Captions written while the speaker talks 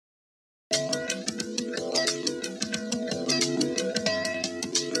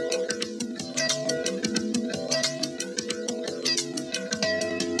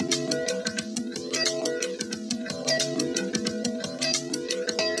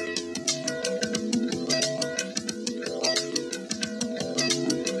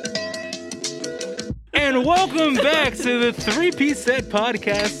Welcome back to the 3-Piece Set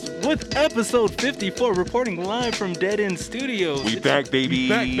Podcast with episode 54, reporting live from Dead End Studios. We back, baby. We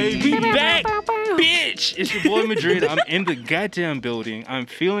back, bitch. It's your boy Madrid. I'm in the goddamn building. I'm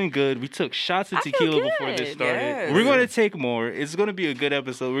feeling good. We took shots of tequila before this started. Yes. We're going to take more. It's going to be a good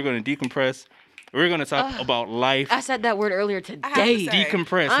episode. We're going to decompress. We're going to talk about life. I said that word earlier today.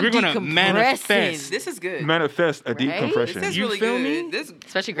 Decompress. I'm We're going to decompressing. manifest. This is good. Manifest a deep Right? compression. This is You really feel good. me? This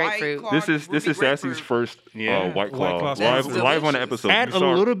Especially White grapefruit. Claw, This is Ruby Sassy's grapefruit. first Yeah. White Claw. Claw Live sounds on an delicious. episode. Add You a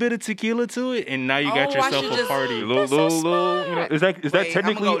saw little bit of tequila to it, and now you got Oh, I yourself should a just- party. little, you know, is that Wait,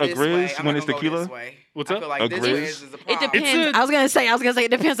 technically I'ma go a this way. grizz I'm when not it's gonna go tequila? this way. What's I up? feel like A this grizz? is a It problem. depends. I was gonna say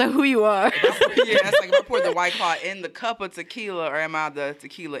it depends on who you are. Yeah, it's like if I pour the White Claw in the cup of tequila, or am I the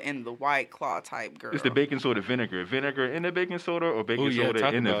tequila in the White Claw type girl? It's the baking soda vinegar. Vinegar in the baking soda or baking Ooh, yeah, soda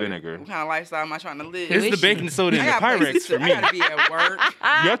talk in the about it. vinegar? What kind of lifestyle am I trying to live? It's the baking soda and the I got places Pyrex for to- me. I gotta be at work.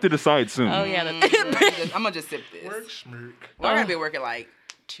 You have to decide soon. Oh yeah, I'm gonna just sip this. Smirk. Well, I gotta be at work at like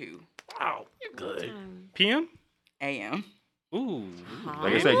 2 Wow, you're good. PM? a.m. Ooh.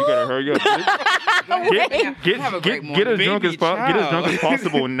 Like I said, you gotta hurry up. Have a great Get as morning. drunk as Baby get as drunk child. as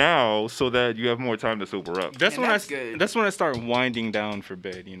possible now, so that you have more time to sober up. That's And when that's good. That's when I start winding down for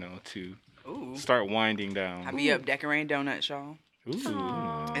bed. To Ooh. start winding down. I be up decorating donuts, y'all.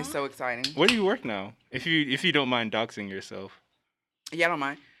 Ooh. It's so exciting. Where do you work now? If you don't mind doxing yourself. Yeah, I don't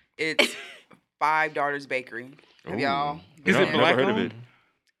mind. It's Five Daughters Bakery. Have Ooh. y'all? Is been it there? black Never heard of owned?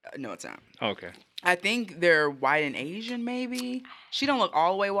 it. No, it's not. Okay. I think they're white and Asian, maybe. She don't look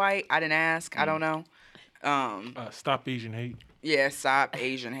all the way white. I didn't ask. I don't know. Stop Asian hate. Yeah, stop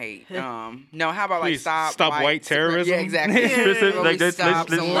Asian hate. No, how about like Please, stop stop white terrorism? Yeah, exactly. Specific- Where like, we let's- stop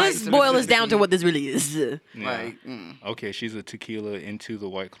let's- some let's white Let's boil this supremacy. down to what this really is. Yeah. Like, Okay, she's a tequila into the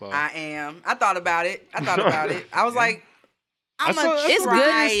White Claw. I am. I thought about it. I was like, I'm I gonna saw, It's try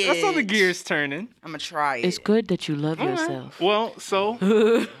good. it. I saw the gears turning. I'm gonna try it. It's good that you love All right. yourself. Well, so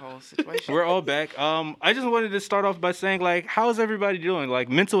The whole situation. we're all back. I just wanted to start off by saying, like, how's everybody doing? Like,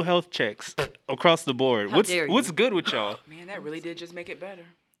 mental health checks across the board. How dare you. What's good with y'all? Man, that really did just make it better.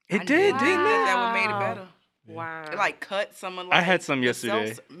 It I did, think didn't it? that made it better. Wow. It like cut some of. I Like, had some the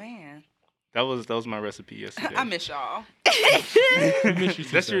yesterday. Man, That was my recipe yesterday. I miss y'all.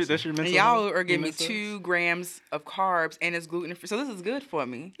 That's your mental. And y'all health? are giving me Mental 2 grams of carbs and it's gluten free. So this is good for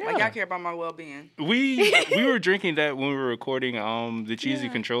me. Like Yeah. y'all care about my well being. We were drinking that when we were recording the cheesy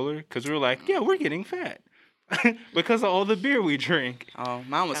controller because we were like, yeah, we're getting fat because of all the beer we drink. Oh,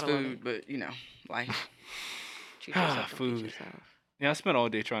 mine was Gotta love food, but you know, like Treat yourself and Food. treat yourself. Yeah, I spent all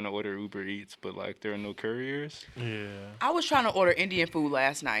day trying to order Uber Eats, but like there are no couriers. Yeah. I was trying to order Indian food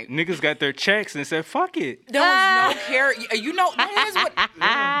last night. Niggas got their checks and said, fuck it. There was no care. You know, that is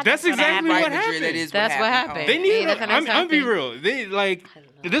what. That's exactly Right, what Madrid, happened. that is That's what happened. They need. Hey, that's a nice I'm be thing. real. They like.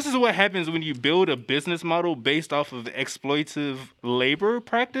 This is what happens when you build a business model based off of exploitative labor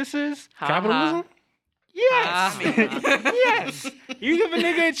practices. Capitalism? Yes. Yes. You give a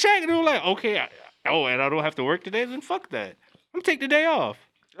nigga a check and they're like, okay, and I don't have to work today. Then fuck that. I'm gonna take the day off.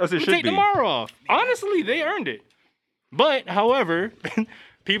 As it I'm should gonna take be. tomorrow off. Honestly, they earned it. But however,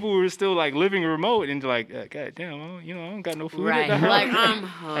 people were still like living remote and like, God damn, well, I don't got no food. Right. At the Like house.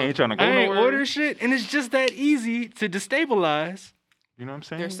 I ain't trying to go I ain't nowhere. order shit, and it's just that easy to destabilize. You know what I'm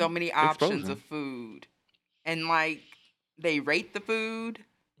saying? There's so many options Exposing. of food, and like they rate the food.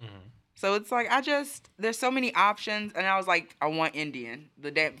 Mm-hmm. So it's like there's so many options, and I was like, I want Indian.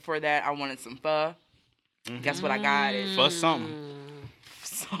 The day before that, I wanted some pho. Guess what I got? It. For something.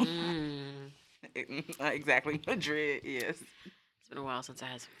 Exactly. Madrid, yes. It's been a while since I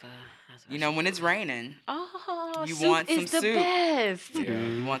had some pho. You know, when it's raining, Oh, You soup want is some the soup. best.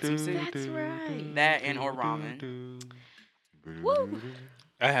 you want some soup. That's right. That and or ramen. Woo.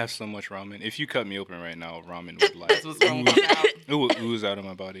 I have so much ramen. If you cut me open right now, ramen would like That's what's going on. it would ooze out of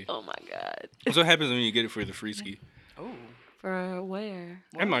my body. Oh my God. That's what happens when you get it for the free ski. Oh, For where?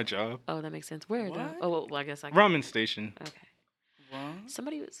 At my job, Oh, that makes sense. Where though? What? Oh, well, I guess I can. ramen station. Okay. what?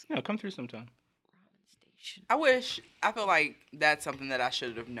 Somebody was Yeah, come through sometime. station. I feel like that's something that I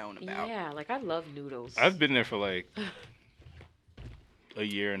should have known about. Yeah, like I love noodles. I've been there for like a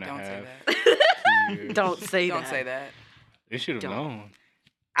year and a Don't half. say that. 2 years. Don't say Don't that. say that. They should have Don't. known.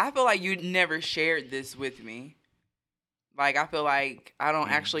 I feel like you never shared this with me. Like I feel like I don't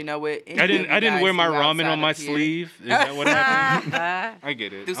actually know what. any I of you didn't guys wear my do ramen outside on my of here. sleeve. Is that what happened? I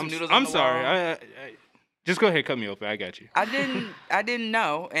get it. Do some noodles I'm on the sorry. wall. I just go ahead, cut me open. I got you. I didn't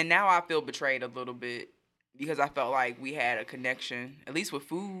know, and now I feel betrayed a little bit because I felt like we had a connection, at least with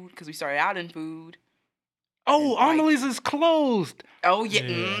food, because we started out in food, Oh, Like- Amelie's is closed. Oh yeah.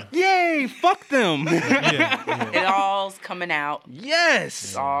 Yeah. Yay, fuck them. It all's coming out. Yes.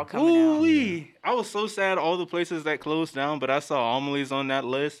 It's all coming out. Ooh-wee. I was so sad all the places that closed down, but I saw Amelie's on that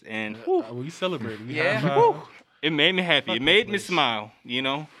list, and whew, We celebrated. We Yeah. high-fived. it made me happy. Fuck It made that me place. smile, you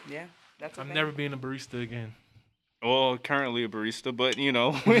know? Yeah, that's. I'm never being a barista again. Well, currently a barista, but, you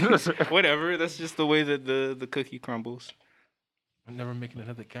know, whatever. That's just the way that the cookie crumbles. I'm never making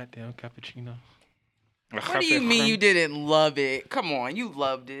another goddamn cappuccino. What do you mean you didn't love it? Come on, you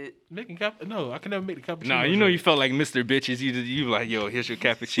loved it. No, I can never make the cappuccino. Nah, you know you right. felt like Mr. Bitches. You like, yo, here's your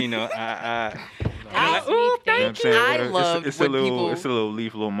cappuccino. That's Ooh, me, You know what I'm thank saying? I It's- love it's, when a little, people- it's a little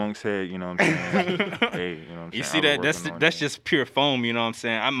leaf, little monk's head. You know what I'm saying? Hey, you know what I'm saying? You see I've that? been working on That's it. just pure foam. You know what I'm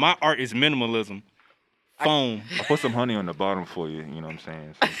saying? My art is minimalism. Foam. I put some honey on the bottom for you. You know what I'm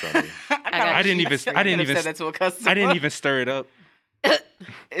saying? So it's all right. I didn't even. I didn't even. said that to a customer. I didn't even stir it up.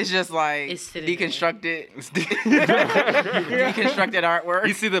 It's just like It's sitting there. deconstructed, deconstructed artwork.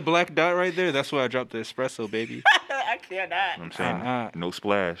 You see the black dot right there? That's where I dropped the espresso, baby. I cannot. You know what I'm saying? No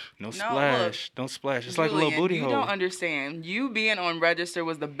splash. No look. splash. Don't splash. It's like a little Julian, booty you hole. don't understand. You being on register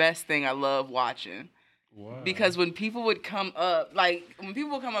was the best thing I love watching. Wow. Because when people would come up,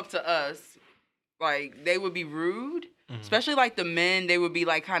 to us, like they would be rude. Especially like the men, they would be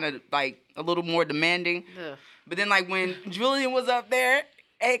like kind of like a little more demanding. Ugh. But then like when Julian was up there,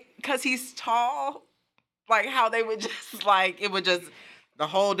 cause he's tall, like how they would just like it would just the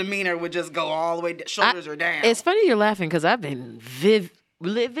whole demeanor would just go all the way shoulders are down. It's funny you're laughing because I've been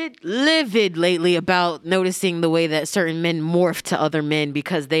livid lately about noticing the way that certain men morph to other men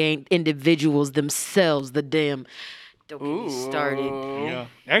because they ain't individuals themselves. The damn. Don't get me started. Yeah.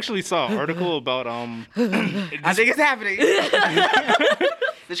 I actually saw an article about I think it's happening.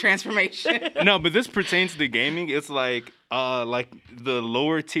 The transformation. no, but this pertains to gaming. It's like the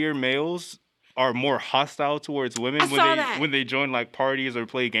lower tier males are more hostile towards women when they join like parties or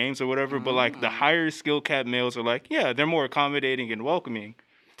play games or whatever. But like the higher skill cap males are like, yeah, they're more accommodating and welcoming.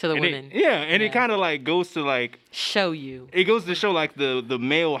 To the And women. it kind of like goes to like Show you. it goes to show like the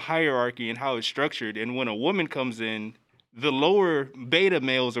male hierarchy and how it's structured. And when a woman comes in, the lower beta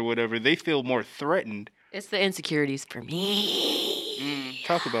males or whatever, they feel more threatened. It's the insecurities for me.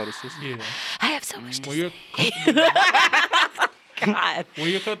 Talk about it, sis. Yeah. I have so much to When you're, say. God. when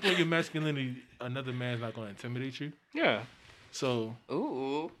you're comfortable with your masculinity, another man's not going to intimidate you. Yeah. So,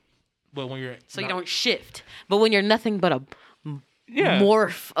 Ooh. but when you're So you don't shift. But when you're nothing but a Yeah.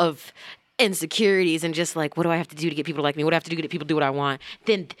 morph of insecurities and just like, what do I have to do to get people to like me? What do I have to do to get people to do what I want?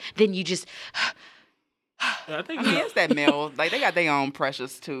 Then you just I think I mean, it's that male. Like they got their own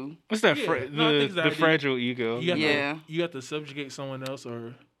pressures too. What's that? Yeah. No, I think it's the The idea. fragile ego. you have, Yeah. you have to subjugate someone else,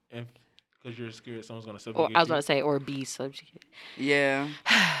 or because you're scared someone's going to or subjugate I was you. about to say or be subjugated. Yeah.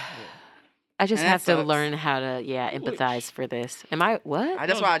 I just And that have to sucks. learn how to empathize for this. Am I what?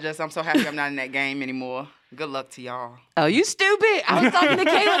 That's why I'm so happy I'm not in that game anymore. Good luck to y'all. Oh, you stupid! I was talking to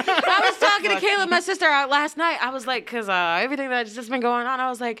Caleb. I was talking to Caleb, my sister, out last night. I was like, because everything that's just been going on, I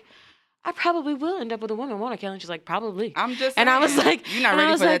was like, I probably will end up with a woman, won't I, Caleb? She's like, probably. I'm just And I was saying, like- you're not and I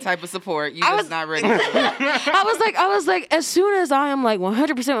ready was for like- that type of support. You I just was- not ready for that. I was like, as soon as I am like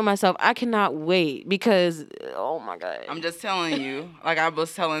 100% with myself, I cannot wait because, oh my God. I'm just telling you. Like I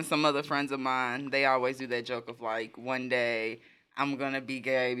was telling some other friends of mine, they always do that joke of like, one day I'm gonna be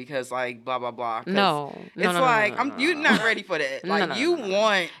gay because like blah blah blah. 'Cause No. It's like you're not ready for that. No, Like no, you no, no.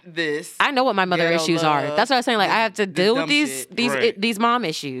 want this. I know what my mother Ghetto issues are. love, That's what I was saying. Like, I have to this deal with dumb these shit. these mom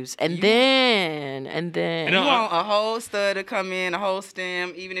issues, and then You want a whole stud to come in, a whole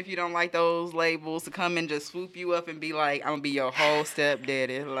stem, even if you don't like those labels, to come and just swoop you up and be like, I'm gonna be your whole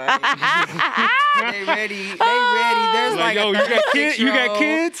stepdaddy. Like they ready. There's like yo, a you got kids? You got 36-year-old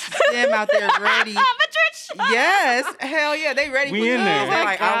kids? Stem out there ready. Yes, hell yeah, they ready We for you. in there. They're Oh my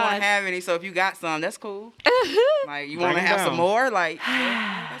like, I God. won't have any, so if you got some, that's cool. Like, you Bring want to 'em have down. some more? Like,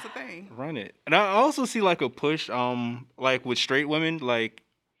 yeah, that's the thing. Run it. And I also see like a push, like with straight women, like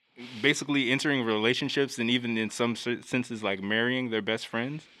basically entering relationships and even in some senses like marrying their best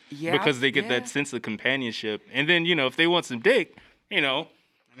friends Yeah, because they get that sense of companionship. And then if they want some dick, I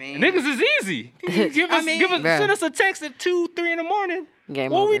mean, niggas is easy. Bruh. Send us a text at 2-3 in the morning.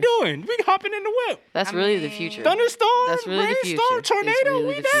 Game What over. we doing? We hopping in the whip. That's I really the mean, future. Thunderstorm, That's really the rainstorm, future. It's tornado. really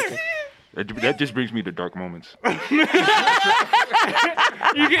We the there. future. That just brings me to dark moments.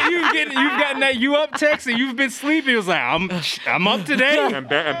 You've gotten that you up text and you've been sleeping. It was like, I'm up today. And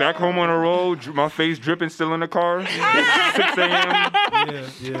back home on the road, my face dripping, still in the car. 6 a.m.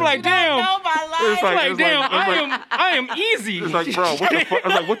 Yeah. I'm like, damn. know my life. It's like, I am easy. It's like, bro, what the fuck? I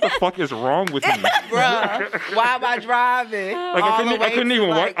was like, what the fuck is wrong with me? Bruh, why am I driving? Like all the I way couldn't to, even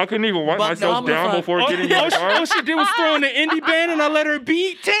like, wipe myself down Bucknell. before getting in the car. All she did was throw in an indie band and I let her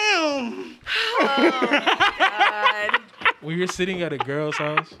beat. Damn. God. When you're sitting at a girl's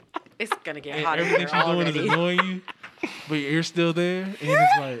house It's gonna get and hot in everything here she's doing is already. annoying you, but you're still there, and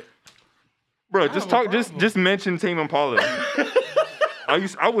it's like, Bro, just mention Tame Impala.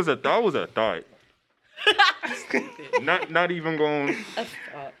 I was a thought. Not even going.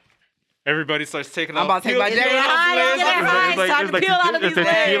 Everybody starts taking I'm off. about to take my jacket off. high, get it high. It's time to peel out of these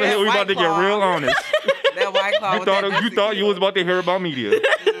tequila legs. hill. We about to get real honest. That White Claw. You thought you was about to hear about media.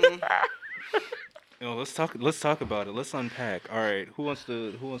 Let's talk about it. Let's unpack. All right, who wants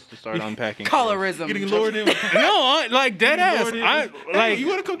to start unpacking? colorism. getting lured in. No, like dead ass. Hey, you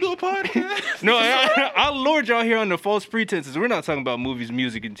want to come do a podcast? No, I lured y'all here under false pretenses. We're not talking about movies,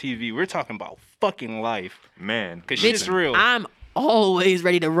 music, and TV. We're talking about fucking life. Man. Cause shit's real. I'm always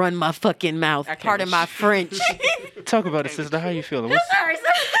ready to run my fucking mouth. Pardon my French. Talk about it, sister. How you feeling?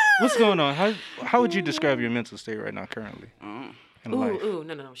 What's going on? How would you describe your mental state right now, currently? In life? Ooh,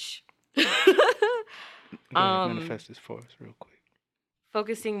 no, shh. Go ahead, manifest this for us real quick.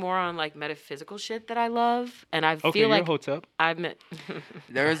 Focusing more on like metaphysical shit that I love, and I Okay, feel like you're Hotep. I've met.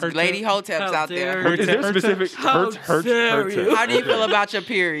 There's Hurt lady hoteps out there. Is there specific hurts? How do you feel about your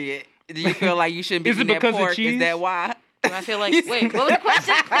period? Do you feel like you shouldn't be Is it eating that because of pork? cheese? Is that why? I feel like wait, what was the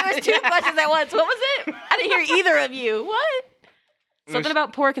question? There was 2 questions at once. What was it? I didn't hear either of you. What? Something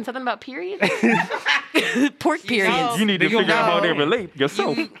about pork and something about periods. Pork periods. You need to figure out how they relate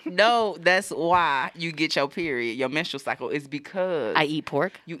yourself. No, that's why you get your period, your menstrual cycle, is because I eat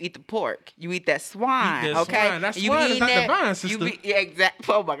pork. you eat the pork. You eat that swine. Eat that okay? swine. That You swine be is not eating divine, you sister. Yeah,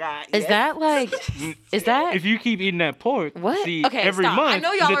 exactly. Oh my God. Is yes. that like? Is that? If you keep eating that pork, What? see, Okay, every stop. month, I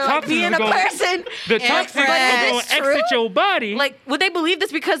know y'all the were like toxins being are a gonna- person. The toxins are Impressed. going to True? exit your body. Like, would they believe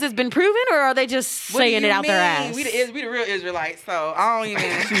this because it's been proven, or are they just What do saying you it out their mean? ass? We the real Israelites, so I don't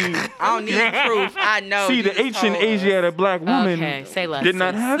even. I don't need proof. I know. See, the Jesus ancient told us. Asiatic black woman Okay, say less. did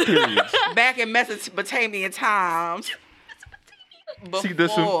not sis. have periods. Back in Mesopotamian times. See,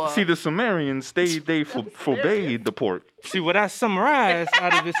 Before. the Sumerians, they forbade the pork. See, what I summarized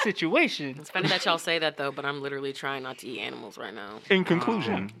out of this situation. It's funny that y'all say that though, but I'm literally trying not to eat animals right now. In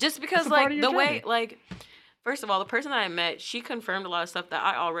conclusion, Just because, a part like, of the your way, journey. like, first of all, the person that I met, she confirmed a lot of stuff that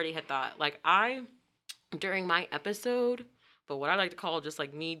I already had thought. Like, during my episode, but what I like to call just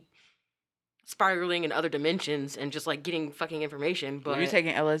like me spiraling in other dimensions and just like getting fucking information. But Were you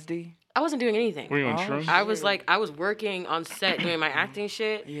taking LSD? I wasn't doing anything. Were you on Oh, shrooms? I was like, I was working on set doing my acting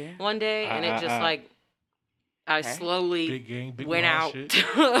shit Yeah. one day, and it just like, I Okay. slowly Big gang, big went wild out. shit.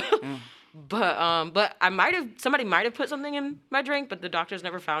 But somebody might have put something in my drink, but the doctors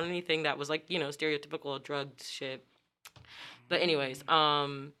never found anything that was like, you know, stereotypical drug shit. But anyways,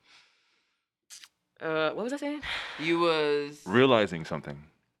 what was I saying? You was. realizing something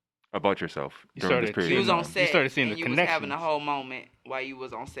about yourself You during this started- period. You of was on time. set. started seeing and the you was having a connections. whole moment while you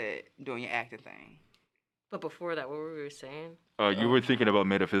was on set doing your acting thing. But before that, what were we saying? You were thinking about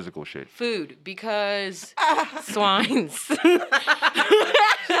metaphysical shit. Food, because swines. She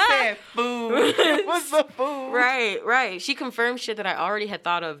said food. What's the food? Right. She confirmed shit that I already had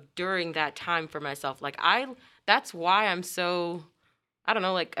thought of during that time for myself. Like that's why I'm so, I don't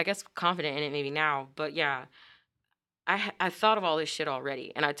know, like I guess confident in it maybe now. But yeah, I thought of all this shit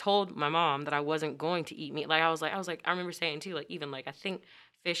already, and I told my mom that I wasn't going to eat meat. Like I was like I remember saying too, like even like I think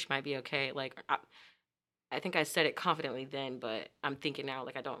fish might be okay. Like I think I said it confidently then, but I'm thinking now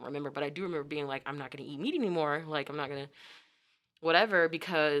like I don't remember. But I do remember being like I'm not gonna eat meat anymore. Like I'm not gonna whatever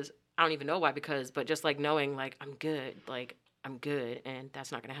because I don't even know why but just like knowing like I'm good and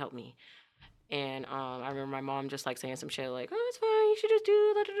that's not gonna help me. And I remember my mom just like saying some shit like, oh, it's fine, you should just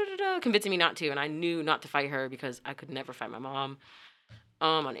do da da da da, convincing me not to, and I knew not to fight her because I could never fight my mom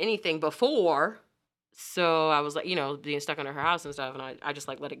on anything before. So I was like, you know, being stuck under her house and stuff, and I just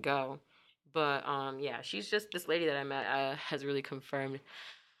like let it go. But yeah, she's just this lady that I met has really confirmed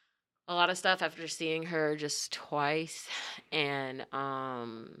a lot of stuff after seeing her just twice. And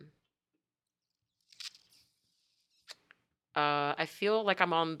I feel like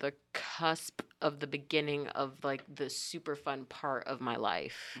I'm on the cusp of the beginning of like the super fun part of my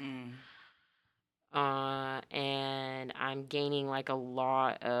life. And I'm gaining like a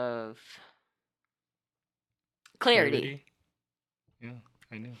lot of clarity. Yeah.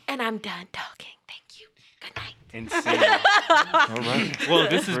 I know. And I'm done talking. Thank you. Good night. Insane. All right. Well,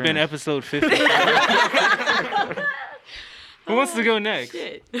 this has been episode 50. Who wants to go next?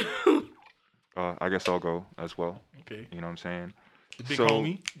 Shit. I guess I'll go as well. Okay. You know what I'm saying? The big So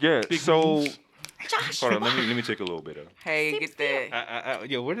homie. yeah. Big So moves. hold on. Let me take a little bit of. Hey, get that.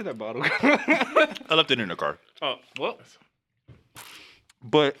 Yo, where did that bottle go? I left it in the car. Oh, well.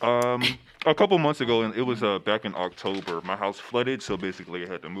 But a couple months ago, and it was back in October, my house flooded, so basically I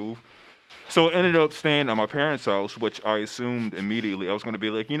had to move. So I ended up staying at my parents' house, which I assumed immediately I was going to be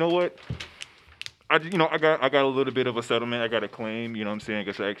like, you know what? I got a little bit of a settlement. I got a claim. You know what I'm saying?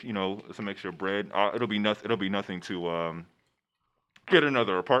 I guess some extra bread. It'll be nothing to get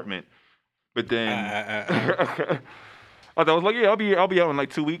another apartment. But then I was like, yeah, I'll be out in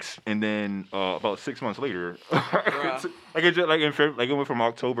like 2 weeks, and then about 6 months later, I get it went from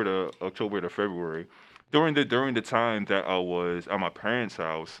October to February. During the time that I was at my parents'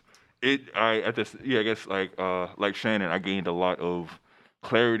 house, like Shannon, I gained a lot of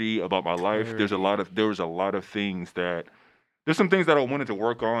clarity about my life. There was a lot of things that. There's some things that I wanted to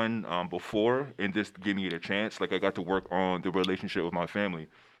work on before, and just give me a chance. Like I got to work on the relationship with my family,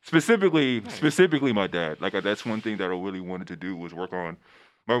 specifically my dad. Like that's one thing that I really wanted to do was work on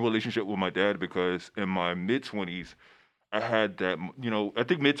my relationship with my dad, because in my mid-20s, I had that. I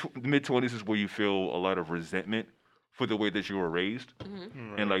think mid-20s is where you feel a lot of resentment for the way that you were raised,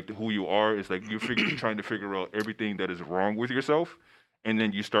 and like who you are. Is like you're trying to figure out everything that is wrong with yourself. And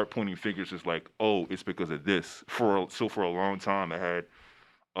then you start pointing fingers. It's like, oh, it's because of this. For a long time, I had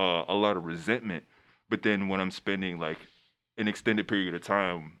a lot of resentment. But then when I'm spending like an extended period of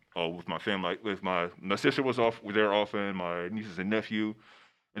time with my family, like with my sister was there often, my nieces and nephew,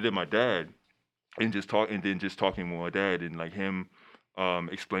 and then my dad, and just talking with my dad, and like him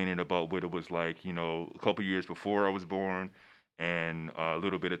explaining about what it was like, a couple years before I was born, and a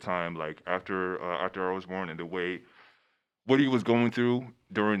little bit of time like after I was born, and the way. What he was going through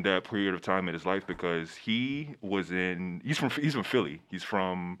during that period of time in his life, because he's from Philly. He's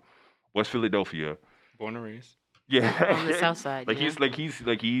from West Philadelphia. Born and raised. Yeah. On the south side. He's one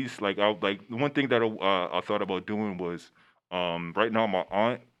thing that I thought about doing was right now my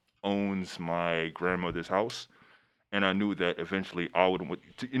aunt owns my grandmother's house, and I knew that eventually I would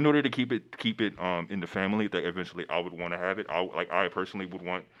in order to keep it in the family, that eventually I would want to have it. I personally would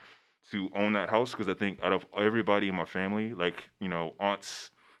want to own that house, because I think out of everybody in my family, like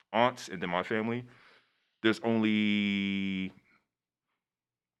aunts, and then my family, there's only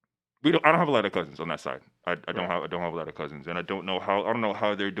I don't have a lot of cousins on that side. I don't have a lot of cousins, and I don't know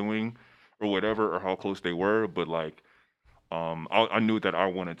how they're doing or whatever, or how close they were, but like I knew that I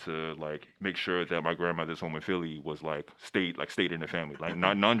wanted to like make sure that my grandmother's home in Philly was stayed in the family, like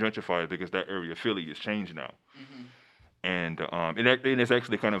not non-gentrified, because that area of Philly is changed now. Mm-hmm. And it's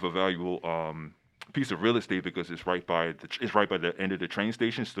actually kind of a valuable piece of real estate, because it's right by the end of the train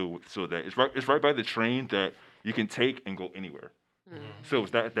station, so that it's right by the train that you can take and go anywhere. Mm-hmm. So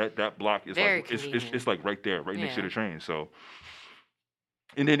it's that block is very like it's like right there, right next to the train. So,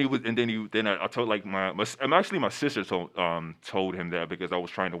 and then I told like my sister told him that, because I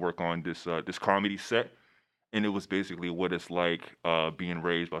was trying to work on this comedy set, and it was basically what it's like being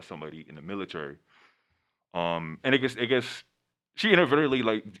raised by somebody in the military. And I guess she inadvertently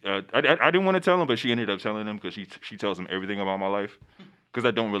I didn't want to tell him, but she ended up telling him, because she tells him everything about my life.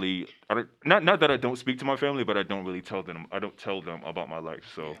 Because not that I don't speak to my family, but I don't really tell them. I don't tell them about my life.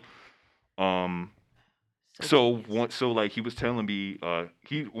 So, like he was telling me,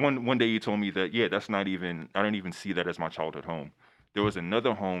 one day he told me that that's not even. I don't even see that as my childhood home. There was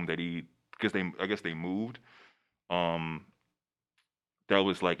another home that I guess they moved. That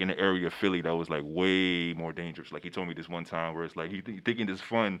was like in the area of Philly that was like way more dangerous. Like he told me this one time where it's like he thinking it's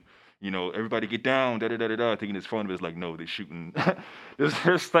fun, everybody get down, da da da da da, thinking it's fun, but it's like no, they're shooting.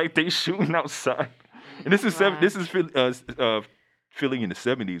 It's like they shooting outside. And this is Philly in the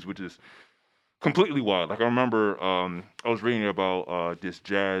 70s, which is completely wild. Like I remember I was reading about this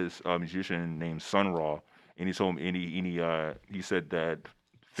jazz musician named Sun Ra, and he told me, and he said that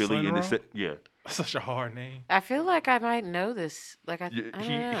Philly in the yeah. Such a hard name. I feel like I might know this. Like I don't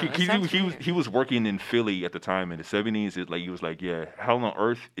know. He was working in Philly at the time in the 70s. He was like, yeah, hell on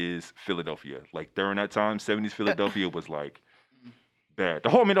earth is Philadelphia. Like during that time, 70s Philadelphia was like bad.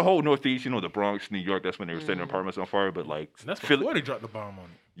 The whole Northeast, the Bronx, New York. That's when they were setting apartments on fire. But like, and that's before they dropped the bomb on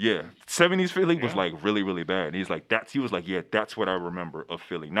it. Yeah, 70s Philly was like really, really bad. And he was like, yeah, that's what I remember of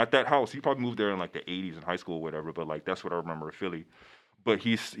Philly. Not that house. He probably moved there in like the 80s in high school or whatever. But like, that's what I remember of Philly. But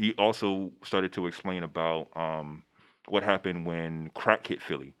he also started to explain about what happened when crack hit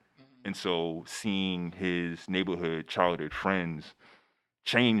Philly. And so seeing his childhood friends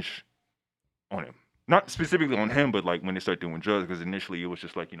change on him. Not specifically on him, but like when they start doing drugs, because initially it was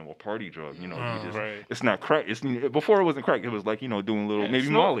just like, a party drug. You just, Right. it's not crack. Before it wasn't crack. It was like, doing little, maybe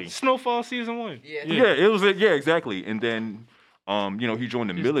Molly. Snowfall season 1. Yeah. Yeah, it was, exactly. And then, he joined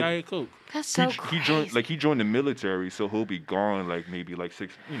the Just military. Diet Coke. That's so He crazy. joined the military, so he'll be gone like maybe like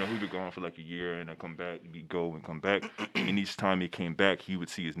 6. He'll be gone for like a year, and then come back. He'd go and come back, and each time he came back, he would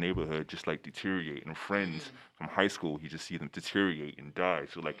see his neighborhood just like deteriorate, and friends from high school, he just see them deteriorate and die.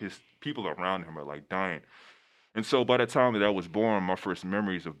 So like his people around him are like dying. And so by the time that I was born, my first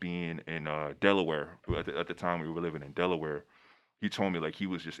memories of being in Delaware, at the time we were living in Delaware, he told me like he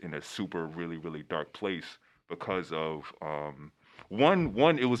was just in a super really really dark place because of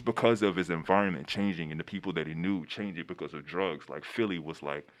one it was because of his environment changing and the people that he knew changing because of drugs. Like Philly was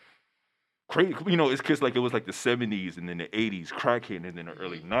like crazy, it's because like it was like the 70s and then the 80s crack hit, and then the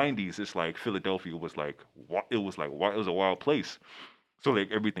early 90s it's like Philadelphia was like it was a wild place. So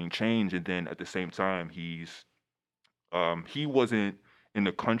like everything changed, and then at the same time he wasn't in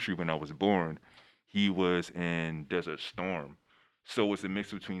the country when I was born. He was in Desert Storm. So it's a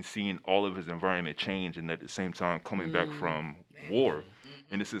mix between seeing all of his environment change and at the same time coming back from war.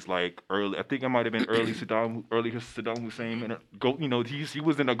 And this is like early. I think it might have been early Saddam Hussein. And he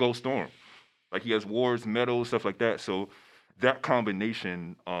was in a Gulf Storm. Like he has wars, medals, stuff like that. So that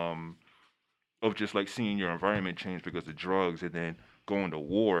combination of just like seeing your environment change because of drugs, and then going to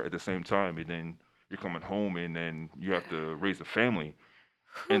war at the same time, and then you're coming home, and then you have to raise a family,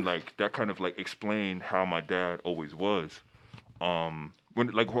 and like that kind of like explained how my dad always was. When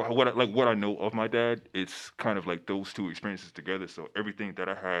what I know of my dad, it's kind of like those two experiences together. So everything that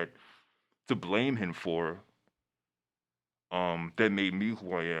I had to blame him for, that made me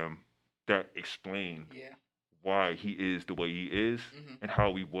who I am, that explained why he is the way he is and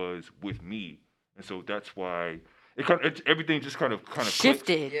how he was with me. And so that's why everything just kind of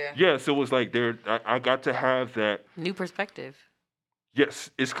shifted. clicked. Yeah. So it was like I got to have that New perspective.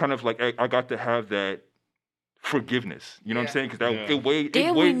 Yes, it's kind of like I got to have that forgiveness. You know what I'm saying? Because it weighed.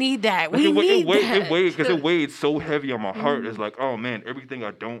 Damn, we need that. Like We need that. It weighed because it weighed so heavy on my heart. It's like, oh man, everything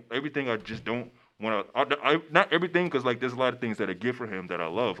I just don't want to. Not everything, because like there's a lot of things that I give for him that I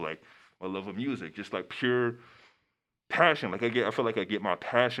love, like my love of music, just like pure passion. Like I feel like I get my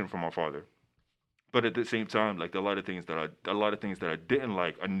passion from my father. But at the same time, like a lot of things that I didn't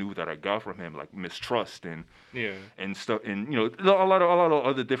like, I knew that I got from him, like mistrust and stuff, and a lot of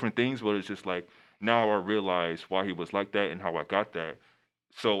other different things. But it's just like now I realize why he was like that and how I got that.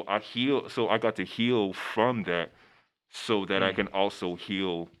 So I got to heal from that, so that I can also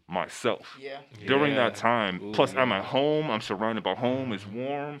heal myself. During that time. Ooh, Plus, I'm at home. I'm surrounded by home. It's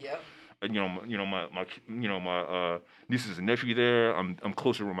warm. Yep. My nieces and nephew there. I'm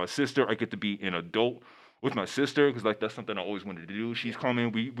closer with my sister. I get to be an adult with my sister, because like that's something I always wanted to do. She's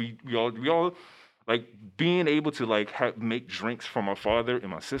coming. We all like being able to like make drinks for my father and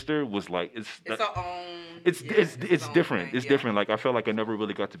my sister was like it's different. It's different. Like I felt like I never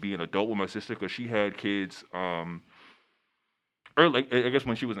really got to be an adult with my sister because she had kids. Or like I guess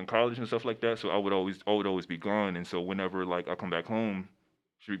when she was in college and stuff like that. So I would always be gone, and so whenever like I come back home,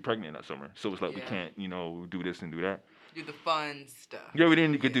 she'd be pregnant that summer. So it's like we can't, do this and do that. Do the fun stuff. Yeah, we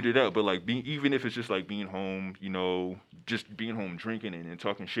didn't get to do that, but like even if it's just like being home, just being home drinking and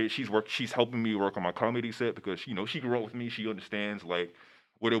talking shit. She's helping me work on my comedy set because she grew up with me. She understands like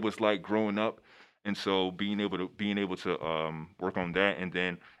what it was like growing up, and so being able to work on that, and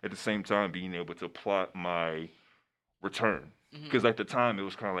then at the same time being able to plot my return. Because at the time it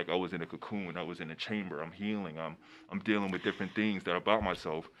was kind of like I was in a cocoon, I was in a chamber, I'm healing, I'm dealing with different things that are about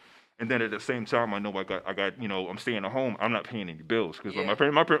myself, and then at the same time I know I got I'm staying at home, I'm not paying any bills because like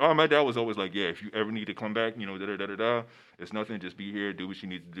my dad was always like, if you ever need to come back, it's nothing, just be here, do what you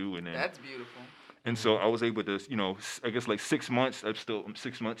need to do, and then That's beautiful. And so I was able to I guess like 6 months, I'm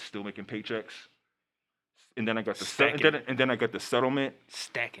 6 months still making paychecks. And then I got and then I got the settlement,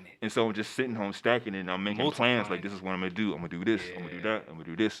 stacking it. And so I'm just sitting home stacking it, and I'm making plans like this is what I'm gonna do. I'm gonna do this. I'm gonna do that. I'm gonna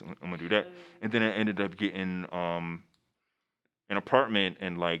do this. I'm gonna do that. And then I ended up getting an apartment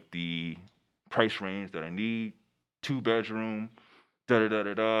in like the price range that I need, 2-bedroom,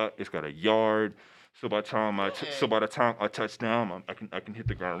 It's got a yard. So by the time I touch down, I can hit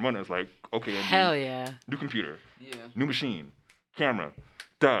the ground running. It's like okay, hell yeah, new computer, new machine, camera,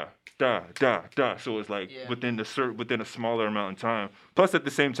 So it's like within a smaller amount of time. Plus, at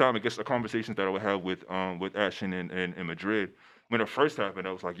the same time, I guess the conversations that I would have with Ashton in Madrid, when it first happened,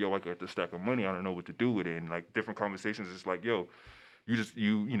 I was like, yo, I got this stack of money, I don't know what to do with it. And like different conversations, it's like, yo,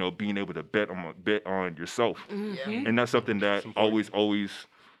 being able to bet on yourself, and that's something that always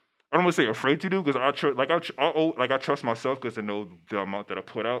I don't want to say afraid to do because I trust myself because I know the amount that I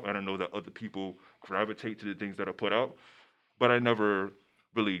put out. I don't know that other people gravitate to the things that I put out, but I never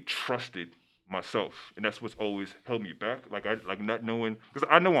really trusted myself, and that's what's always held me back. Like not knowing because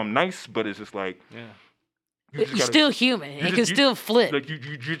I know I'm nice, but it's just like You're still human. It can still flip. Like you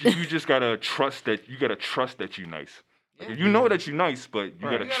just gotta trust that you're nice. Like, you know that you're nice, but you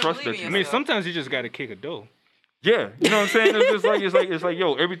gotta trust that you. I mean, sometimes you just gotta kick a door. Yeah, you know what I'm saying? It's like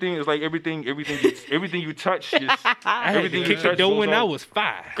yo, everything you touch is everything you touch dough when I was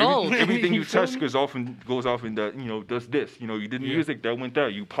 5. Gold. Everything you touch goes off in the does this. You know, you did music that went there.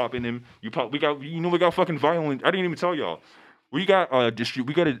 You pop in them. We got fucking violent. I didn't even tell y'all. We got a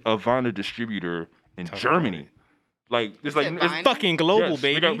vinyl distributor in Germany. Like it's fucking global,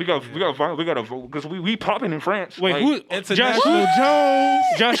 baby. We got because we popping in France. Wait, like, who? International Jones.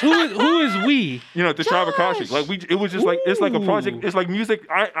 Josh, who is we? You know, the Tribe of Caution. Like it was just like it's like a project. It's like music.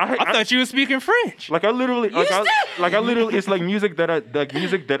 I thought you were speaking French. Like I literally, it's like music that I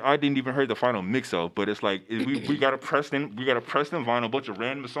didn't even hear the final mix of. But it's like we got a Preston vinyl, a bunch of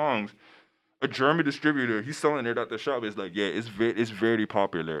random songs. A German distributor, he's selling it at the shop. It's like, it's very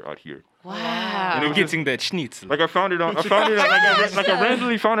popular out here. Wow. And it was Getting that schnitzel. Like I randomly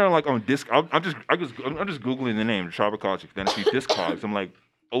found it on disc. I'm just googling the name, Tribe Called Quest. Then I see Discogs. I'm like,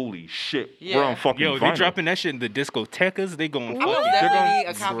 holy shit, we're on fucking vinyl. They dropping that shit in the discotecas. They going I most definitely need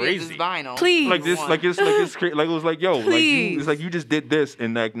a copy of this vinyl. Please. It's crazy. Like it was like, yo, it's like you just did this,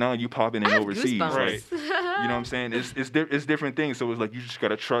 and like now you popping in overseas, right? You know what I'm saying? It's different things. So it's like you just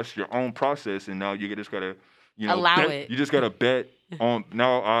gotta trust your own process, and now you just gotta, allow it. You just gotta bet on.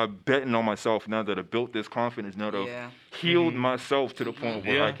 Now I'm betting on myself. Now that I built this confidence, now that I've healed myself to the point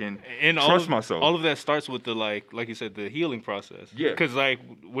where I can trust myself. All of that starts with the like you said, the healing process. Yeah. Because like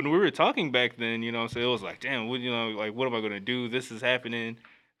when we were talking back then, you know, so it was like, damn, what am I gonna do? This is happening.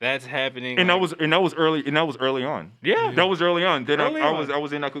 That's happening. And that was early on. Yeah. That was early on. Then I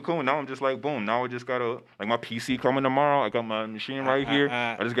was in that cocoon. Now I'm just like, boom. Now I just gotta, like, my PC coming tomorrow. I got my machine right here.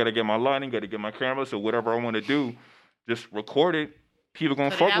 I just gotta get my lighting, gotta get my camera. So whatever I want to do, just record it. People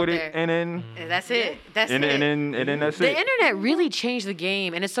gonna fuck with it, and then that's it. And then that's it. The internet really changed the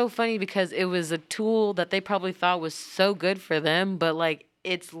game, and it's so funny because it was a tool that they probably thought was so good for them, but like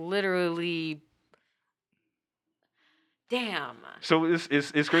it's literally. Damn. So it's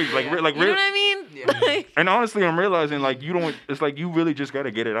crazy. Like you know what I mean? Yeah. And honestly, I'm realizing like you don't. It's like you really just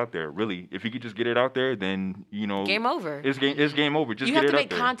gotta get it out there. Really, if you could just get it out there, then game over. It's game over. Just you get it out there. You have to make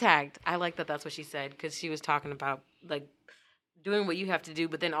contact. I like that. That's what she said because she was talking about like doing what you have to do,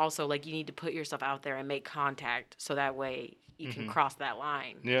 but then also like you need to put yourself out there and make contact so that way you can cross that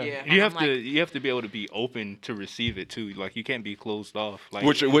line. Yeah. You have to be able to be open to receive it too. Like you can't be closed off. Like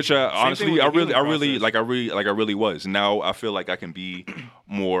which honestly I really was. Now I feel like I can be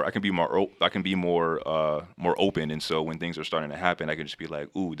more open, and so when things are starting to happen, I can just be like,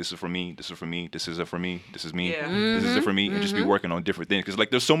 ooh, this is for me, this is for me, this isn't for me, this is me, this is it for me, and just be working on different things. Because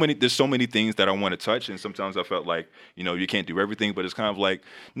like there's so many things that I want to touch, and sometimes I felt like you can't do everything, but it's kind of like,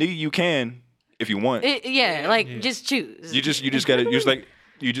 nigga, you can. If you want, just choose. You just gotta,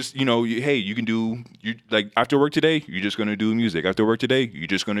 hey, you can do, like after work today, you're just gonna do music. After work today, you're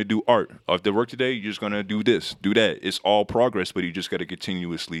just gonna do art. After work today, you're just gonna do this, do that. It's all progress, but you just gotta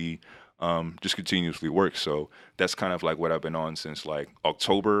continuously work. So that's kind of like what I've been on since like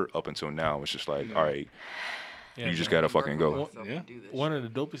October up until now. It's just like, all right, you just gotta fucking go. One of the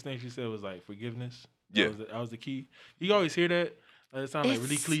dopest things you said was like forgiveness. Yeah, that was the key. You always hear that. It sounds like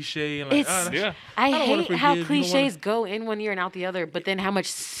really cliche and like, I hate how cliches go in one ear and out the other, but then how much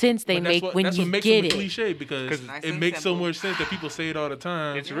sense they make when you get it. That's what makes them a cliche because it makes so much sense that people say it all the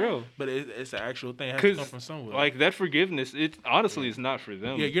time. It's real, but it's an actual thing. It has to come from somewhere. Like that forgiveness, it honestly is not for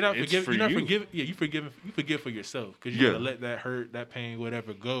them. Yeah, you're not forgiving. You're not forgiving. Yeah, you forgive for yourself because you gotta let that hurt, that pain,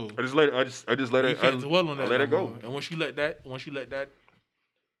 whatever go. I just let it. I dwell on that. Let it go. And once you let that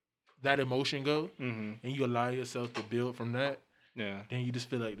emotion go, and you allow yourself to build from that. Yeah. Then you just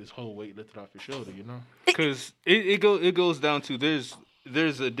feel like this whole weight lifted off your shoulder, Because it goes down to there's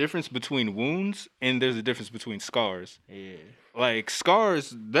a difference between wounds and there's a difference between scars. Yeah. Like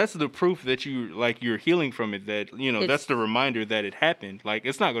scars, that's the proof that you're healing from it. That that's the reminder that it happened. Like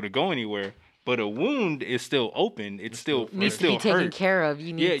it's not going to go anywhere. But a wound is still open. It still needs to be taken care of.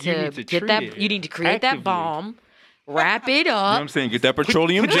 You need to get that. It you need to create actively. that balm. Wrap it You know what up. I'm saying? Get that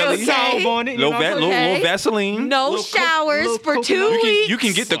petroleum jelly. Salve on it. Little Vaseline. No Little showers little for coconut. 2 weeks. You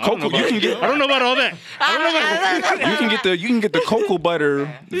can get the cocoa. You can get. I don't know about all that. You can get the cocoa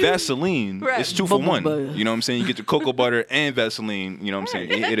butter Vaseline. Right. It's 2 for 1. You know what I'm saying? You get the cocoa butter and Vaseline. You know what I'm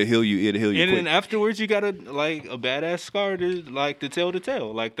saying? It'll heal you. It'll heal you And quick. then afterwards, you got a badass scar to tell the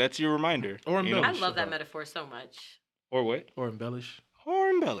tale. Like that's your reminder. Or you know? I love that metaphor so much. Or what? Or embellish. Or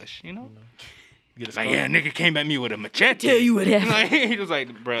embellish. You know. Get a Like scar. yeah, nigga came at me with a machete. Tell you what happened. Like he was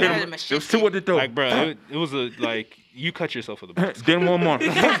like, bro. Yeah, It was 2 at the door. Like, bro, it was a like you cut yourself with a box. Then one more. It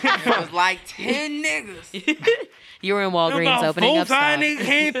was like 10 niggas. You were in Walgreens About opening 4, up 5 stuff. niggas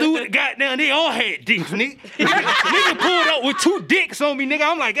came through the goddamn. They all had dicks, nigga. Nigga pulled up with 2 dicks on me, nigga.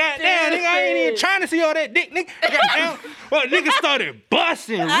 I'm like, goddamn, nigga, I ain't even trying to see all that dick, nigga. Goddamn. Well, nigga started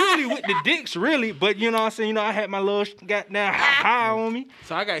busting really with the dicks, really. But you know what I'm saying? You know, I had my little goddamn high on me.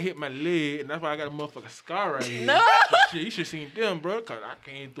 So I got hit in my leg, and that's why I got a motherfucking scar right here. No. Shit, you should seen them, bro, because I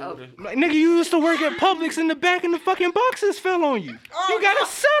came through this. Like, nigga, you used to work at Publix in the back and the fucking boxes fell on you. You got a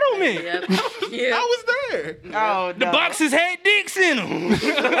settlement. Yep. I Yeah. was there. Oh, The no. boxes had dicks in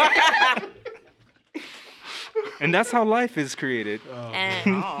them. And that's how life is created.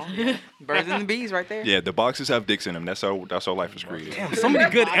 And Oh, birds and the bees right there. Yeah, the boxes have dicks in them. That's how life is created. Damn, so many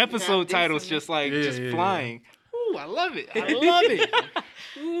good episode titles just Yeah. flying. Ooh, I love it. I love it.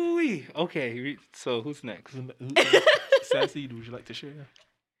 Ooh, okay, so who's next? Sassy, would you like to share?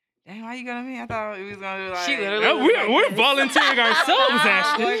 Dang, why you got me? I thought we was gonna do like. She literally- Oh, we're volunteering ourselves,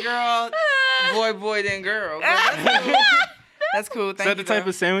 Ashton. Boy, girl, boy, then girl. But that's cool. That's cool. Is Thank that you, the type though.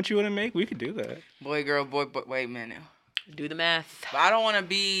 of sandwich you want to make? We could do that. boy, girl, boy? Wait a minute. do the math. But I don't want to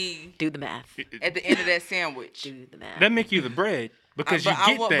be Do the math. at the end of that sandwich. Do the math. That make you the bread because you But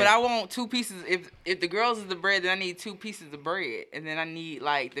get that. But I want 2 pieces. If the girls is the bread, then I need 2 pieces of bread, and then I need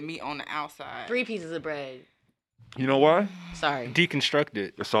like the meat on the outside. 3 pieces of bread. You know why? Sorry. Deconstruct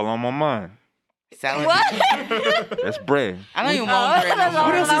it. That's all on my mind. Salad. That's bread. I don't even want bread no that's all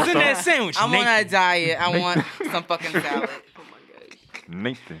more. What else is in that sandwich? I'm on Nathan? a diet. I want some fucking salad. Oh my god.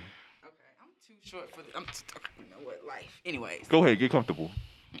 Nathan. Okay, I'm too short for this. Okay, you know what? Life. Anyways, Go ahead, get comfortable.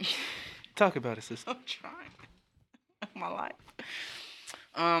 Talk about it, sister. I'm trying. My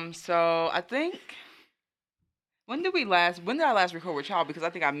life. So I think when did I last record with y'all? Because I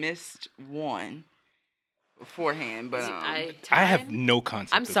think I missed one beforehand. But I have no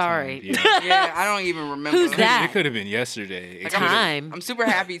concept. I'm of sorry. time. Yeah. yeah, I don't even remember. Who's that? It could have been yesterday. It Like, could've- Time. I'm super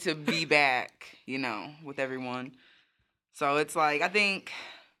happy to be back, you know, with everyone. So it's like I think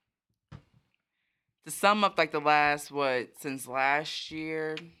to sum up like the last since last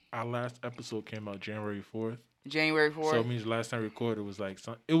year, Our last episode came out January 4th. January 4th. So it means last time recorded was like,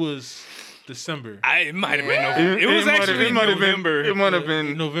 it was December. It might have Yeah. been November. It was actually November. It might have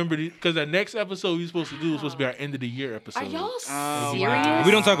been. November, because the next episode we supposed to do was supposed to be our end of the year episode. Are y'all Oh, serious? wow.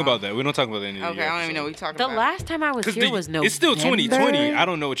 We don't talk about that. We don't talk about that any Okay, I don't even know what we talking The about. last time I was here was November. It's still 2020. I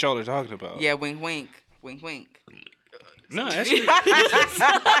don't know what y'all are talking about. Yeah, wink, wink, wink, wink. No, actually,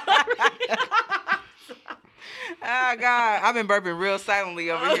 Oh God, I've been burping real silently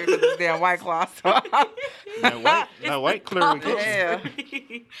over here because this damn White Claw. So that white clear. yeah,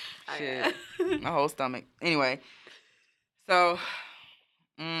 shit, my whole stomach. Anyway, so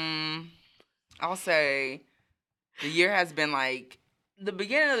I'll say the year has been like the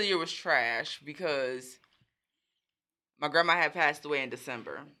beginning of the year was trash because my grandma had passed away in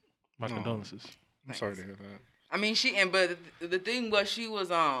December. My condolences. I'm sorry to hear that. I mean, but the thing was she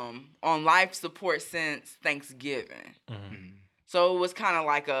was on life support since Thanksgiving. So it was kind of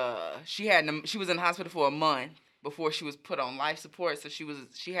like she was in the hospital for a month before she was put on life support. So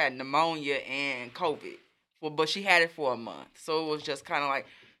she had pneumonia and COVID, but she had it for a month. So it was just kind of like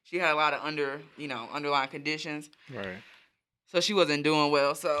she had a lot of underlying conditions. Right. So she wasn't doing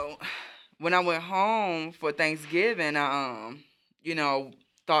well. So when I went home for Thanksgiving, I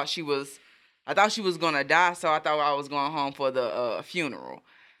thought she was gonna die. So I thought I was going home for the funeral.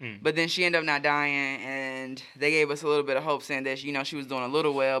 But then she ended up not dying, and they gave us a little bit of hope, saying that she was doing a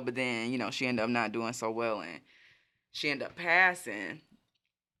little well, but then she ended up not doing so well, and she ended up passing.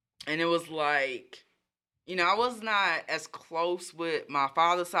 And it was like, I was not as close with my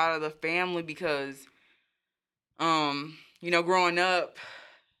father's side of the family because, growing up,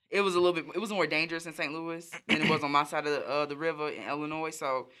 it was more dangerous in St. Louis than it was on my side of the river in Illinois.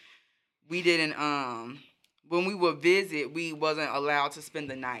 So we didn't when we would visit, we wasn't allowed to spend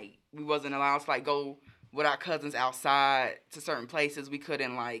the night. We wasn't allowed to go with our cousins outside to certain places. We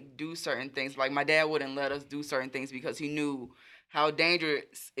couldn't do certain things. Like my dad wouldn't let us do certain things because he knew how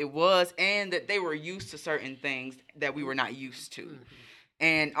dangerous it was and that they were used to certain things that we were not used to.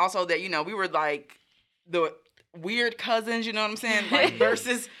 And also that, we were weird cousins, you know what I'm saying? Like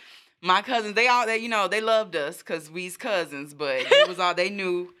versus my cousins. They loved us because we's cousins, but it was all they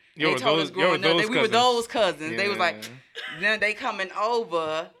knew. They told us growing up that we were those cousins. Yeah. They was like, then they coming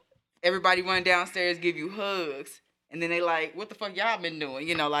over, everybody run downstairs, give you hugs. And then they like, what the fuck y'all been doing?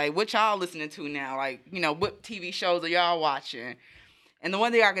 You know, like, what y'all listening to now? Like, you know, what TV shows are y'all watching? And the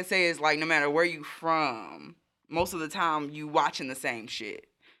one thing I can say is, like, no matter where you from, most of the time you watching the same shit.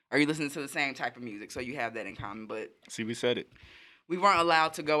 Or you listening to the same type of music, so you have that in common. But see, we said it. We weren't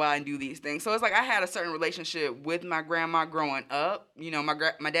allowed to go out and do these things. So it's like I had a certain relationship with my grandma growing up. You know,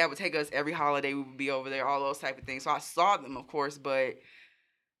 my dad would take us every holiday. We would be over there, all those type of things. So I saw them, of course, but...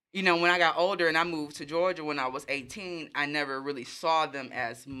 You know, when I got older and I moved to Georgia when I was 18, I never really saw them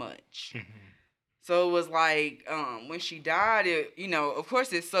as much. So it was like, when she died, you know, of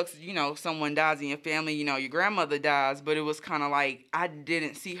course it sucks, you know, someone dies in your family, you know, your grandmother dies, but it was kind of like I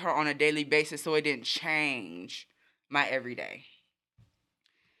didn't see her on a daily basis, so it didn't change my everyday.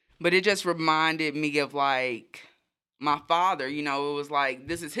 But it just reminded me of, like, my father, you know, it was like,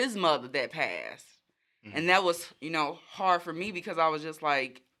 this is his mother that passed. And that was, you know, hard for me because I was just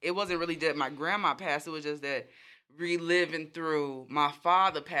like, it wasn't really that my grandma passed. It was just that reliving through my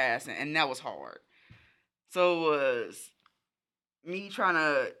father passing, and that was hard. So it was me trying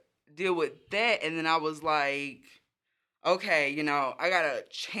to deal with that, and then I was like, okay, you know, I got to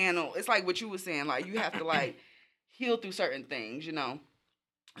channel. It's like what you were saying, like, you have to, like, heal through certain things, you know.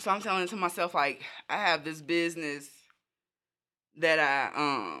 So I'm telling to myself, like, I have this business that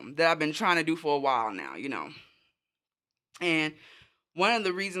I've been trying to do for a while now, you know. And one of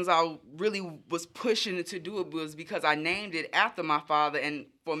the reasons I really was pushing to do it was because I named it after my father. And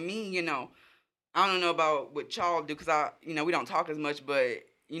for me, you know, I don't know about what y'all do because we don't talk as much, but,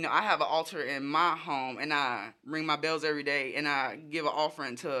 you know, I have an altar in my home and I ring my bells every day and I give an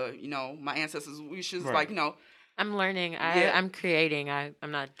offering to, you know, my ancestors. We should like, you know. I'm learning. I'm creating. I'm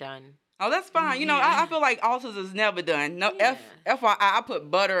not done. Oh, that's fine. You know, I feel like altars is never done. No, FYI, I put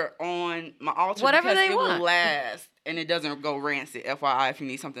butter on my altar whatever because they it want. will last. And it doesn't go rancid. FYI, if you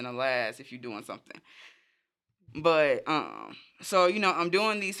need something to last, if you're doing something. But, so, you know, I'm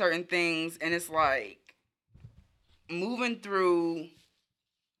doing these certain things, and it's like moving through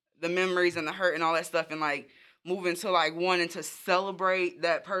the memories and the hurt and all that stuff, and like moving to like wanting to celebrate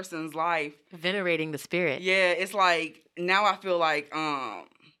that person's life. Venerating the spirit. Yeah, it's like now I feel like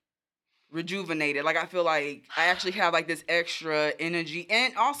rejuvenated. Like I feel like I actually have like this extra energy,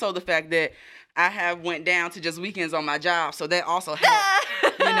 and also the fact that I have went down to just weekends on my job, so that also helped.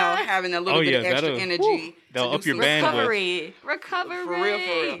 You know, having a little bit of extra energy. That'll up your bandwidth. Recovery. For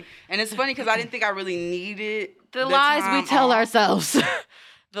real. And it's funny because I didn't think I really needed the lies we tell ourselves.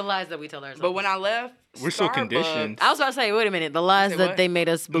 The lies that we tell ourselves. But when I left, we're so conditioned. I was about to say, wait a minute, the lies that they made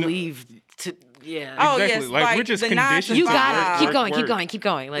us believe to. Yeah. Oh, exactly. yes. Like we're just conditioned. You got it. Keep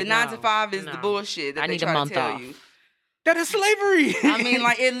going. Like, the 9 to 5 is the bullshit that they try to tell you. That is slavery. I mean,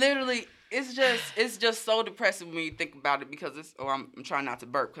 like it literally. It's just so depressing when you think about it because it's. Oh, I'm trying not to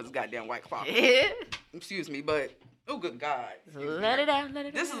burp because it's goddamn White Claw. Excuse me, but oh, good God. Let it out.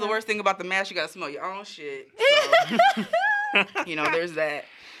 This is the worst thing about the mask. You gotta smell your own shit. So, you know, there's that.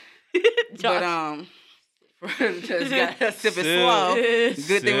 But just gotta sip it slow.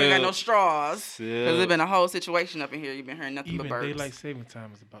 Good thing we got no straws because there's been a whole situation up in here. You've been hearing nothing but burps. Daylight saving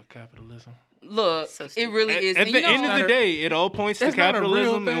time is about capitalism. Look, it really is. At the end of the day, it all points to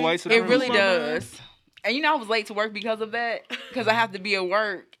capitalism and white supremacy. It really does. And you know, I was late to work because of that. Because I have to be at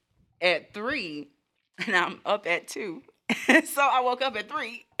work at 3, and I'm up at 2. So I woke up at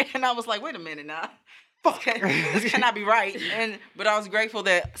 3, and I was like, wait a minute now. Fuck, this cannot be right. But I was grateful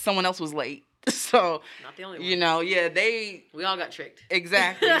that someone else was late. So, not the only one. You know, we all got tricked.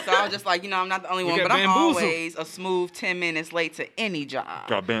 Exactly. So I was just like, you know, I'm not the only one, but I'm always a smooth 10 minutes late to any job.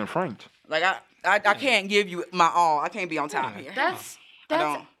 Got Ben Franked. Like I can't give you my all. I can't be on time here.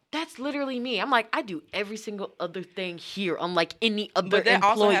 That's literally me. I'm like, I do every single other thing here, unlike any other employee. But that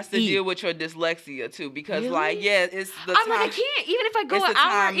also has to deal with your dyslexia too, because like, yeah, it's the time. I'm like, I can't. Even if I go an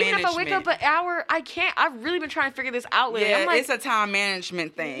hour, even if I wake up an hour, I can't. I've really been trying to figure this out lately. Yeah, I'm like, it's a time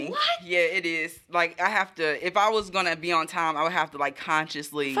management thing. What? Yeah, it is. Like, I have to. If I was gonna be on time, I would have to like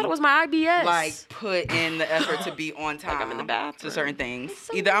consciously. I thought it was my IBS. Like, put in the effort to be on time. Like I'm in the bathroom. To certain things.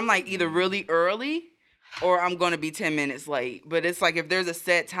 So I'm like either really early, or I'm gonna be 10 minutes late. But it's like if there's a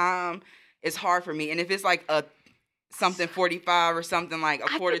set time. It's hard for me. And if it's like something 45 or something like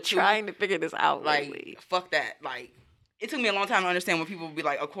a quarter to. Trying to figure this out lately. Like, fuck that. Like, it took me a long time to understand when people would be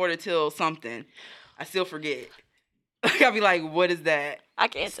like a quarter till something. I still forget. I'll be like, what is that? I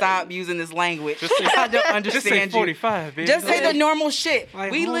can't Stop using this language. I don't understand Just say you. 45, baby. Just say the normal shit.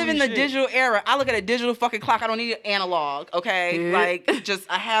 Like, We live holy in the shit. digital era. I look at a digital fucking clock. I don't need an analog. Okay, like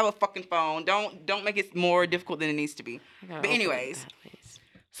I have a fucking phone. Don't make it more difficult than it needs to be. But anyways,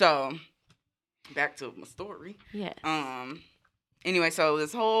 so back to my story. Yeah. Anyway, so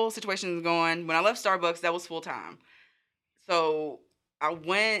this whole situation is going. When I left Starbucks, that was full time. So I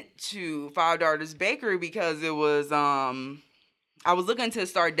went to Five Daughters Bakery because it was I was looking to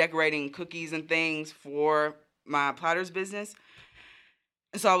start decorating cookies and things for my platters business.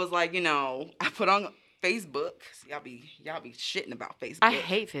 And so I was like, I put on Facebook. Y'all be shitting about Facebook. I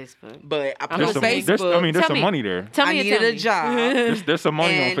hate Facebook. But I put There's on some, Facebook. there's Tell some me. money there. Tell I me and needed tell a me. job. There's some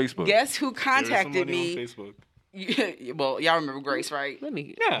money And on Facebook. guess who There is some contacted money on me? Facebook. Well, y'all remember Grace, right? Let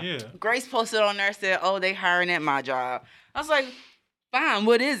me. Yeah. Yeah. Grace posted on there, said, "Oh, they hiring at my job." I was like, "Fine,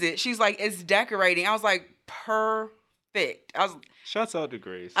 what is it?" She's like, "It's decorating." I was like, "Perfect." Shouts out to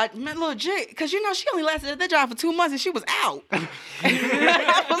Grace. I meant legit, because she only lasted at that job for 2 months and she was out.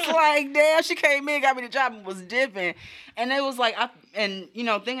 I was like, damn, she came in, got me the job, and was dipping. And it was like,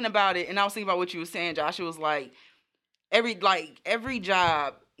 thinking about it, and I was thinking about what you were saying, Josh. It was like every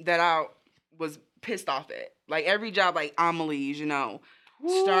job that I was pissed off at, like every job, like Amelie's,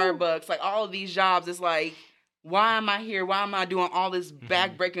 Starbucks, like all of these jobs, it's like, why am I here? Why am I doing all this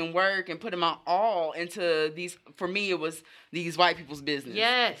back-breaking work and putting my all into these? For me, it was these white people's business.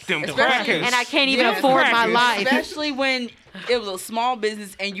 Yes. Them Especially- crackers. And I can't even Yes, afford my crackers. life. Especially when it was a small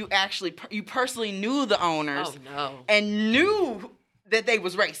business and you personally knew the owners Oh no. and knew that they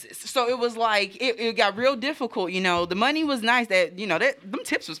was racist. So it was like, it got real difficult, The money was nice, that them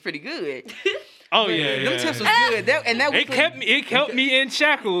tips was pretty good. Oh yeah. Them tips was good. It kept me in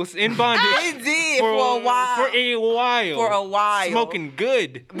shackles, in bondage. It did for a while. For a while. For Smoking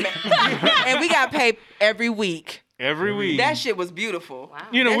good And we got paid every week. every week. That shit was beautiful. Wow.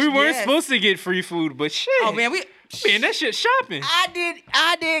 we weren't yes. supposed to get free food, but shit. Oh man, that shit shopping.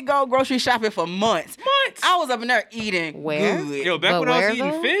 I did go grocery shopping for months. I was up in there eating Where? good. Yo, back But when I where, was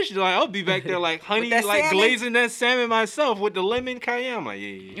eating though? fish, like I'll be back there like honey, that like salmon? glazing that salmon myself with the lemon cayenne. I'm like,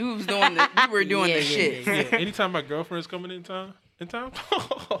 yeah. We were doing Yeah, the yeah, shit. Yeah. Anytime my girlfriend's coming in town.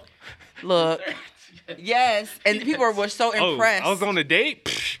 Look, yes, and people were so Oh, impressed. I was on a date.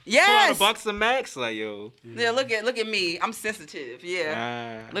 Pull out Yes. a box of Max, like yo. Yeah, look at me. I'm sensitive.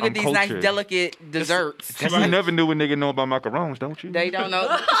 Yeah. Look I'm at these nice, cultured. delicate desserts. You never knew a nigga know about macarons, don't you? They don't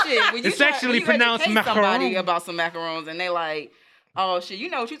know shit. When you It's try- actually when you pronounced educate somebody macaron. about some macarons, and they like, oh shit, you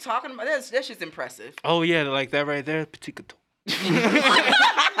know what you talking about? That shit's impressive. Oh yeah, like that right there, petit gâteau.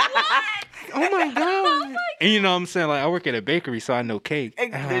 Oh my god! And you know what I'm saying? Like I work at a bakery, so I know cake.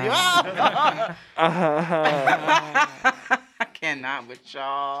 I cannot with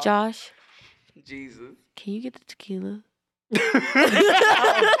y'all. Josh, Jesus. can you get the tequila?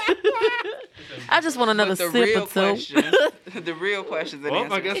 I just want another But the sip real or two. questions, the real questions and Well, I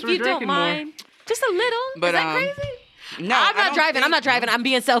answers. guess If we're you don't drinking more. mind, just a little. But, Is that crazy? No, I'm I not don't driving. I'm think- not driving. I'm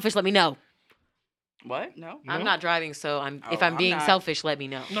being selfish. Let me know. What? No. I'm not driving, so if Oh, I'm I'm being not. selfish, let me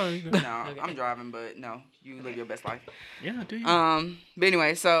know. No, you No, good. I'm driving, but no, you live your best life. Yeah, do you? But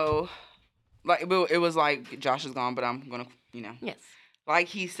anyway, so like it was like Josh is gone, but I'm gonna, Yes. like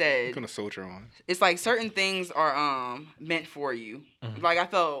he I'm said, gonna soldier on. it's like certain things are meant for you. Mhm. Like I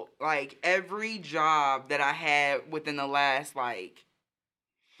felt like every job that I had within the last like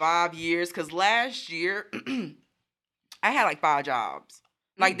 5 years, because last year I had like 5 jobs.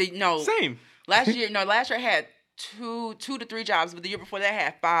 Like Same. last year I had two to 3 jobs, but the year before that I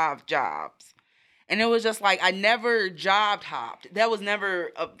had 5 jobs. And it was just like I never job hopped. That was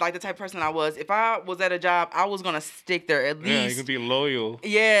never like the type of person I was. If I was at a job, I was gonna stick there at Yeah, you least. can be loyal.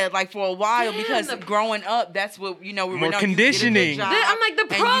 Yeah, like for a while, because Damn, growing up, that's what we More were known. conditioning. I'm like, the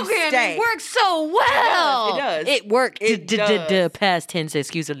and you program stay. works so well. It does. It worked. It does. Past tense,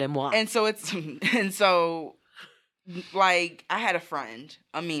 excusez-moi. And so like I had a friend,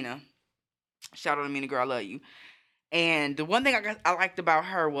 Amina. Shout out to Amina, girl, I love you. And the one thing I liked about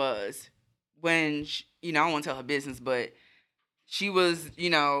her was when she, I don't want to tell her business, but she was,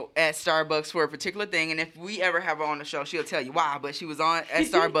 at Starbucks for a particular thing. And if we ever have her on the show, she'll tell you why. But she was at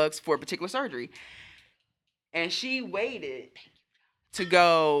Starbucks for a particular surgery. And she waited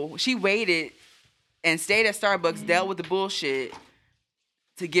and stayed at Starbucks, dealt with the bullshit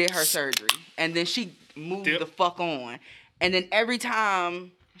to get her surgery. And then she moved the fuck on. And then every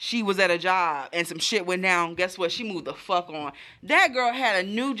time she was at a job and some shit went down, guess what? She moved the fuck on. That girl had a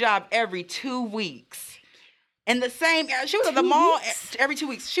new job every 2 weeks. And she was at the mall every 2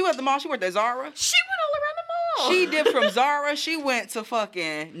 weeks. She was at the mall. She worked at Zara. She went all around the mall. She did from Zara. She went to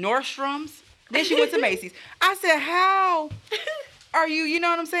fucking Nordstrom's. Then she went to Macy's. I said, how are you? You know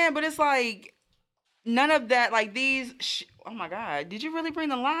what I'm saying? But it's like none of that. Like these. Oh my God! Did you really bring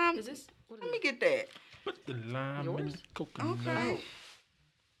the lime? Is this? Let me get that. Put the lime in the coconut. Okay.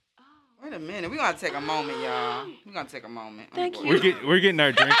 Wait a minute. We're gonna take a moment, y'all. We're gonna take a moment. Thank you. We're getting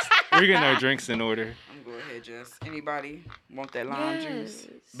our drinks. We're getting our drinks in order. I'm gonna go ahead, Jess. Anybody want that lime juice?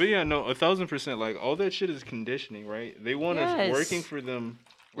 But yeah, no, 1,000%. Like all that shit is conditioning, right? They want us working for them,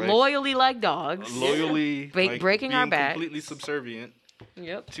 like, loyally like dogs. loyally, breaking our being back. completely subservient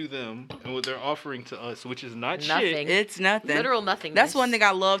to them and what they're offering to us, which is not Nothing. shit. It's nothing. Literal nothing. That's one thing I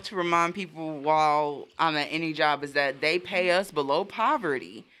love to remind people while I'm at any job is that they pay us below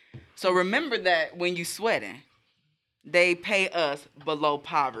poverty. So remember that when you sweating, they pay us below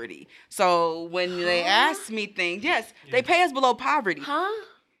poverty. So when they ask me things, yes, they pay us below poverty.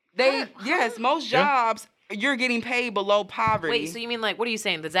 Yes, most jobs you're getting paid below poverty. Wait, so you mean like what are you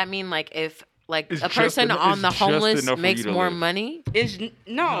saying? Does that mean like if like It's a person just on the it's just homeless enough for makes you to more live. money?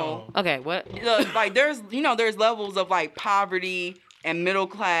 No. Okay, what? Like there's levels of like poverty and middle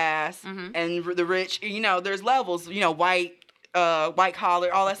class and the rich. There's levels. White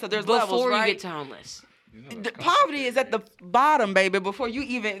collar, all that stuff. There's levels, Before right? you get to homeless. The poverty is at the bottom, baby. Before you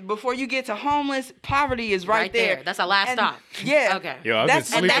get to homeless, poverty is right there. That's our last stop. Yeah. Okay. Yo, I've That's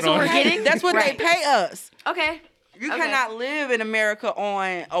been sleeping that's what on we're it. getting? That's what Right. they pay us. Okay. You cannot live in America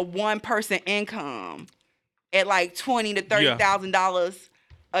on a one-person income at like $20,000 to $30,000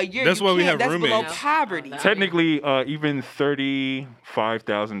 a year. That's You why we can't. have That's below roommates. poverty. Technically, even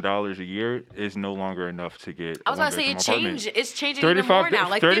 $35,000 a year is no longer enough to get. I was a about to say one-bedroom apartment. it's changing even more now.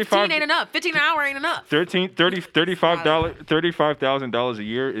 Like 15 ain't enough. 15 an hour ain't enough. $35,000 a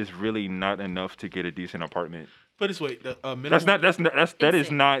year is really not enough to get a decent apartment. But it's wait, the minimum. That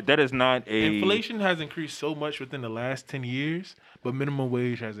is not a. Inflation has increased so much within the last 10 years, but minimum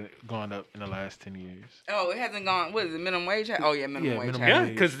wage hasn't gone up in the last 10 years. Oh, it hasn't gone. What is it? Minimum wage? Oh yeah, minimum wage. minimum Yeah,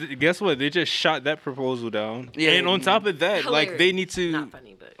 wage. because guess what? They just shot that proposal down. Yeah. And on top of that, like they need to, Not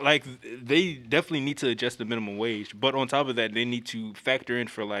funny, but like they definitely need to adjust the minimum wage. But on top of that, they need to factor in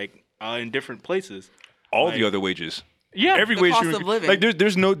for like in different places. All Like- the other wages. Yeah, Every The wage. cost you- of living. Like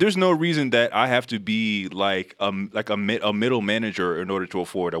there's no reason that I have to be like a middle manager in order to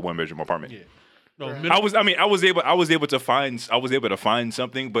afford a 1-bedroom apartment. Yeah. No, I was able to find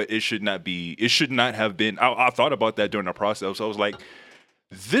something, but it should not have been. I thought about that during the process. So I was like,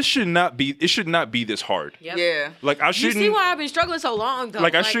 it should not be this hard. Yep. Yeah. Like I You shouldn't. see why I've been struggling so long, though.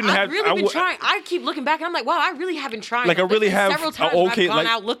 Like, I shouldn't have- I've really I been would- trying. I keep looking back and I'm like, wow, I really have been trying. Like, I really There's been have several a times where okay- I've gone like-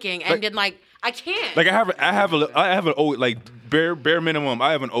 out looking and like- been like, I can't. Like I have like bare minimum.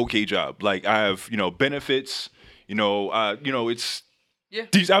 I have an okay job. Like I have benefits. It's Yeah.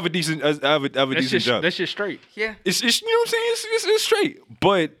 I have a decent job. That's just straight. Yeah. It's you know what I'm saying. It's straight.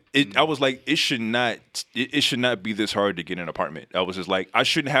 But I was like, it should not be this hard to get an apartment. I was just like, I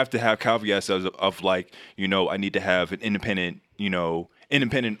shouldn't have to have caveats of like I need to have an independent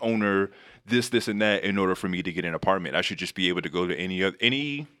owner. This and that in order for me to get an apartment. I should just be able to go to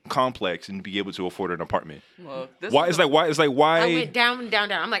any complex and be able to afford an apartment. Well, Why? It's like why? I went down.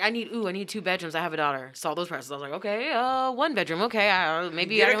 I'm like, I need 2 bedrooms. I have a daughter. Saw those prices. I was like, okay, 1 bedroom. Okay,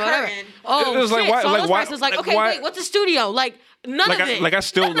 maybe Get I a whatever. curtain. Oh, It was shit. like, why- Saw like, those why- prices. Like, like, okay, why- wait, what's a studio? Like, none of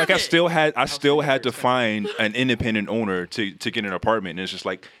it. I still had to find an independent owner to get an apartment. And it's just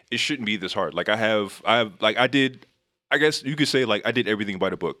like it shouldn't be this hard. Like I did. I guess you could say like I did everything by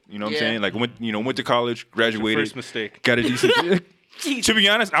the book. You know what I'm saying? Like went to college, graduated, First mistake. got a decent. To be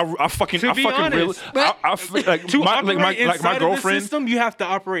honest, I fucking really like To my operate inside of the girlfriend. system, you have to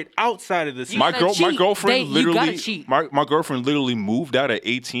operate outside of the system. My gotta cheat. girlfriend You gotta literally cheat. my girlfriend literally moved out at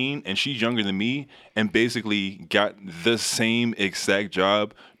 18 and she's younger than me and basically got the same exact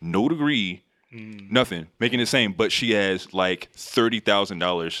job, no degree, nothing, making the same, but she has like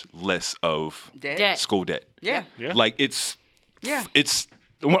 $30,000 less of Debt. school debt. Yeah. Yeah. Like it's Yeah.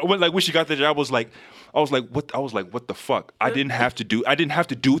 when she got the job I was like what the fuck? I didn't have to do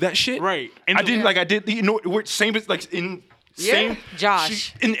that shit. Right. And I didn't I did we're same like in same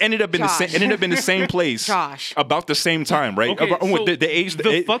Josh. she ended up in the same place Josh. about the same time, right? Okay, About, so the age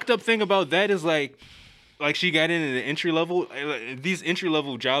the fucked up thing about that is like she got in at the entry level. These entry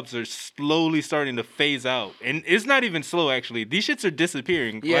level jobs are slowly starting to phase out, and it's not even slow actually. These shits are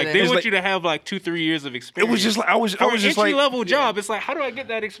disappearing. Yeah, like they they are. want Like- you to have like 2-3 years of it experience. was just like I was For just an entry like level job. It's like, how do I get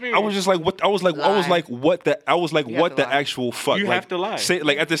that experience? I was just like what what have to the lie. actual fuck. You like, have to lie. Say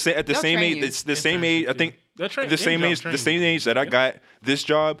like at the same They'll age. train you. It's the same age. I think They'll train- the same in-job age. The training. same age that I got this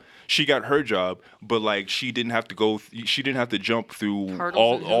job. She got her job, but like she didn't have to jump through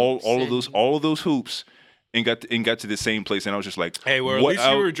Hurdles and hoops all of those hoops and got to the same place, and I was just like, hey, well, at least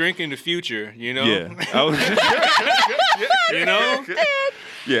you were drinking the future, you know? Yeah, I was you know?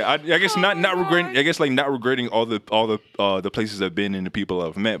 Yeah, I guess not regretting. I guess like not regretting all the places I've been and the people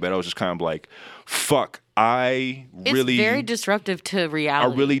I've met, but I was just kind of like, fuck. It's very disruptive to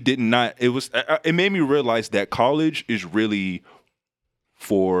reality. I really did not. It made me realize that college is really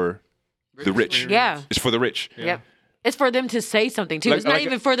for the rich. Yeah, it's for the rich. Yeah. Yep. It's for them to say something too. It's not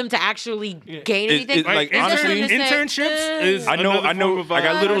even for them to actually gain anything. Like honestly, internships is. I know. Like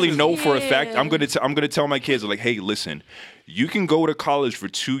I literally know for a fact. I'm gonna tell my kids like, hey, listen, you can go to college for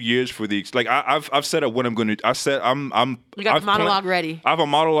 2 years for the like. I've set up what I'm gonna. I said I'm. You got the monologue ready. I have a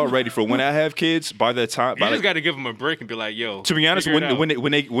monologue ready for when I have kids. By the time, you just got to give them a break and be like, yo. To be honest,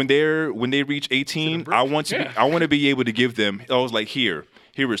 when they reach 18, I want to be able to give them. I was like, here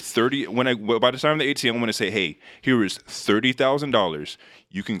is 30. By the time they're 18, I want to say, hey, here is $30,000.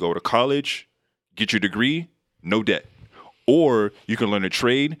 You can go to college, get your degree, no debt. Or you can learn a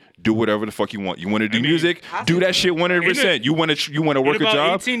trade, do whatever the fuck you want. You want to do music, do that shit 100%. You want to work a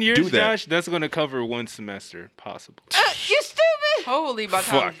job, 18 years, do that. Josh, that's going to cover one semester, possibly. You stupid. Holy by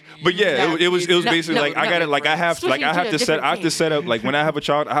fuck. But yeah, it was basically like I got it. Like I have to set up like when I have a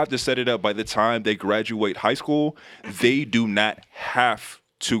child, I have to set it up by the time they graduate high school. They do not have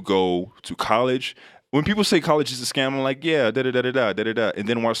to go to college. When people say college is a scam, I'm like, yeah, da-da-da-da-da-da-da. And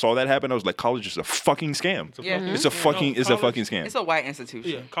then when I saw that happen, I was like, college is a fucking scam. It's a fucking scam. It's a white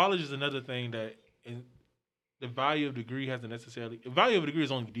institution. Yeah, college is another thing that the value of degree hasn't necessarily... The value of a degree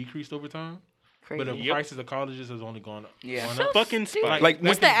has only decreased over time. But the prices of colleges has only gone up. Yeah. So fucking spike. Like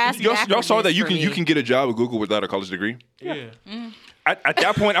what's the ass y'all saw that you can get a job at Google without a college degree? Yeah. At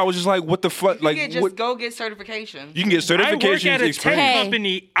that point, I was just like, "What the fuck?" Like, go get certifications. You can get certifications. I work at a tech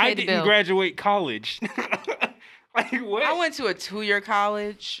company. I the didn't bill. graduate college. Like what? I went to a 2-year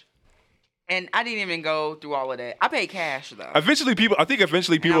college, and I didn't even go through all of that. I paid cash though. Eventually, people are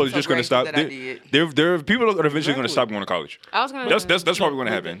just going to stop. People are eventually going to stop going to college. I was gonna. That's probably going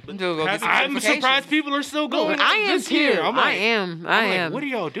to happen. I'm surprised people are still going. I am too. I am. What are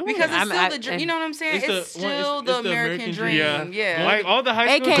y'all doing? Because it's still the dream. You know what I'm saying? It's still the American dream. Yeah. Like all the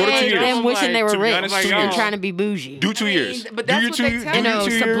high school. AKA years. them wishing they were rich honest, and trying to be bougie. Do 2 years. But that's what they tell you. In a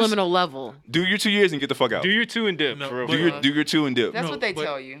subliminal level. Do your 2 years and get the fuck out. Do your 2 and dip. No, for but- real. Do your 2 and dip. That's what they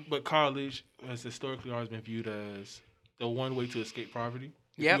tell you. But college has historically always been viewed as the one way to escape poverty.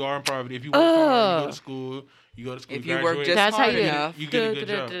 If Yep. you are in poverty, if you work hard, you go to school, If you work just That's how hard you- enough. you get a good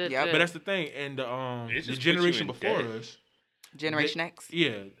job. Yep. But that's the thing. And It the just puts generation you in before debt. us, Generation X. yeah,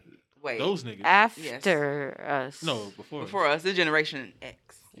 Wait. those niggas. After us. No, before Before us, the Generation X.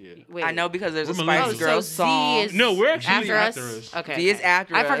 Yeah. Wait. I know because there's a We're Spice millennials. Girls Z song. is No, we're actually after after us. us. Okay. Z is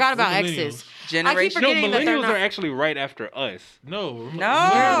after I us. forgot about We're X's. Generation. No, forgetting that they're millennials not- are actually right after us. No.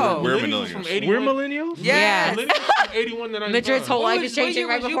 No. We're From millennials. 81. We're millennials. Yes. Millennials from 81 to 95. Madrid's whole life What is year changing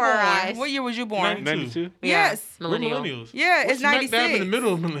right was you before our born? eyes. What year was you born? 92. Yes. We're Millennial. millennials. Yeah, We're it's smack 96. dab in the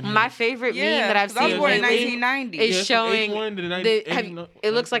middle of millennials. My favorite meme that I've 'cause I was seen born in lately 1990. is from showing 81 to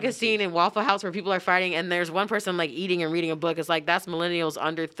it looks like a scene in Waffle House where people are fighting and there's one person like eating and reading a book. It's like that's millennials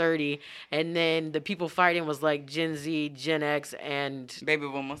under 30, and then the people fighting was like Gen Z, Gen X, and Baby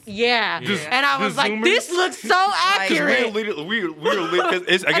boomers. yeah. Yeah. And I was the like, Zoomers? this looks so accurate. We're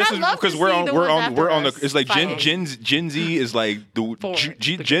because I And guess I it's love because to we're see on the we're ones on we're after on the us it's like fighting. Gen Z is like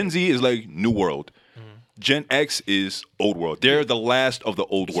Gen Z is like new world. Gen X is old world. They're the last of the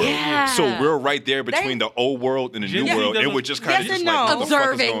old world. Yeah. So we're right there between the old world and the Gen new Z world, and doesn't- we're just kind of Yes just and like no. what the fuck is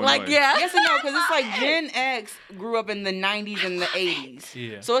Observing, going like on? yeah. Yes and no, because it's like Gen X grew up in the 90s and the 80s.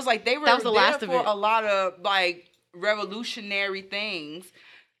 Yeah. So it's like they were That was the there last of for it. a lot of like revolutionary things.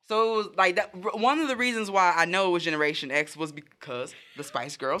 So it was like that. One of the reasons why I know it was Generation X was because the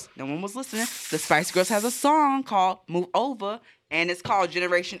Spice Girls. No one was listening. The Spice Girls has a song called "Move Over," and it's called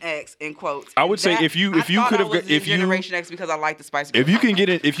Generation X in quotes. I would say if you could have if Generation X because I like the Spice Girls. if you can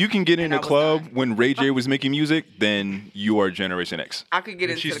get in I a was club not. when Ray J was making music, then you are Generation X. I could get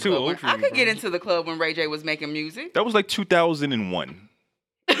into she's the too club. old When, for I you, could bro. get into the club when Ray J was making music. That was like 2001.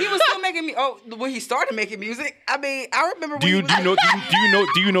 He was still making me. Oh, when he started making music. I mean, I remember. Do when you he was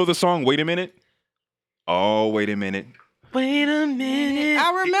do you know the song Wait a Minute? Oh, wait a minute. Wait a minute.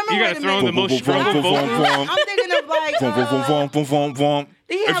 I remember. You gotta Wait a throw in the minute. most struggle vocals. I'm thinking of like. Did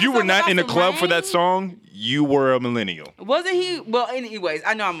he have If you a were song not about in the some club for rain? that song, you were a millennial. Wasn't he? Well, anyways,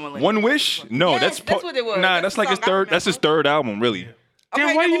 I know I'm a millennial. One Wish? No, Yes, that's what it was. Nah, That's that's the like his song I third. That's his remember. third album, really.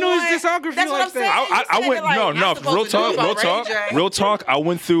 Damn, why you know his one. discography That's what like I'm saying. that? You I said went it like, no, I'm real supposed to know about Ray J. real talk. I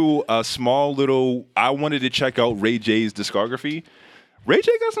went through a small little. I wanted to check out Ray J's discography. Ray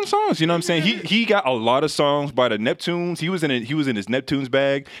J got some songs, you know what I'm saying? He got a lot of songs by the Neptunes. He was in his Neptunes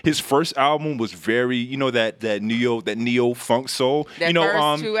bag. His first album was very, you know, that neo funk soul. That you know,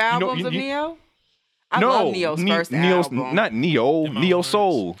 first two albums of Neo? I love Neo's first album. Not Neo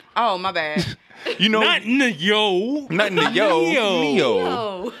Soul. Oh, my bad. You know, Not Neo.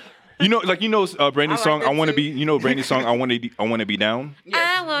 Neo. You know, Brandy's I song. like I want to that be. You know, Brandy's song. I want to be down.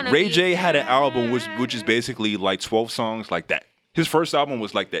 Ray J had an album which is basically like 12 songs like that. His first album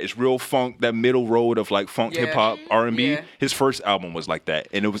was like that. It's real funk, that middle road of like funk, hip hop, R&B. Yeah. His first album was like that,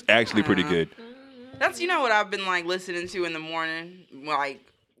 and it was actually pretty good. That's what I've been like listening to in the morning, like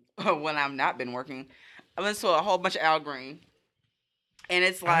when I've not been working. I listen to a whole bunch of Al Green, and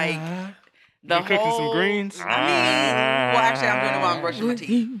it's like the You cooking some greens? I mean, well, actually, I'm doing it while I'm brushing my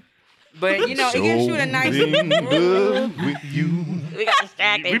teeth. But it gives you a nice. We got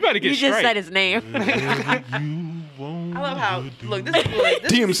distracted. We better get You just straight. said his name. I love how look. This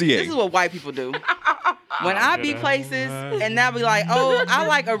DMCA. is what white people do. When I be places and they'll be like, "Oh, I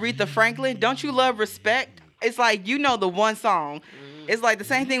like Aretha Franklin. Don't you love Respect?" It's like the one song. It's like the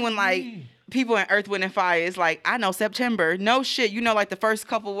same thing when like people in Earth, Wind and Fire. It's like I know September. No shit, like the first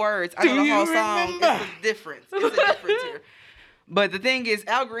couple words. I know the whole song. It's a difference. It's a difference here. But the thing is,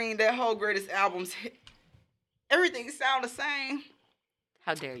 Al Green, that whole greatest albums, everything sound the same.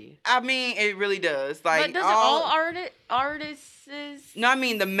 How dare you? I mean, it really does. Like, But doesn't all artists? No, I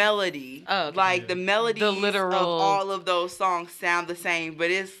mean the melody. Oh, okay. Like the melodies The literal- of all of those songs sound the same, but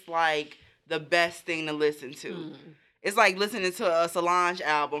it's like the best thing to listen to. It's like listening to a Solange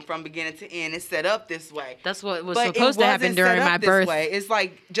album from beginning to end. It's set up this way. That's what was But supposed it to happen wasn't during set my up birth. this way. It's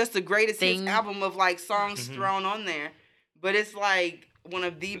like just the greatest hits Thing. album of like songs thrown on there. But it's like one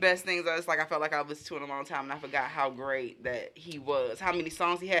of the best things. It's like I felt like I listened to in a long time, and I forgot how great that he was. How many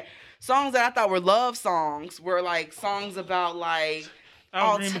songs he had. Songs that I thought were love songs were like songs about like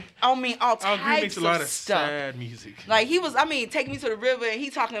all Al Green types makes a lot of stuff. sad music. Like he was, Take Me to the River, and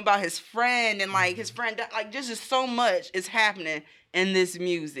he talking about his friend, and like his friend, like just so much is happening in this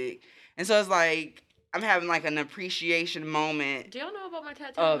music, and so it's like I'm having like an appreciation moment Do y'all know about my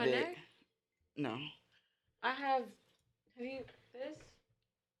tattoo on of my it. neck? No, I have you this?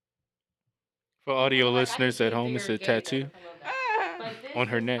 For audio Like, I listeners can at see home, through it's your a gaze, tattoo. I can love that. Like this on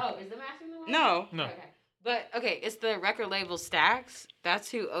her is- neck. Oh, is the mask in the way? no. No. Okay. But okay, it's the record label Stax.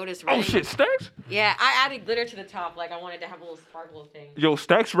 That's who Otis Oh Redding. shit, Stax? Yeah, I added glitter to the top. Like I wanted to have a little sparkle thing. Yo,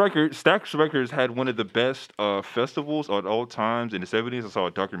 Stax Records had one of the best festivals at all times in the 70s. I saw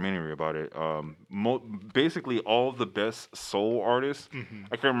a documentary about it. Basically all the best soul artists.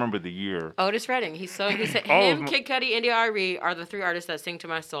 I can't remember the year. Otis Redding. He said All of him, them- Kid Cudi, India Arie are the three artists that sing to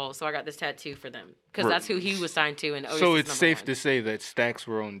my soul. So I got this tattoo for them because Right. that's who he was signed to. And Otis So is it's number safe one. to say that stacks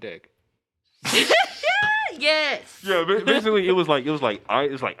were on deck. Yes. Yeah, basically it was like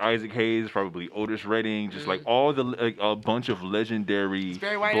Isaac Hayes, probably Otis Redding, just like all the a bunch of legendary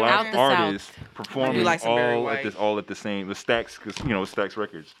Barry White black out the artists performing like some Barry all White. at the same the Stax, because Stax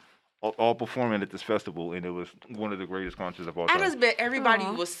Records, all performing at this festival, and it was one of the greatest concerts of all I time. just bet everybody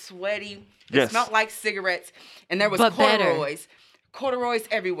Aw. was sweaty. It Yes. smelled like cigarettes, and there was But better. corduroys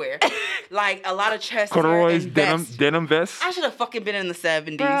everywhere, like a lot of chest Corduroys, and denim, vests. denim vests. I should have fucking been in the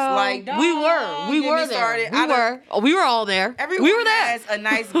 70s. Bro, like we were get me there. started. We were all there. Everyone we were there. has a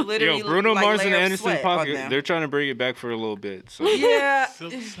nice glittery. Yo, Bruno like, Mars and layer of Anderson sweat on Pocket, them. they're trying to bring it back for a little bit. So Yeah.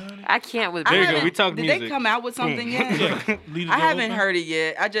 Silk Sonic. I can't with I There you go, haven't- we talked Did music. they come out with something yet? Lead I the haven't whole heard it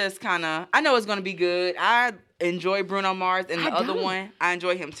yet. I just I know it's gonna be good. I enjoy Bruno Mars, and the I other don't. one, I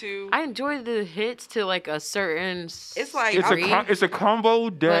enjoy him too. I enjoy the hits to like a certain. It's like- It's a combo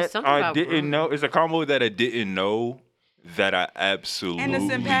that something I about didn't Bruno. know. It's a combo that I didn't know that I absolutely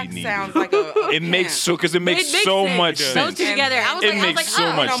Anderson Paak need. sounds like a It makes pimp. so because it makes makes so sense. much Yeah. sense. Those two together. I was It like, makes I was so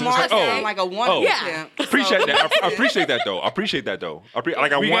like, much oh, sense. Bruno Mars Oh. sound like a woman Oh. Yeah. pimp. Appreciate So- that. I appreciate that though. I appreciate that though.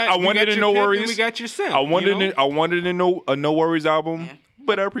 Like I We want. got- I we wanted got to your no pimp and worries. We got your simp. I wanted. you know? I wanted to know a No Worries album, Yeah.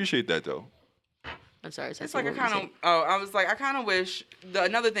 but I appreciate that though. I'm sorry. It's like I kind of wish.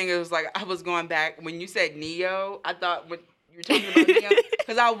 Another thing is like I was going back when you said Neo. I thought when you were talking about Neo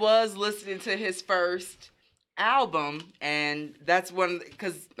because I was listening to his first album, and that's one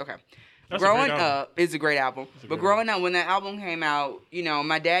because That's a growing great album. up is a great album. a But great growing up, when that album came out,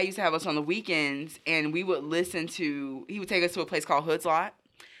 my dad used to have us on the weekends, and we would listen to. He would take us to a place called Hood's Lot.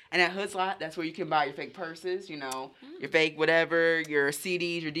 And at Hood's Lot, that's where you can buy your fake purses, your fake whatever, your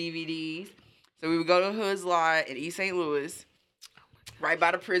CDs, your DVDs. So we would go to Hood's Lot in East St. Louis, right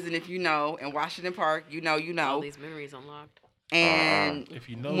by the prison, if you know, in Washington Park, you All know. these memories unlocked. And if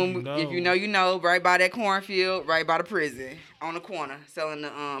you know, you know. If you know, you know. Right by that cornfield, right by the prison, on the corner, selling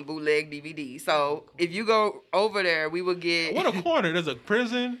the bootleg DVD. So if you go over there, we would get. What a corner! There's a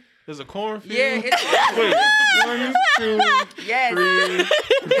prison. There's a cornfield. Yeah, it's Wait, 1, 2, yes. 3.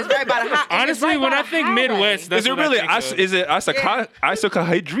 It's right by the Honestly, right when by I the think highway. Midwest, that's Is it what I really? think of. Is it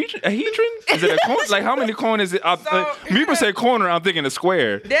isocahedron? Is it a corner? Like how many corners? People say corner. I'm thinking a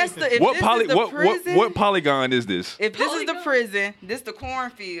square. That's the. If What this poly? is the prison, What polygon is this? If this is the prison, this the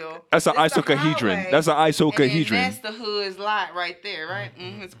cornfield. That's an this the isocahedron. highway, That's an and isocahedron. then that's the hood's lot right there, right?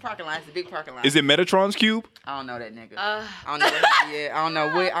 Mm-hmm. It's a parking lot. It's a big parking lot. Is it Metatron's cube? I don't know that nigga. I don't know what he is. I don't know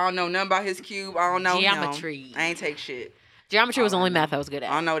what. I don't know nothing about his cube. I don't know Geometry. him. I ain't take shit. Geometry was the only math I was good I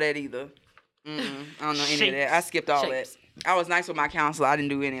at. don't know that either. I don't know any of that. I skipped all Shapes. that. I was nice with my counselor. I didn't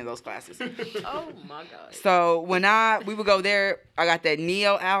do any of those classes. Oh my god. So when we would go there, I got that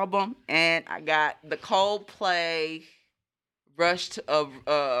Neo album and I got the Coldplay Rush of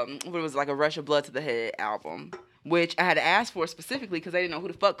what was it, like a Rush of Blood to the Head album, which I had to ask for specifically because they didn't know who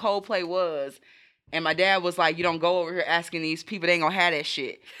the fuck Coldplay was. And my dad was like, "You don't go over here asking these people; they ain't gonna have that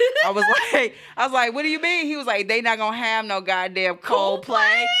shit." I was like, "What do you mean?" He was like, "They not gonna have no goddamn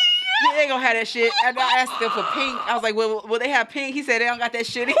Coldplay. Yeah, they gonna have that shit." And I asked them for Pink. I was like, "Well, will they have Pink?" He said they don't got that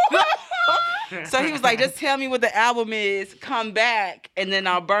shit either. So he was like, "Just tell me what the album is. Come back, and then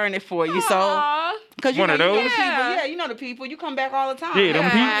I'll burn it for you." So, because you One know, of you know the those? people. Yeah, you know the people. You come back all the time. Yeah, them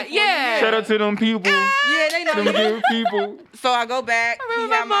people. Yeah. Shout out to them people. Yeah, they know. Them good people. So I go back. He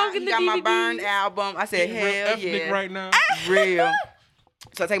remember got my mom he getting got the my DVDs. burn album. I said, Real "Hell ethnic yeah." right now. Real.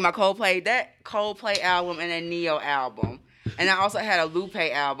 So I take my that Coldplay album and a Neo album. And I also had a Lupe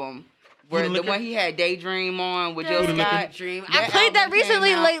album where Buddha the Liquor? one he had Daydream on with Jill Buddha Liquor? Scott. Dream. That I played that album came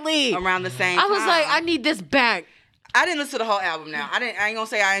recently out lately. Around the same I time. was like, I need this back. I didn't listen to the whole album now. I ain't gonna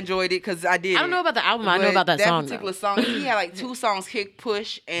say I enjoyed it because I did. I don't know about the album. I know But about that song. particular Though. song. He had like 2 songs, Kick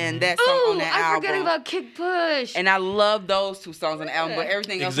Push and that song Ooh, on that I album. forgot about Kick Push. And I love those 2 songs on the album, but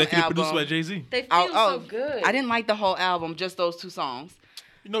everything else on the Executive album. produced by Jay-Z. They feel Oh, so good. I didn't like the whole album, just those 2 songs.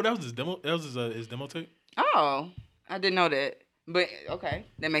 You know that was his demo. That was his demo tape. Oh, I didn't know that. But okay,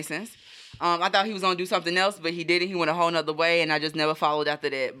 that makes sense. I thought he was gonna do something else, but he didn't. He went a whole nother way, and I just never followed after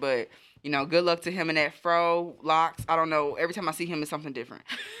that. But you know, good luck to him in that fro locks. I don't know. Every time I see him, it's something different.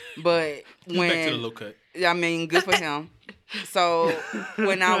 But He's back to the low cut. I mean, good for him. So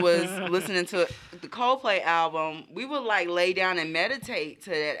when I was listening to the Coldplay album, we would like lay down and meditate to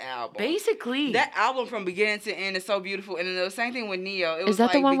that album. Basically. That album from beginning to end is so beautiful, and the same thing with Neo. It was Is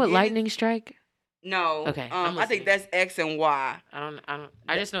that the like one with beginning- Lightning Strike? No. Okay, I'm I think listening. that's X and Y.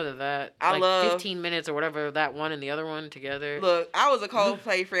 I just know that I like love- 15 minutes or whatever that one and the other one together. Look, I was a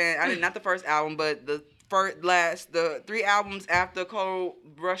Coldplay fan. I did not the first album, but the 3 albums after Cold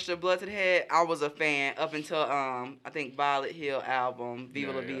Rush the Blood to the Head, I was a fan up until I think Violet Hill album,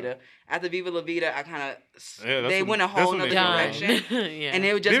 Viva La Vida. After Viva La Vida, I kind of they went a whole nother direction, yeah. and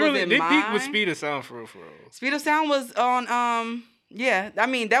it just wasn't they mine. peaked with Speed of Sound for real. Speed of Sound was on yeah, I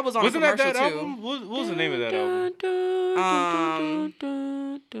mean that was on Wasn't a that commercial that too. album? What was the name of that album?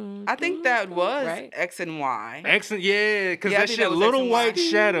 I think that was Right? X and Y. Excellent, yeah, because Yeah, I that think shit, that was Little X and White Y.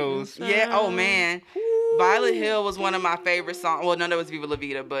 Shadows. Yeah, oh man. Violet Hill was one of my favorite songs. Well, no, that was Viva La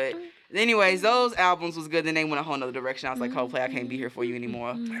Vida, but anyways, those albums was good. Then they went a whole nother direction. I was like, Coldplay, I can't be here for you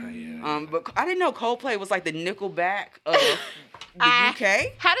anymore. But I didn't know Coldplay was like the Nickelback of the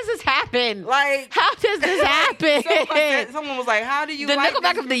UK. How does this happen? Like, How does this happen? someone was like, how do you the like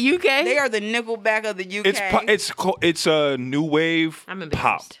Nickelback this? of the UK? They are the Nickelback of the UK. It's a new wave I'm pop.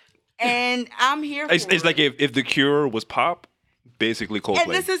 embarrassed. And I'm here for It's like it. if The Cure was pop, basically Coldplay.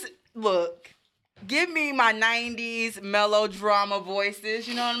 And this is, look, give me my 90s melodrama voices,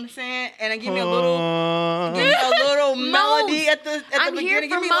 you know what I'm saying? And then give me a little melody at the I'm here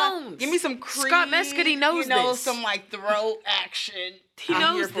beginning. for moans. Give me some Creed. Scott Mescudi knows you know, this. some like throat action. He I'm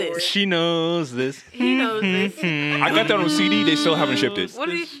knows here for this. it. She knows this. He knows this. I got that on CD. They still haven't shipped it. What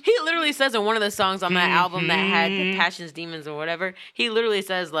did he literally says in one of the songs on that album that had the Passions, Demons, or whatever. He literally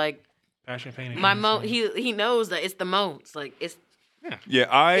says like, Passion, pain, and my Gain. He knows that it's the moans. Like it's Yeah, It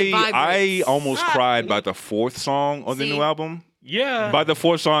I vibrates. almost cried by the 4th song on the See? new album. Yeah. By the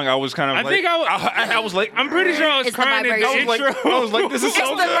 4th song, I was kind of I like, think I was like, I'm pretty sure I was It's the crying in the vibration. intro. I was like, this is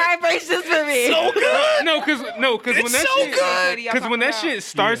so the good. vibrations for me. So good. No, because when that so shit, good. because when that shit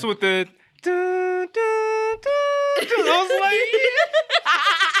starts with the, dun, dun, dun, dun, I was like,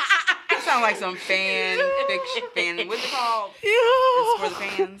 That sounds like some fan fiction. What's it called? It's for the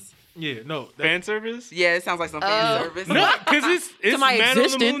fans. Yeah, no. Fan service? Yeah, it sounds like some fan service. No, because it's my Man on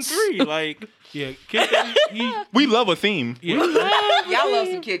the Moon existence. 3. Like, Yeah, Kid Cudi, We love a theme. yeah, Y'all love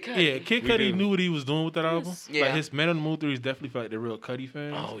some Kid Cudi. yeah, Kid Cudi knew what he was doing with that album. Yeah. Like his Man on the Moon 3 is definitely for like the real Cudi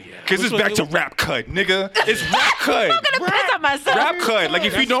fans. oh, yeah. Cause it's Which back one- to rap cut, nigga. It's rap cut. Piss on myself. Rap cut. Like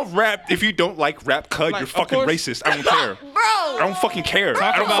if you don't like rap cut, Like, you're of fucking course- racist. I don't care. I don't fucking care.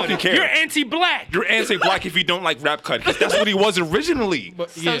 I don't fucking care. You're anti-black. You're anti-black if you don't like rap cut. 'Cause that's what he was originally.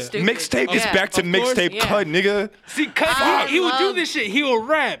 But So yeah, stupid. Mixtape is Yeah, back to of course, mixtape yeah. cut, nigga. See, cause he would do this shit. He will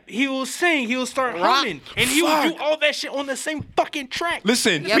rap. He will sing. He will start humming. And he will do all that shit on the same fucking track.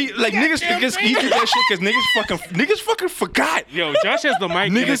 Listen, Yep. like niggas, he did that shit because niggas fucking forgot. Yo, Josh has the mic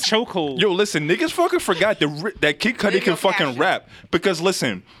in a Niggas chokehold. Yo, listen, niggas fucking forgot that Kid Cudi Video can fucking caption. rap. Because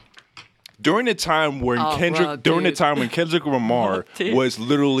listen, during the time when Oh, Kendrick bro, Lamar dude. was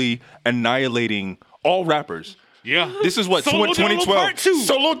literally annihilating all rappers. Yeah. This is what Solo Dolo 2012. Part 2.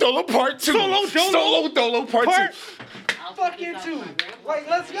 Solo Dolo Part 2. Solo Dolo Part Part 2. Fucking 2. Like,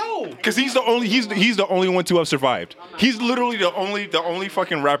 let's go. Because he's the only one to have survived. He's literally the only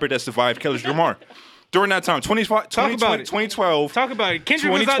fucking rapper that survived Kendrick Lamar. During that time, 2012. Talk about it.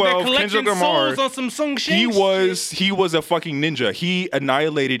 Kendrick was out there 2012, collecting Kendrick Lamar, souls on some Sung Shang he was a fucking ninja. He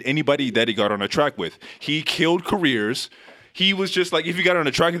annihilated anybody that he got on a track with. He killed careers. He was just like, if you got on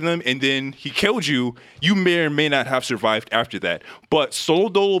a track with him and then he killed you, you may or may not have survived after that. But Solo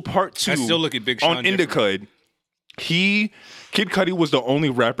Dolo Part 2 I still look at Big Sean on different. Indicud, Kid Cudi was the only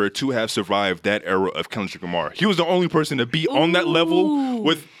rapper to have survived that era of Kendrick Lamar. He was the only person to be on that level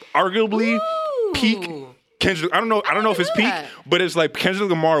with arguably peak Kendrick. I don't know if it's peak, that. but it's like Kendrick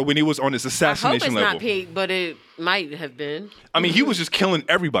Lamar when he was on his I hope it's assassination level. not peak, but it might have been. I mean, he was just killing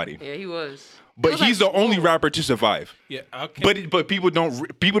everybody. Yeah, he was. But was he's like, the only whoa. rapper to survive. yeah. Okay. But people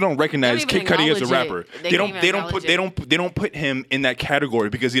don't recognize They Kid don't even Cudi as a acknowledge rapper. it. They don't even They don't put him in that category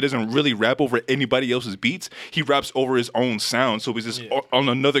because he doesn't really rap over anybody else's beats. He raps over his own sound, so he's just on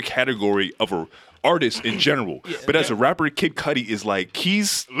another category of a artist in general. But as a rapper, Kid Cudi is like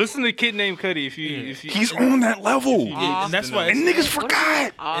he's Listen to Kid Named Cudi if you he's on that level, Yeah, and that's why and niggas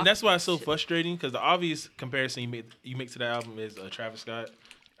forgot. and that's why it's so frustrating because the obvious comparison you make to that album is Travis Scott.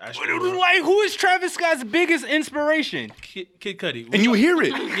 like, who is Travis Scott's biggest inspiration? Kid Cudi. And you hear it.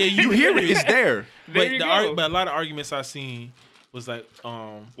 Yeah, you hear it. It's there. There you go. But a lot of arguments I seen was like,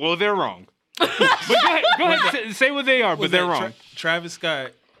 Well, they're wrong. But go ahead, say what they are, but was they're that wrong. Travis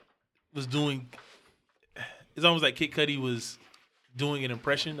Scott was doing. It's almost like Kid Cudi was doing an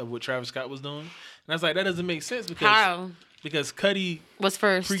impression of what Travis Scott was doing, and I was like, that doesn't make sense because Cudi Was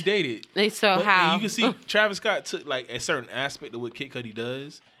first. predated. So But- how? and you can see Travis Scott took like a certain aspect of what Kid Cudi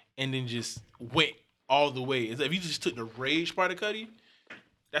does, and then just went all the way. It's like if you just took the rage part of Cudi,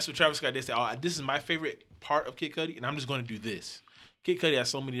 that's what Travis Scott did. Say, "Oh, this is my favorite part of Kid Cudi, and I'm just going to do this." Kid Cudi has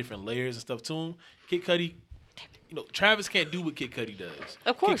so many different layers and stuff to him. Kid Cudi, Travis can't do what Kid Cudi does.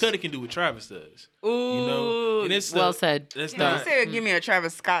 Of course. Kid Cudi can do what Travis does. Ooh, and it's well said. It's You know, not. you said give me a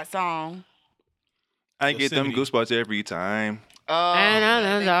Travis Scott song. I get them Yosemite. goosebumps every time.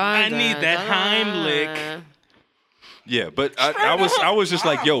 I need that Heimlich. Yeah, but I was just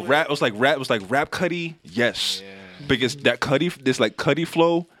like, yo, rap was like rap Cudi, yes, because that Cudi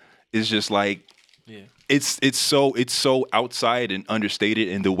flow is just like, Yeah. it's so outside and understated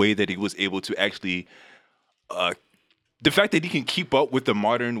in the way that he was able to actually, the fact that he can keep up with the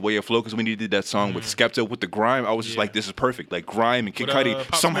modern way of flow. Because when he did that song with Skepta with the grime, I was just like, this is perfect. Like grime and Kid With, Cudi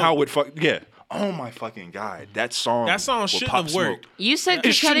Pop somehow Smoke. would fuck Oh my fucking god, that song That song with shouldn't Pop have Smoke. worked. You said It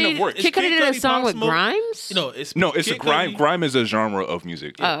Kid shouldn't have worked. Cudi. Kid Cudi Kid did a Cudi, song Pop with Smoke. Grimes. No, it's It's a Kid grime. Cudi- Grime is a genre of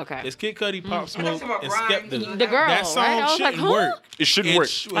music. Oh, okay. It's Kid Cudi, Pop Smoke, about and Grime. Skepta. The girl, That song right? I was like, shouldn't huh? work. It shouldn't work.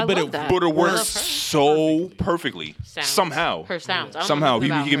 I But love it that. But it I works love her. so perfectly. Sounds. Somehow. Her sounds. I don't know Somehow nothing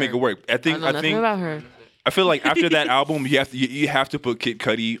he about can make her. it work. I I think know nothing about her. I feel like after that album, you have to put Kid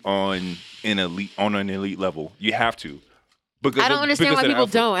Cudi on an elite level. You have to. Because I don't understand why people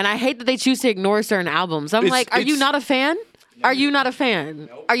don't, and I hate that they choose to ignore certain albums. I'm It's- like, are you it's- not a fan? Are you not a fan?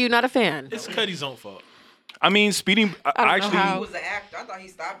 Are you not a fan? It's Cudi's own fault. I mean, Speeding. don't know Actually, how. He was an actor. I thought he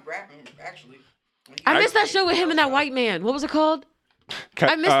stopped rapping, actually. I missed that show with him and that white man. What was it called?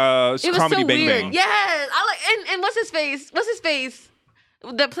 I missed. it's It was Comedy so Bang weird. Bang. Yes, I like. And what's his face? What's his face?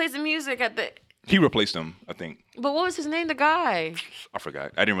 That plays the music at the. He replaced him, I think. But what was his name? The guy. I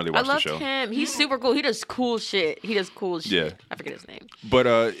forgot. I didn't really I watch the loved show. him. He's super cool. He does cool shit. Yeah. I forget his name. But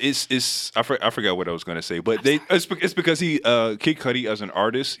I forgot what I was gonna say. But it's because Kid Cudi as an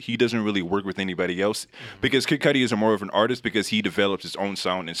artist, he doesn't really work with anybody else. Because Kid Cudi is more of an artist because he developed his own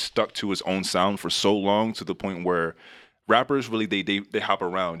sound and stuck to his own sound for so long to the point where rappers really they hop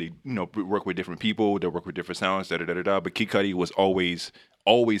around. They work with different people. They work with different sounds. But Kid Cudi was always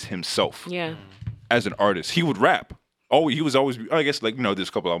always himself. Yeah. As an artist, he would rap. Oh, he was always. I guess like there's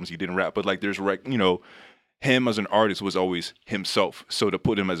a couple albums he didn't rap, but like there's him as an artist was always himself. So to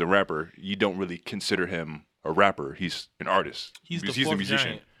put him as a rapper, you don't really consider him a rapper. He's an artist. He's the a fourth musician.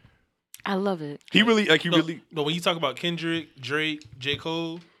 giant. I love it. He really No, when you talk about Kendrick, Drake, J.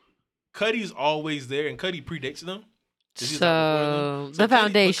 Cole, Cuddy's always there, and Cuddy predates them. 'Cause he's out before them. So the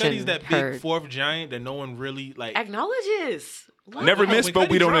foundation Cuddy's that big hurt. fourth giant that no one really like. Acknowledges. Wow. Never No, miss, when but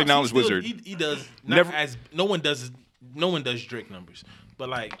Cuddy we don't drops, acknowledge he still- Wizard. He does not Never- as no one does Drake numbers, but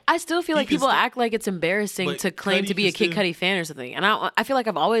like I still feel He like can people still- act like it's embarrassing but to claim Cudi to be a can Kid still- Cudi fan or something, and I feel like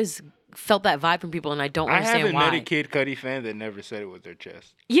I've always felt that vibe from people, and I don't I understand haven't why. met a Kid Cudi fan that never said it with their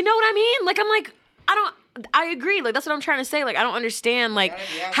chest. You know what I mean? Like I agree. Like that's what I'm trying to say. Like I don't understand. Like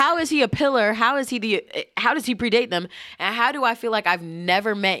how is he a pillar? How does he predate them? And how do I feel like I've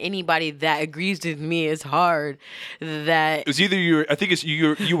never met anybody that agrees with me as hard that It's either I think it's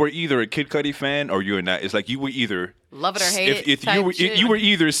you were either a Kid Cudi fan or you're not. It's like you were either love it or hate it? if type shit. you were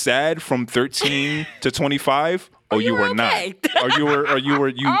either sad from 13 to 25 or you were okay. not. Or you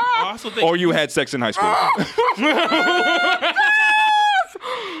I also think or you had sex in high school.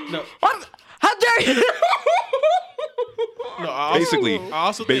 no, How dare you? no. I Basically.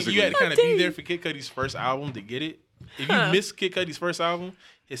 also think you had to kind of dare be you? there for Kid Cudi's first album to get it. If you miss Kid Cudi's first album,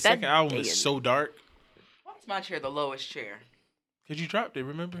 his second album is so dark. Why's my chair the lowest chair? Cause you dropped it,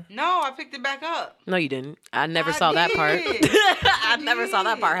 remember? No, I picked it back up. No, you didn't. I never I saw that part. did. I never saw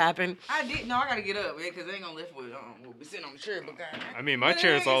that part happen. I did. No, I gotta get up, man, because they ain't gonna lift with. We'll be sitting on the chair, but God. I mean, my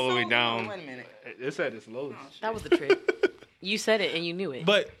chair's all the way down. Wait a minute. It's at its lowest. That was the trick. You said it and you knew it.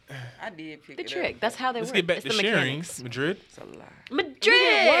 But I did pick the it trick. up. That's how they let's work. get back it's to the sharing. mechanics. Madrid, It's a lie.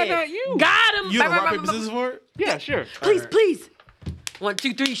 Madrid. Why not you? Got him. you have a rock paper scissors for it? Yeah, sure. Please, please. 1,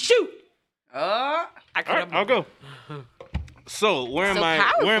 2, 3, shoot. Uh, All right, I'll go. So where am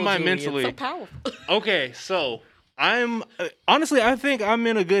I mentally? So powerful. Okay, so I'm honestly, I think I'm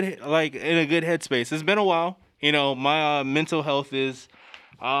in a good headspace. It's been a while. You know, my mental health is,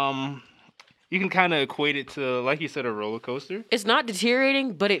 you can kind of equate it to, like you said, a roller coaster. It's not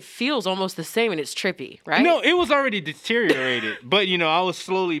deteriorating, but it feels almost the same, and it's trippy, right? No, it was already deteriorated, but I was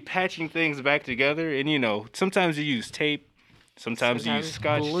slowly patching things back together, and sometimes you use tape, sometimes you use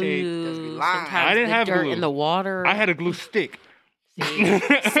Scotch tape. glue, lying. sometimes I didn't the have dirt glue. in the water. I had a glue stick.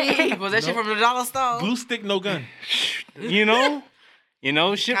 See, was that shit from the dollar store? Glue stick, no gun.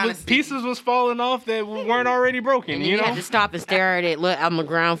 Shit Kinda was pieces was falling off that weren't already broken. and you had to stop and stare at it. Look on the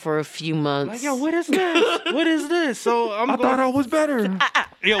ground for a few months. Like, yo, what is this? What is this? So I thought I was better.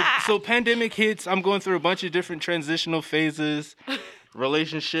 so pandemic hits. I'm going through a bunch of different transitional phases.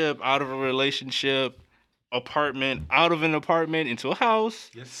 Relationship, out of a relationship, apartment, out of an apartment, into a house.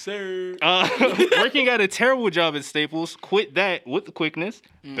 Yes, sir. Working at a terrible job at Staples. Quit that with the quickness.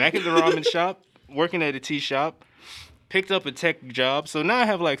 Back at the ramen shop. Working at a tea shop. Picked up a tech job. So now I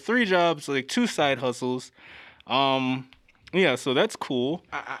have like 3 jobs, like 2 side hustles. Yeah, so that's cool.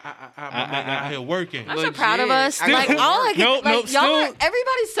 My man out here working. I'm so proud of us. Legit. Like all I can, Nope, like nope, y'all are, still-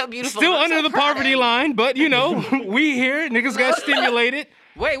 everybody's so beautiful. Still I'm under so the proud of poverty you. line, but we here. Niggas got stimulated.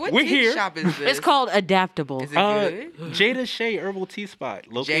 Wait, what We're tea here. shop is this? It's called adaptable. Is it good? Jada Shea Herbal Tea Spot.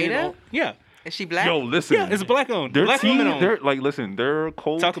 Located Jada? on- Yeah. Is she black? Yo, listen. Yeah, it's black owned. Their Black tea, woman owned. their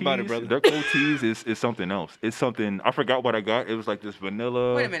cold Talk teas, about it, brother. Their cold teas is something else. It's something I forgot what I got. It was like this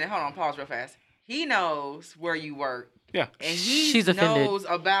vanilla. Wait a minute. Hold on. Pause real fast. He knows where you work. Yeah. And he She's offended. knows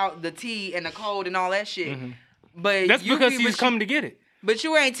about the tea and the cold and all that shit. But That's you because be- he's but come to get it. But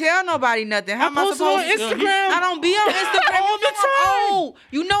you ain't tell nobody nothing. How am I post it on supposed to? Instagram. I don't be on Instagram all the time. old.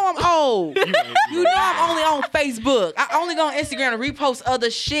 You know I'm old. You know I'm only on Facebook. I only go on Instagram to repost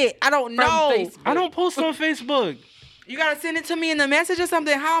other shit. I don't know. Facebook. I don't post on Facebook. You gotta send it to me in a message or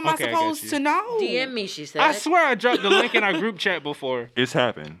something. How am Okay, I I got supposed you. to know? DM me, she said. I swear I dropped the link in our group chat before. It's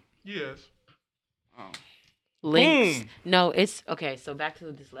happened. Yes. Links. Boom. No, it's okay. So back to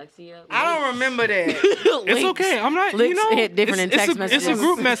the dyslexia. I don't remember that. It's okay. I'm not. Links hit different it's, in text it's a, It's messages. a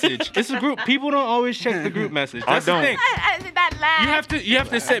group message. It's a group. People don't always check the group message. That's don't. the thing. That laugh. You have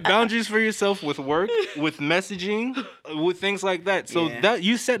to set boundaries for yourself with work, with messaging, with things like that. So Yeah. that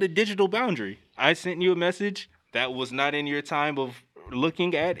you set a digital boundary. I sent you a message that was not in your time of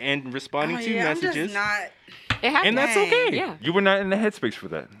looking at and responding to I'm messages. just not. It happened. And that's Dang. okay. Yeah. You were not in the headspace for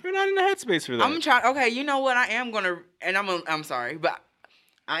that. You're not in the headspace for that. I'm trying. Okay, you know what? I am gonna, and I'm sorry, but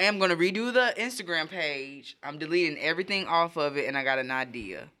I am gonna redo the Instagram page. I'm deleting everything off of it, and I got an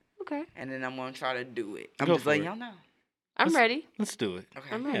idea, Okay. and then I'm gonna try to do it. I'm Go just for letting it. y'all know. I'm ready. Let's do it. Okay,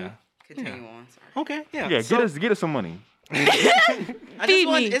 I'm ready. Yeah. continue on. Sorry. Okay. Yeah. Yeah, So- get us some money. Feed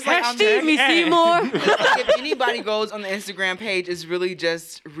me. It's like Feed me, Seymour. It's like if anybody goes on the Instagram page, it's really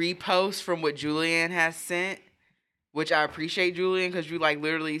just reposts from what Julian has sent, which I appreciate, Julian, because you like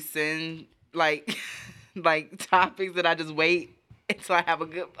literally send like topics that I just wait until I have a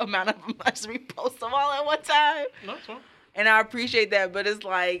good amount of them. I just repost them all at one time. No, it's fine. And I appreciate that, but it's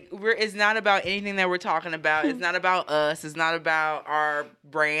like it's not about anything that we're talking about. It's not about us. It's not about our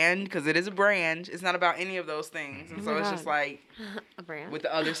brand, because it is a brand. It's not about any of those things. And so it's just like A brand. with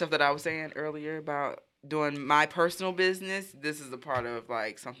the other stuff that I was saying earlier about doing my personal business, this is a part of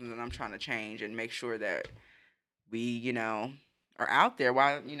like something that I'm trying to change and make sure that we, are out there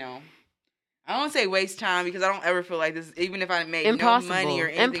while, I don't want to say waste time, because I don't ever feel like this, even if I make no money or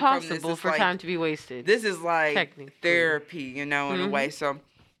anything from this. Impossible it's for like, time to be wasted. This is like Technically. therapy, in a way. So,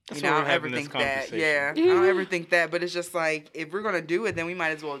 That's I why we're don't ever having this think that. conversation. Yeah, I don't ever think that. But it's just like, if we're going to do it, then we might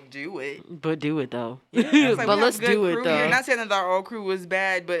as well do it. But do it though. It's like, But we let's have a good do it crew though. here. Not saying that our old crew was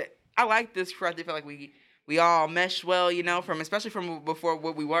bad, but I like this crew. I feel like we all mesh well, especially from before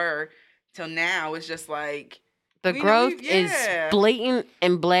what we were till now. It's just like, The we- growth yeah. is blatant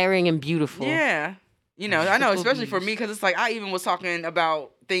and blaring and beautiful. yeah. I know, especially for me, because it's like I even was talking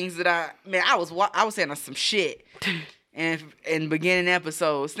about things that I was saying some shit in beginning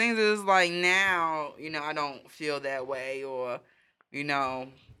episodes. Things that is like now, I don't feel that way, or,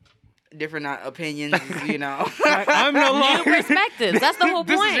 different opinions, I'm no New longer. perspectives. That's the whole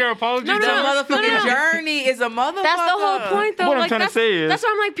This point. is your apology. No, The no, no. motherfucking journey is a motherfucker. That's the whole point, though. What I'm like, trying to that's, say is- that's why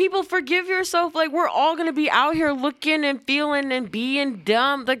I'm like, people, forgive yourself. Like, we're all gonna be out here looking and feeling and being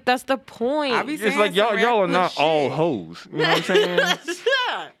dumb. Like, that's the point. I be It's saying like y'all some are rap not shit. all hoes. You know what I'm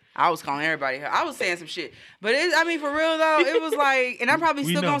saying? I was calling everybody her. I was saying some shit. But for real though, it was like, and I'm probably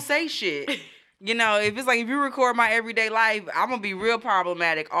still know. gonna say shit. If it's like, if you record my everyday life, I'm gonna be real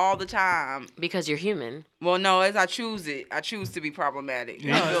problematic all the time. Because you're human. Well, no, as I choose it. I choose to be problematic.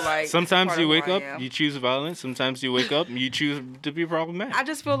 I feel like it's Sometimes part you of wake who I up, am. you choose violence. Sometimes you wake up, and you choose to be problematic. I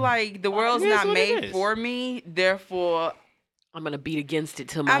just feel like the world's it is not what it made is. for me. Therefore, I'm gonna beat against it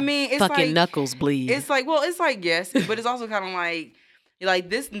till my it's fucking like, knuckles bleed. It's like, yes, but it's also kind of like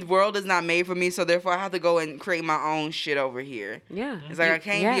this world is not made for me, so therefore I have to go and create my own shit over here. yeah. It's like I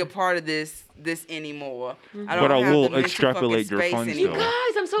can't be a part of this anymore. I don't But I have will the mental extrapolate fucking your space funds, You though. anymore.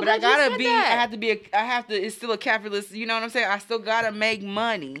 guys, I'm so But I glad you gotta said be. that. I have to. It's still a capitalist. You know what I'm saying? I still gotta make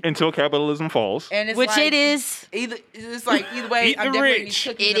money, Until capitalism falls. and it's Which like, it is. Either way, Eat the I'm definitely rich.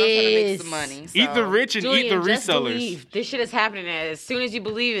 cookies It and I'm trying to make is. some money. Eat the so. rich and eat the Julian, just resellers. believe. This shit is happening. As soon as you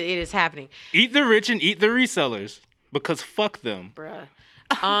believe it, it is happening. Eat the rich and eat the resellers, because fuck them. Bruh.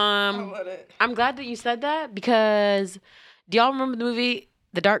 I love it. I'm glad that you said that, because do y'all remember the movie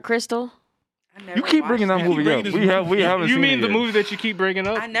The Dark Crystal? I never You keep bringing watched that it. movie bringing up. this We haven't You seen mean it the yet. movie that you keep bringing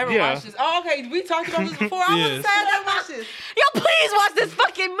up? I never yeah. watched this. Oh, okay. We talked about this before. I Yes. was sad I watched this. Yo, please watch this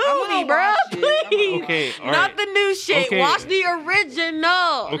fucking movie, gonna bro. watch it. I'm gonna Please. watch Okay, all Not right. the new shit. Okay. Watch the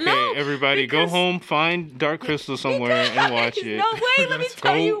original. Okay, no, everybody, go because- home, find Dark Crystal somewhere, and watch it. No, wait, let me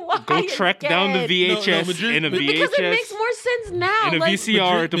tell you why. Go track down the again. VHS Madrid- in a VHS. Because it makes more sense now. in a like,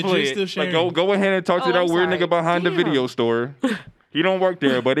 VCR to play it. Like, go ahead and talk to Oh, that I'm weird sorry. nigga behind the Damn. video store. He don't work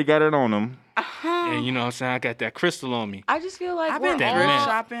there, but he got it on him. And you know what I'm saying? I got that crystal on me. I just feel like I've we're been That thrift man.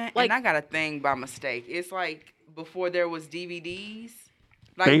 shopping, like- and I got a thing by mistake. It's like before there was DVDs.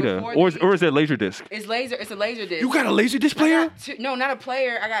 Like Beta. before Or the- is that Laserdisc? It's a laser disc. You got a Laserdisc I player? got two, no, not a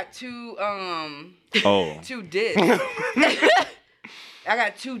player. I got two Oh. two discs. I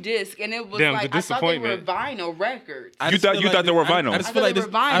got two discs, and it was Damn, like the I thought they were disappointment. vinyl records. You thought they were vinyl. I just I feel thought like they this,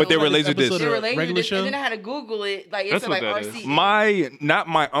 were vinyl. But they were this laser disc. episode They were of laser regular discs, show. and then I had to Google it. Like That's it's what like that RC. is. Not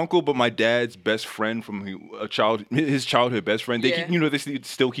my uncle, but my dad's best friend from his childhood best friend. They Yeah. they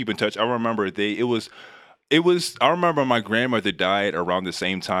still keep in touch. I remember I remember my grandmother died around the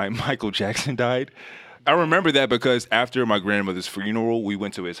same time Michael Jackson died. I remember that because after my grandmother's funeral, we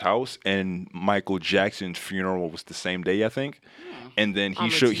went to his house, and Michael Jackson's funeral was the same day, I think. And then On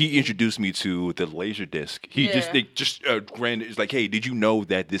the he TV. introduced me to the Laserdisc. He Yeah. grand. It's like, hey, did you know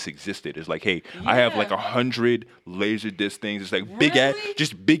that this existed? It's like, hey, I have like Yeah. 100 Laserdisc things. It's like big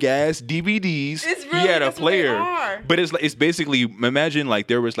Really? ass DVDs. It's He really- had a that's what they player, are. but it's basically, imagine like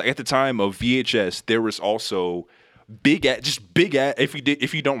there was like at the time of VHS, there was also big ass.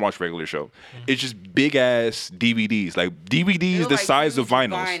 If you don't watch regular show, it's just big ass DVDs, like DVDs They the look like size of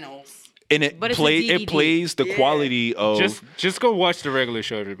huge vinyls. And it But it's a DVD. plays the Yeah. quality of Just go watch the regular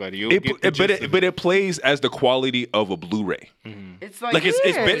show, everybody. You'll get the gist of but it plays as the quality of a Blu-ray. It's like Like it's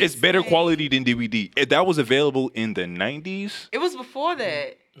weird. it's better Like, quality than DVD. That was available in the 90s. It was before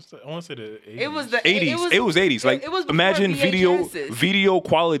that. I want to say the 80s. It was the 80s. It was 80s. Like it was before imagine VHSs. video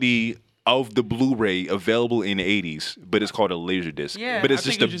quality of the Blu-ray available in the 80s, but it's called a Laserdisc. Yeah. But it's I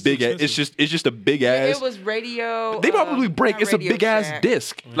just think a it's just big too ass. It's just a big ass. It was radio. They probably break. not It's a Radio big ass Shack.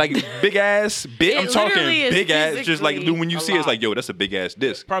 disc, like big ass. Big. It I'm talking literally is big ass. Just like physically when you a see it, it's lot. like, yo, that's a big ass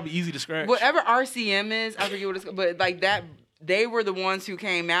disc. Probably easy to scratch. Whatever RCM is, I forget what it's called, but like that, they were the ones who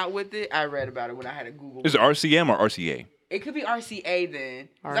came out with it. I read about it when I had to Google. Is it RCM or RCA? It could be RCA then.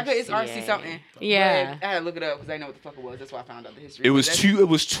 It's RC something. Yeah. But I had to look it up because I didn't know what the fuck it was. That's why I found out the history. It was But too. It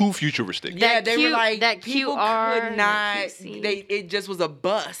was too futuristic. Yeah, That they cute- were like that people QR, could that not. cute They it just was a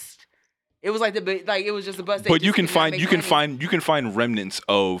bust. It was like it was just a bust. They But just you can could not find make you can money. find remnants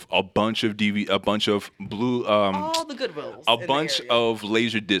of a bunch of a bunch of blue all the Goodwills. a in the bunch area. of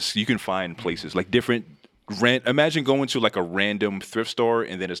laser discs. You can find places like different. Imagine going to like a random thrift store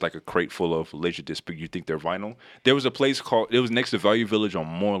and then it's like a crate full of laser discs, but you think they're vinyl. There was a place called. It was next to Value Village on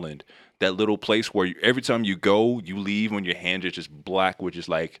Moreland. That little place where every time you go, you leave when your hands are just black, which is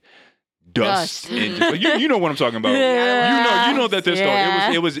like dust. Dust. And just, you know what I'm talking about. Yeah. You know that this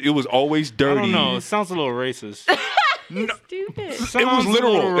Yeah. store. It was always I dirty. don't know. It sounds a little racist. Stupid. It was Sounds a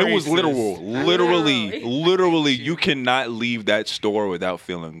literal. little It was racist. literal. Literally, Literally. literally, you cannot leave that store without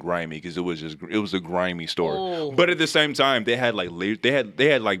feeling grimy because it was a grimy store. Oh. But at the same time, they had like they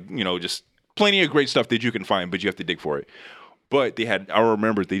had like just plenty of great stuff that you can find, but you have to dig for it. But I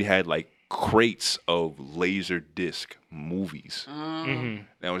remember they had like crates of laser disc movies. And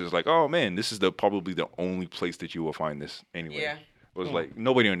I was just like, oh man, this is probably the only place that you will find this anyway. Yeah. It was like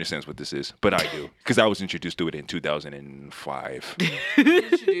nobody understands what this is, but I do because I was introduced to it in 2005.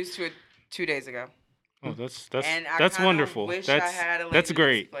 introduced to it 2 days ago. Oh, that's And I that's kinda wonderful. Wish That's I had a that's Laserdisc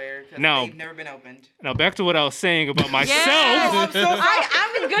great. player 'cause Now- they've never been opened. Now back to what I was saying about myself. I'm so sorry.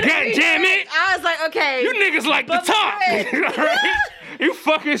 I'm good. God damn it! I was like, okay. You niggas like to But talk. wait. Right? You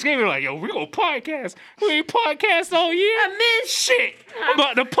fuckers came in like, yo, we gonna podcast. We ain't podcast all year. I miss Shit. I'm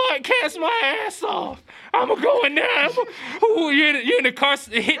about to podcast my ass off. I'm gonna go in there. Ooh, you in the car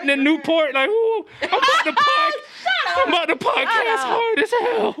hitting the Newport like, ooh, I'm about to I'm about to podcast hard as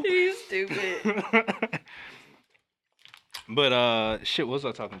hell. You stupid. But shit, what was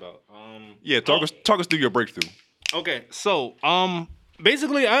I talking about? Yeah, talk us through your breakthrough. Okay, so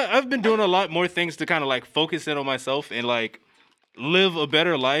basically I've been doing a lot more things to kind of like focus in on myself and like live a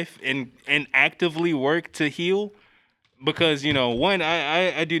better life and actively work to heal because one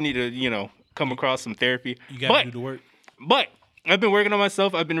I do need to come across some therapy. You gotta do the work. But I've been working on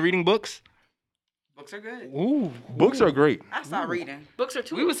myself. I've been reading books. Books are good. Ooh, Books are great. I stopped reading. Books are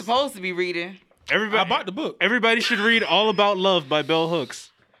too. We were supposed to be reading. everybody I bought the book. Everybody should read All About Love by Bell Hooks.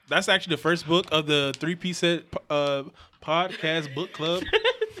 That's actually the first book of the 3-piece set podcast book club.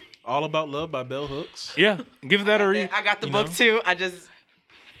 All About Love by Bell Hooks. Yeah, give that a read. I got the You book know? too.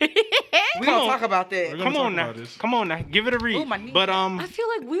 We Come gonna on. talk about that. We're gonna Come talk on now, about this. come on now, give it a read. Ooh, my knee. But I feel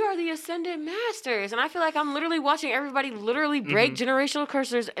like we are the ascended masters, and I feel like I'm literally watching everybody literally break generational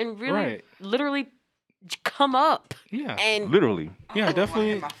cursors and really, Right. literally come up. yeah, And Literally. yeah, Oh,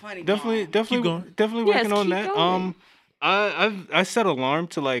 definitely, my funny definitely, bone. definitely, going. definitely Yes, working on keep that. going. I set alarm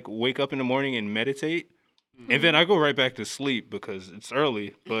to like wake up in the morning and meditate, and then I go right back to sleep because it's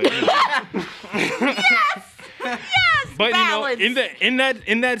early. But but balance. in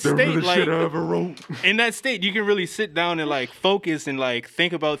that state, like ever wrote. in that state, you can really sit down and like focus and like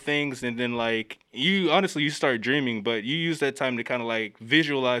think about things, and then like you start dreaming, but you use that time to kind of like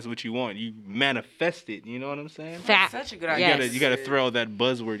visualize what you want. You manifest it. You know what I'm saying? fact. Such a good You idea. gotta you gotta throw out that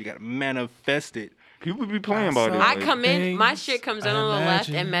buzzword. You gotta manifest it. People be playing about it. I like- come in, my Things shit comes in I on the left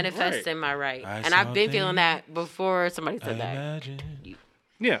and imagine. manifests Right. in my right. I And I've saw been feeling things that before somebody I said that. imagine.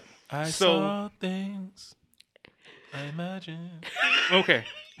 Yeah. I So- saw things. I imagine. Okay.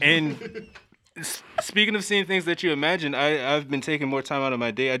 And speaking of seeing things that you imagine, I've been taking more time out of my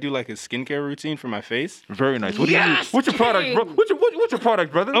day. I do like a skincare routine for my face. Very nice. What do Yes, you use? What's your product, bro? King. What's your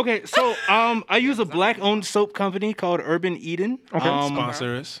product, brother? Okay, so I use a black-owned soap company called Urban Eden. Okay.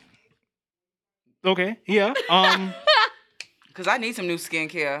 Sponsor us. Okay, yeah. Cause I need some new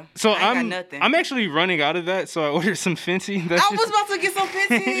skincare. So I ain't got nothing. I'm actually running out of that, so I ordered some Fenty. That's I just, was about to get some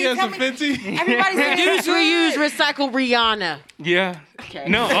Fenty. Yeah, Tell some me- Fenty. Everybody said Reduce, reuse, recycle, Rihanna. yeah. Okay.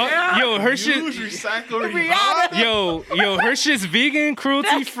 No, yo, her Use shit. recycle. Yo, her shit's vegan,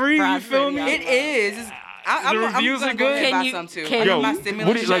 cruelty free. You Brad feel me? Pitt, It is. It's- I'm reviews gonna are go ahead good. and buy Can you- some too. can I Yo, got my what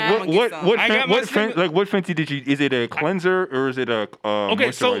stimulus is check, like I'm gonna get some. I got my stimulus- what Fenty did you? Is it a cleanser or is it a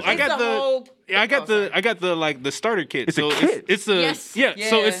Okay, so moisturizer? I got It's a the whole- I got Oh, the sorry. I got the like the starter kit. It's a so kit. It's the Yes. So Yeah.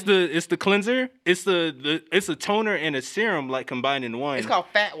 it's the cleanser. It's it's a toner and a serum like combined in one. It's called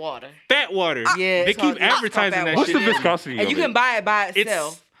fat water. Fat water. Yeah, They it's called- keep it's advertising called that Fat What's shit. the viscosity And of you can it? buy it by It's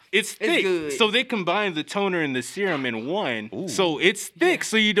itself. It's thick. good. So they combine the toner and the serum in one. Ooh. So it's thick.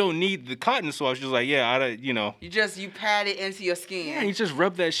 So you don't need the cotton swabs. Just like, you know. You pat it into your skin. Yeah, you just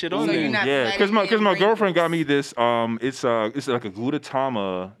rub that shit on So there. you're not Yeah, patting because my in girlfriend got wrinkles. me this. It's like a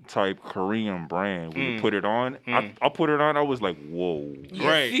Glutatama type Korean brand. When you put it on, I put it on. I was like, whoa.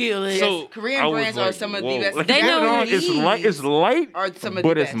 Right. Feel it. So Korean I was brands are like, some of whoa. the best. Like, They you put it know on, what it's these light. It's light, are some of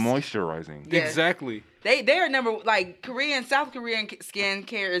but the it's best. moisturizing. Yeah. Exactly. They're South Korean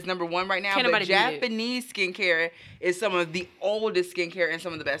skincare is number one right now. Can't But nobody beat it. Japanese skincare is some of the oldest skincare and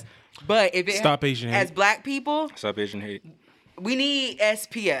some of the best. But if it Stop Asian hate. as black people, Stop Asian hate. we need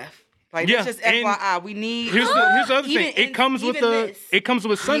SPF. Like Yeah, that's just and FYI. We need. Here's the other thing. Even It comes with even this.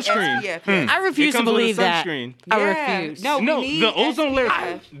 sunscreen. SPF, yes. I refuse It to comes with a believe that. sunscreen. I Yeah. refuse. No, we No, need the ozone layer.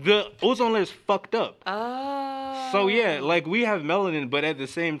 SPF. The ozone layer is fucked up. Oh. So yeah, like we have melanin, but at the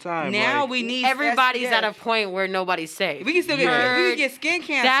same time, Now like, we need Everybody's SPF. at a point where nobody's safe. We can still get skin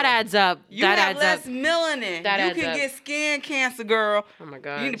cancer. That adds up. You that have adds less up. melanin. That you adds can up. get skin cancer, girl. Oh my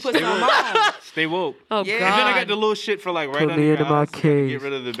god. You need to put some on. stay woke. Oh Yeah. god. And then I got the little shit for like right Put under me your into my eyes to kinda cave. get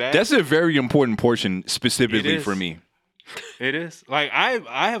rid of the bad. That's a very important portion specifically It for is. me. It is. Like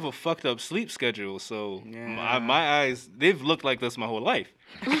I have a fucked up sleep schedule, so my eyes they've looked like this my whole life.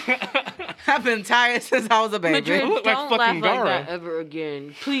 I've been tired since I was a baby. Madrid, look like don't laugh fucking like Gara. that ever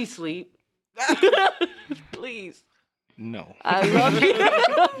again. Please sleep. Please. No. I love you.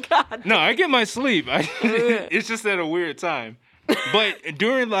 Oh, god. No, I get my sleep. It's just at a weird time. But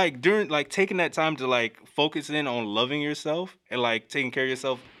during taking that time to like focus in on loving yourself and like taking care of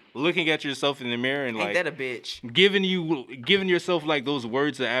yourself, looking at yourself in the mirror and Ain't like that a bitch? giving yourself like those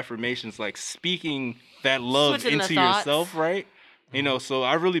words of affirmations, like speaking that love Switching the into thoughts. yourself, right? You know, so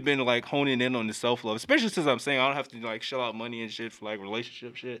I've really been like honing in on the self love, especially since I'm saying I don't have to like shell out money and shit for like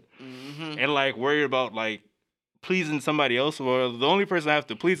relationship shit, and like worry about like pleasing somebody else. Or the only person I have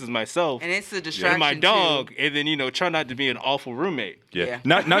to please is myself And it's a distraction and my too. dog, and then try not to be an awful roommate. Yeah.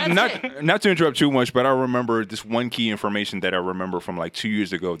 Yeah. Not to interrupt too much, but I remember this one key information that I remember from like 2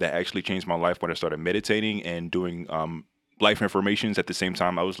 years ago that actually changed my life when I started meditating and doing life informations at the same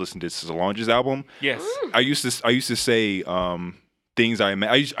time I was listening to Solange's album. Yes. I used to say things I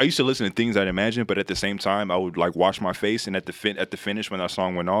used to listen to things I'd imagine, but at the same time I would like wash my face, and at the finish when that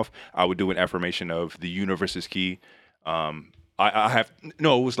song went off, I would do an affirmation of the universe is key.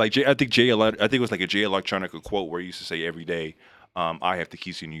 It was like I think it was like a Jay Electronica quote where he used to say every day, I have the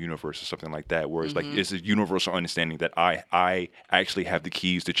keys to the universe or something like that. Where it's like it's a universal understanding that I actually have the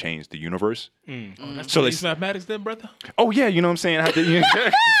keys to change the universe. That's So so it's- mathematics then, brother. Oh yeah, you know what I'm saying? I have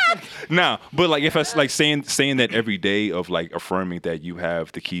to, nah, but like if I like saying that every day of like affirming that you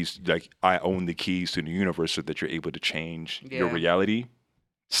have the keys, like I own the keys to the universe, so that you're able to change your Yeah. reality.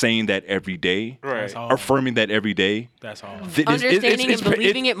 Saying that every day, Right. That's hard. affirming that every day. That's all. Understanding and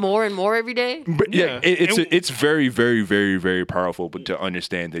believing it more and more every day. But yeah, Yeah. it's very, very, very, very powerful. But to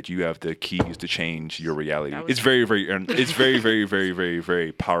understand that you have the keys to change your reality, That was- it's very, very, very, very, very,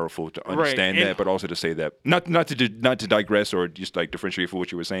 very powerful to understand and- that. But also to say that, not to digress or just like differentiate for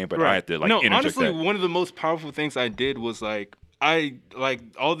what you were saying. But I had to like no, interject honestly, that. one of the most powerful things I did was like I like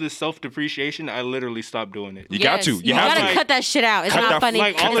all this self depreciation. I literally stopped doing it. You got to. You have gotta to. cut that shit out. It's Cut not that- funny.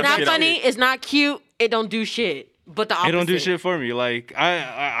 like, all It's of not that funny. shit. It's not cute. It don't do shit. But the opposite. It don't do shit for me. Like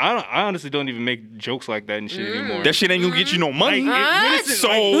I honestly don't even make jokes like that and shit anymore. That shit ain't gonna get you no money. When it's, So-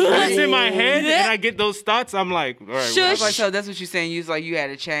 when it's in my head and I get those thoughts, I'm like, all right, Shush. whatever. Like, so that's what you're saying. You was like you had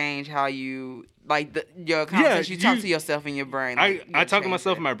to change how you like your conversation. You talk to yourself in your brain. Like, you I gotta talk to change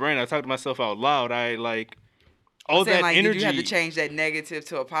myself in that. my brain. I talk to myself out loud. I like all I'm saying, that like, energy. You have to change that negative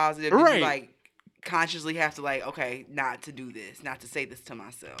to a positive. and Right. You, like consciously have to like, okay, not to do this, not to say this to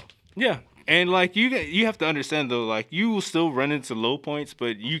myself. Yeah, and like you have to understand though, like you will still run into low points,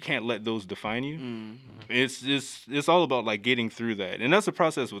 but you can't let those define you. It's all about like getting through that, and that's a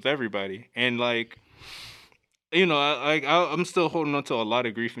process with everybody. And like, I'm still holding on to a lot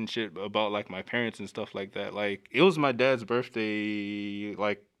of grief and shit about like my parents and stuff like that. Like it was my dad's birthday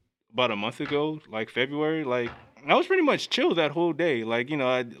like about a month ago, like February. Like I was pretty much chill that whole day. Like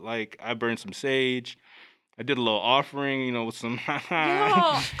I burned some sage. I did a little offering, with some.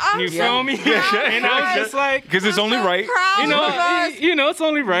 You feel me? And I was just like, Because it's only right. it's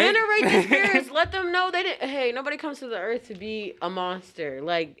only right. Venerate the spirits. Let them know they didn't. Hey, nobody comes to the earth to be a monster.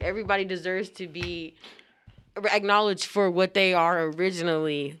 Like everybody deserves to be acknowledged for what they are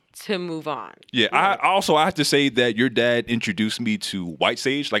originally to move on. Yeah, I have to say that your dad introduced me to White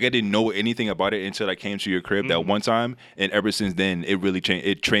Sage. Like I didn't know anything about it until I came to your crib that one time, and ever since then, it really changed.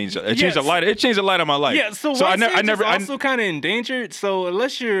 It changed a lot. It changed a lot of my life. Yeah, so White Sage is also kind of endangered. So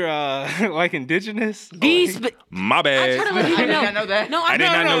unless you're like indigenous, my bad. I know that. No, I did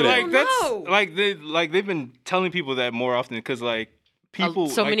not know that. Like that's they've been telling people that more often because like. People,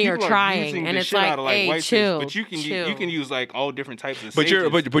 so many are trying, and it's like, hey, White chill. Sage, but you can use like all different types of. But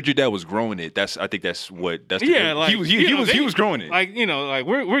sages. your dad was growing it. I think that's yeah. Like he was growing it. Like like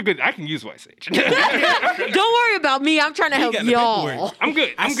we're good. I can use White Sage. Don't worry about me. I'm trying to help y'all. I'm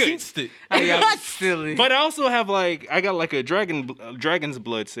good. I'm good. Sensed it. Silly. But I also have I got like a dragon's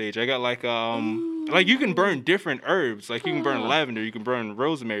blood sage. I got like you can burn different herbs. Like you can burn lavender. You can burn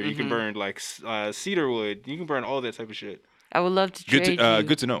rosemary. You can burn like cedar wood. You can burn all that type of shit. I would love to trade you.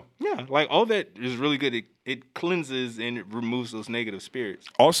 Good to know. Yeah, like all that is really good. It cleanses and it removes those negative spirits.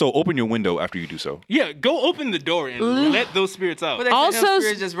 Also, open your window after you do so. Yeah, go open the door and let those spirits out. Also,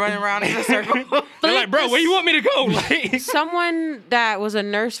 spirits just running around in a circle. They're like, bro, where you want me to go? Like, someone that was a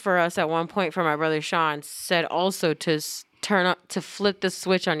nurse for us at one point for my brother Sean said also to flip the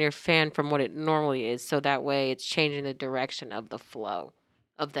switch on your fan from what it normally is, so that way it's changing the direction of the flow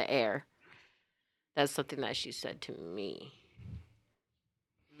of the air. That's something that she said to me.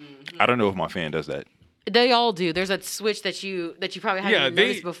 I don't know if my fan does that. They all do. There's a switch that you probably haven't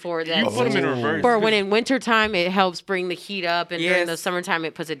noticed before. That you put them in reverse. Or when in wintertime, it helps bring the heat up, and during the summertime,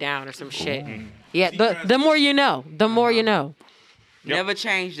 it puts it down or some shit. Yeah, the more you know, the more you know. Yep. Never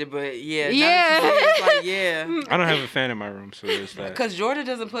changed it, but yeah. I don't have a fan in my room, so there's that. Because Georgia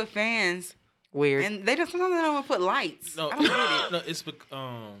doesn't put fans. Weird. And sometimes they don't put lights. No, I don't get it. No, it's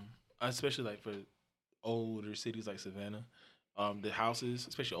especially like for older cities like Savannah. The houses,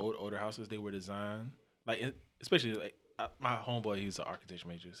 especially older houses, they were designed like, especially like my homeboy. He's an architecture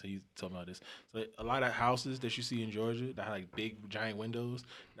major, so he told me all this. So a lot of houses that you see in Georgia that have like big giant windows,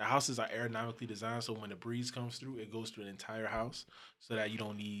 the houses are aerodynamically designed, so when the breeze comes through, it goes through the entire house, so that you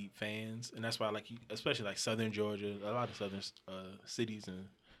don't need fans. And that's why, like, especially like Southern Georgia, a lot of southern cities and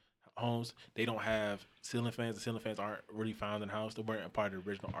homes, they don't have ceiling fans. The ceiling fans aren't really found in the house. They weren't a part of the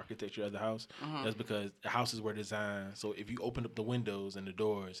original architecture of the house. That's because the houses were designed so if you open up the windows and the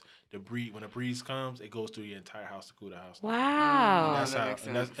doors, when the breeze comes, it goes through your entire house to cool the house. Wow.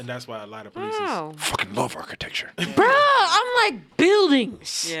 And that's why a lot of places fucking love architecture. Bro, I'm like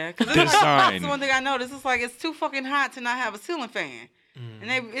buildings. Yeah, because design. That's one thing I noticed. It's like it's too fucking hot to not have a ceiling fan, and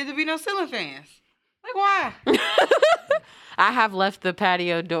there'd be no ceiling fans. Like why? I have left the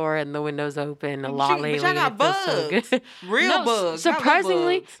patio door and the windows open a lot lately. But I got bugs. So Real bugs.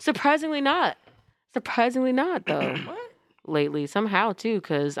 Surprisingly not. Surprisingly not, though. What? Lately, somehow, too,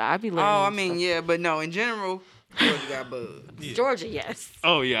 because I be learning. Oh, I mean, yeah, but no, in general, Georgia got bugs. Yeah. Georgia, yes.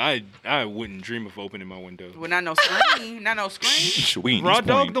 Oh, yeah, I wouldn't dream of opening my window. Well, not no screen. Not no screen. Raw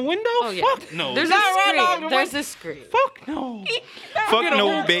dog the window? Oh, yeah. Fuck no. There's a screen. Fuck no. Fuck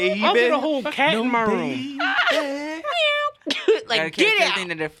no, baby. I'll get a whole cat in my room. Like, get out.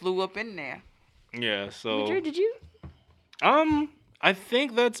 Anything that flew up in there. Yeah, so. Madrid, did you? I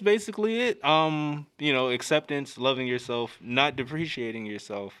think that's basically it. Acceptance, loving yourself, not depreciating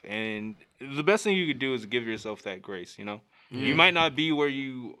yourself, and the best thing you could do is give yourself that grace. You might not be where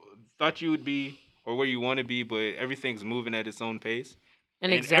you thought you would be or where you want to be, but everything's moving at its own pace.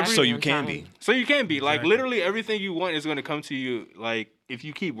 And exactly. So you can be. So you can be. Like, literally everything you want is going to come to you. Like, if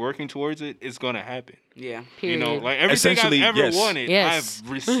you keep working towards it, it's going to happen. Yeah. Period. Like everything I've ever wanted, I've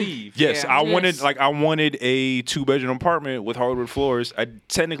received. Yes, Yeah. I wanted a 2-bedroom apartment with hardwood floors. I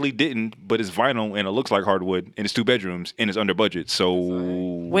technically didn't, but it's vinyl and it looks like hardwood and it's 2 bedrooms and it's under budget. So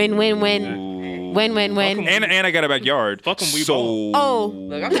Win. And I got a backyard. Fuck 'em, we so both. Oh.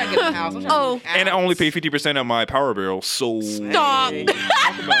 Look, I'm trying to get a house. and I only pay 50% of my power bill. So Stop.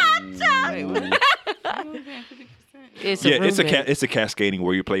 Wait, what? It's it's a cascading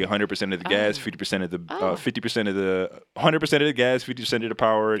where you play 100% of the gas, 50% of the 50% of the 100% of the gas, 50% of the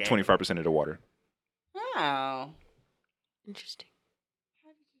power, 25% of the water. Oh. Interesting.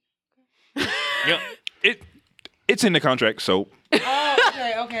 Yep. It's in the contract, so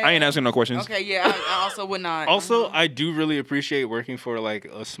Oh, okay. I ain't asking no questions. Okay, yeah, I also would not. Also, I do really appreciate working for like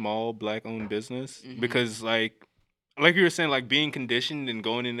a small black-owned business because like you were saying, like being conditioned and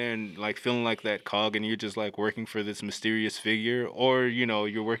going in there and like feeling like that cog, and you're just like working for this mysterious figure, or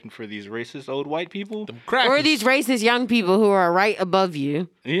you're working for these racist old white people, Or these racist young people who are right above you.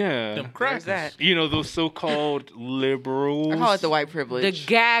 yeah, Them Where's crackers. that? those so-called liberals. I call it the white privilege. The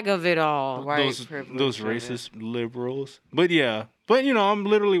gag of it all. white those privilege those of it. racist liberals. But But I'm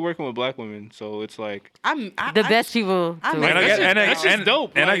literally working with black women, so it's like the best people. That's just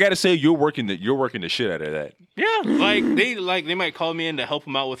dope. And I gotta say, you're working the shit out of that. Yeah, they might call me in to help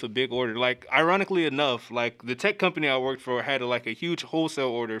them out with a big order. Like, ironically enough, like the tech company I worked for had a huge wholesale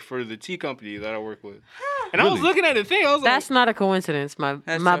order for the tea company that I work with. And I was looking at the thing, I was that's not a coincidence, my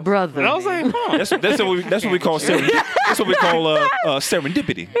brother. And I was like, huh. That's what we call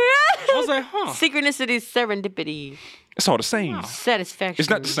serendipity. I was like, huh. Synchronicity, serendipity. It's all the same. Satisfaction. It's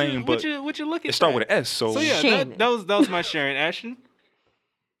not the same, but What you looking at? it start with an S. So yeah, that was my sharing, Ashton.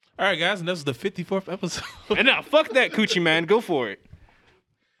 All right, guys, and this is the 54th episode. And now, fuck that coochie, man. Go for it.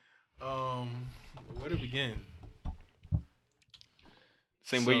 Where to begin?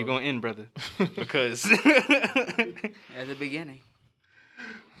 Same way you're gonna end, brother. Because At the beginning.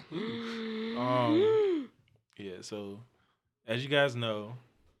 Yeah. So, as you guys know,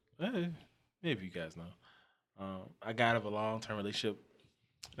 maybe you guys know, I got out of a long-term relationship.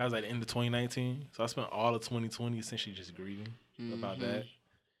 That was at the end of 2019. So I spent all of 2020 essentially just grieving about that.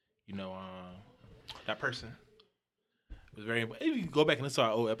 That person was very. If you go back and listen to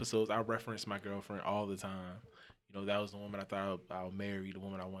our old episodes, I reference my girlfriend all the time. That was the woman I thought I would marry, the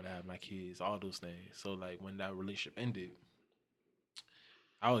woman I want to have my kids, all those things. So when that relationship ended,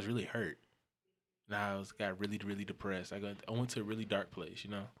 I was really hurt. And I got really, really depressed. I went to a really dark place.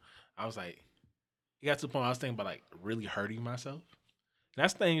 I was like, it got to the point where I was thinking about really hurting myself. And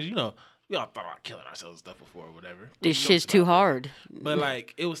that's things, we all thought about killing ourselves and stuff before or whatever. This shit's too hard. But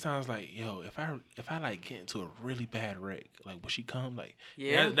it was times yo, if I get into a really bad wreck, will she come?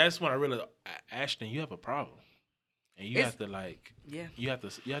 That's when I realized, Ashton, you have a problem. And you have to you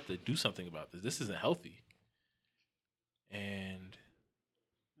have to do something about this. This isn't healthy. And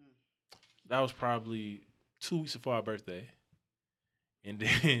that was probably 2 weeks before our birthday. And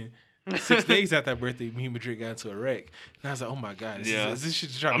then 6 days after that birthday, me and Madrid got into a wreck. And I was like, oh my God, is this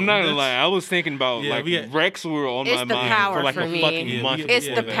shit trying to I'm not gonna lie, I was thinking about wrecks were on my mind for for a me. fucking month. It's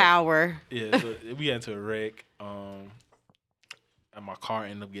the power. Yeah, so we got into a wreck. And my car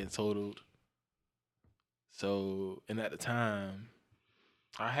ended up getting totaled. So, and at the time,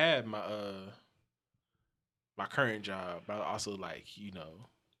 I had my my current job, but also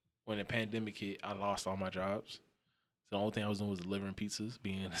when the pandemic hit, I lost all my jobs. So the only thing I was doing was delivering pizzas,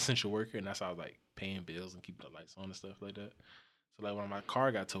 being an essential worker, and that's how I was paying bills and keeping the lights on and stuff like that. So when my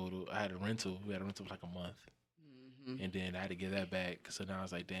car got totaled, I had a rental. We had a rental for a month, and then I had to get that back. So now I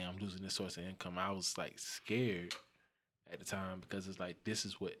was like, damn, I'm losing this source of income. I was scared at the time because it's this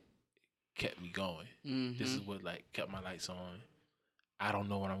is what kept me going. This is what kept my lights on. I don't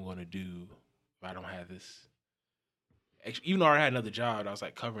know what I'm going to do if I don't have this. Actually, even though I had another job, I was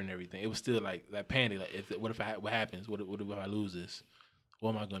covering everything. It was still that panic. What happens? What if I lose this?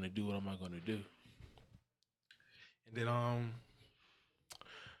 What am I going to do? What am I going to do? And then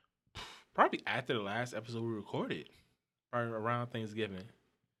probably after the last episode we recorded, probably around Thanksgiving,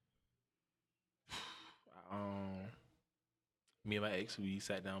 me and my ex, we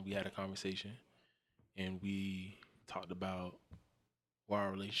sat down, we had a conversation, and we talked about why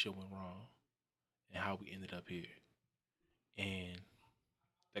our relationship went wrong and how we ended up here. And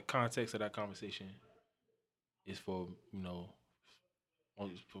the context of that conversation is for for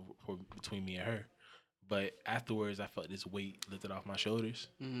between me and her. But afterwards, I felt this weight lifted off my shoulders.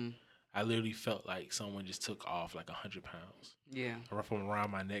 I literally felt like someone just took off 100 pounds. Yeah. From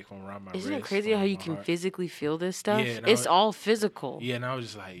around my neck, from around my wrist. Isn't it crazy how you can heart. physically feel this stuff? Yeah, it's all physical. Yeah, and I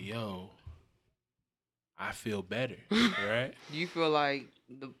was just yo, I feel better, right? Do you feel like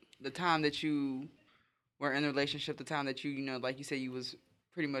the time that you were in a relationship, the time that you like you said, you was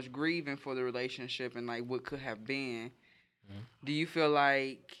pretty much grieving for the relationship and what could have been, do you feel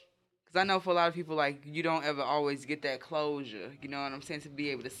like, because I know for a lot of people, you don't ever always get that closure, you know what I'm saying, to be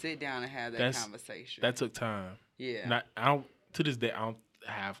able to sit down and have that conversation. That took time. Yeah. To this day, I don't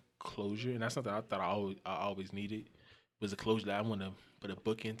have closure, and that's something I thought I always needed, was a closure that I want to put a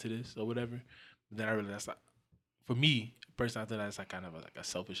book into this or whatever. But then I realized for me, personally, I think that's kind of a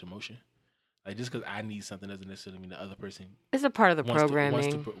selfish emotion. Just because I need something doesn't necessarily mean the other person. It's a part of the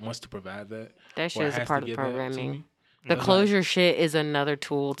programming. Wants to provide that. That shit is a part of the programming. The closure shit is another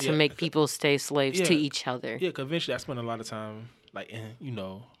tool to make people stay slaves to each other. Yeah, because eventually I spent a lot of time in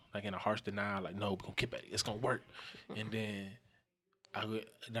a harsh denial, no, we're gonna get back, it's gonna work. And then I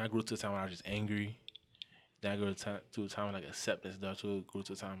grew to a time when I was just angry. Then I grew to a time when acceptance. Then I grew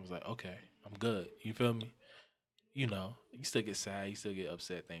to a time I was okay, I'm good. You feel me? You still get sad, you still get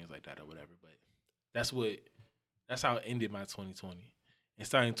upset, things like that or whatever. But that's how it ended my 2020. And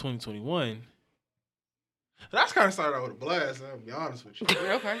starting 2021, That's kind of started out with a blast. I'll be honest with you.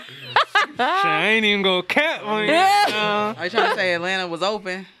 Okay. Shit, I ain't even gonna cap on you. Are you trying to say Atlanta was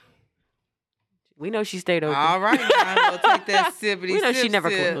open? We know she stayed open. All right, now we'll take that sippity. We know she sip, never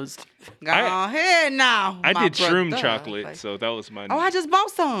sip. closed. Go ahead now. I my did shroom brother. chocolate, so that was my. Oh, I just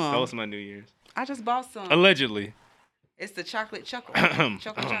bought some. That was my New Year's. I just bought some. Allegedly. It's the chocolate chuckle.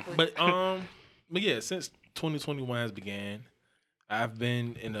 chocolate. But yeah, since 2021 has began, I've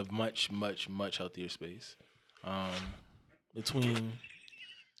been in a much healthier space. Between,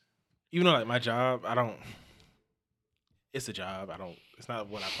 even though like my job, it's a job. It's not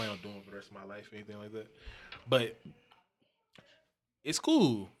what I plan on doing for the rest of my life or anything like that. But it's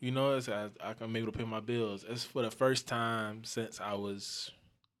cool, you know. I can be able to pay my bills. It's for the first time since I was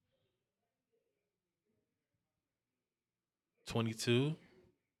 22.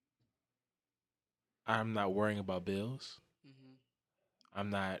 I'm not worrying about bills. I'm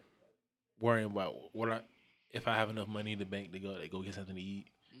not worrying about if I have enough money in the bank to go get something to eat.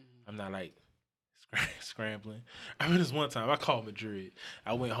 I'm not like scrambling. I remember this one time I called Madrid.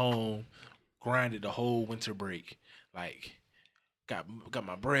 I went home, grinded the whole winter break. Like got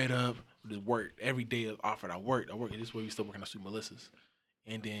my bread up. Just worked every day offered. I worked. And this way we still working on Sweet Melissa's.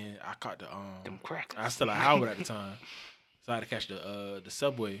 And then I caught the Them crackers. I was still at Howard at the time, so I had to catch the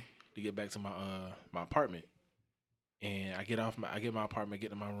subway to get back to my apartment. And I get my apartment, get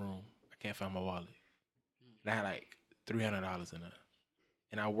to my room. I can't find my wallet. And I had like $300 in it.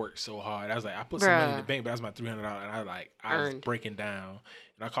 And I worked so hard. I was like, I put some money in the bank, but that's my $300. And I was breaking down.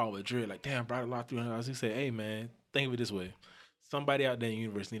 And I called Madrid, like, damn, bro, I lost $300. He said, hey, man, think of it this way. Somebody out there in the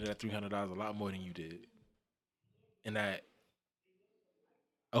universe needed that $300 a lot more than you did. And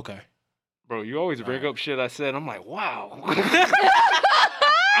okay. Bro, you always bring up shit I said. I'm like, wow.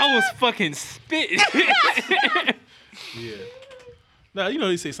 I was fucking spitting. Yeah. No, you know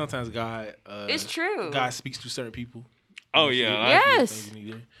they say sometimes God. It's true. God speaks to certain people. Oh yeah. Yes.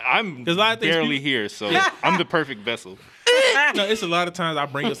 I'm a lot of things barely people- here, so I'm the perfect vessel. No, it's a lot of times I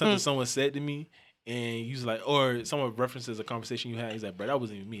bring up something someone said to me, and you like, or someone references a conversation you had. He's like, bro, that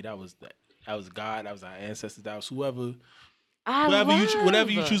wasn't even me. That was God. That was our ancestors. That was whoever. Whatever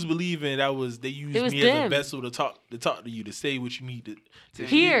you choose to believe in, they used me as a vessel to talk to you, to say what you need to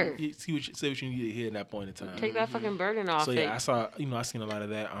hear. Say what you need to hear in that point in time. Take that fucking burden off. So yeah, I seen a lot of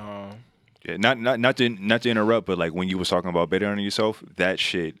that. Yeah, not to interrupt, but like when you was talking about betting on yourself, that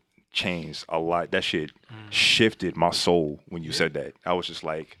shit changed a lot. That shit shifted my soul when you said that. I was just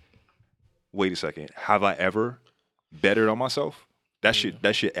like, wait a second, have I ever betted on myself? I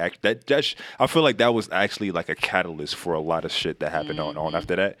feel like that was actually like a catalyst for a lot of shit that happened on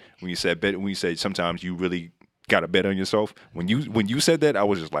after that. When you said sometimes you really gotta bet on yourself. When you said that, I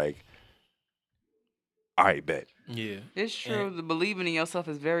was just like, all right, bet. Yeah, it's true. The believing in yourself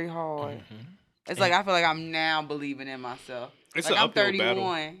is very hard. It's like I feel like I'm now believing in myself. It's like an I'm uphill 31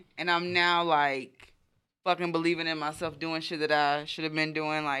 battle. and I'm now like fucking believing in myself, doing shit that I should have been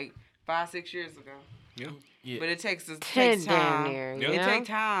doing like 5-6 years ago. Yeah. Yeah. But it takes Damn time. near, Yeah. you It know? takes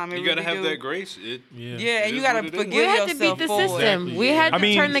time. It You gotta really have do. that grace. Yeah, and you is gotta what it is. forgive We had to yourself beat the for system. it. We had to I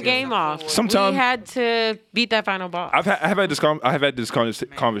mean- turn the game off. Sometime- we had to beat that final boss. I have had this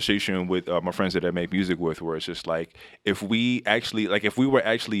conversation with my friends that I make music with, where it's just like if we were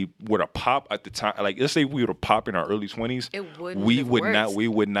to pop at the time, like let's say we were to pop in our early 20s, It wouldn't we have would worked.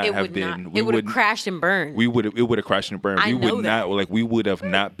 not It have would been. not. We It would have would crashed and burned. it would have crashed and burned. I We know would that. not we would have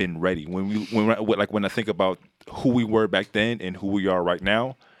not been ready when I think about who we were back then and who we are right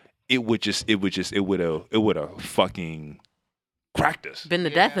now. It would have fucking cracked us. Been the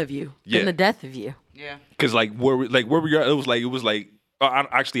death of you. Yeah. Been the death of you. Yeah. Cause where we are, it was like.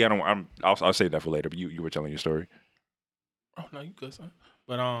 I'll save that for later. But you were telling your story. Oh no, you good, son.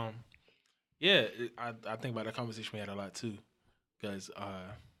 But yeah, I think about that conversation we had a lot too, because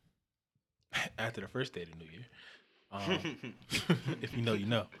after the first day of the new year, if you know, you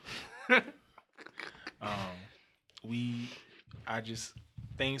know.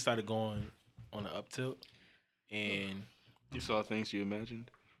 Things started going on the up tilt, and You saw things you imagined.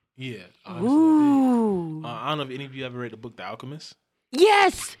 yeah. honestly, I Ooh. did. I don't know if any of you ever read the book The Alchemist.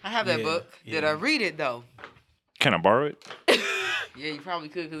 Yes. I have that Yeah, book. Did yeah. I read it though? Can I borrow it? Yeah, you probably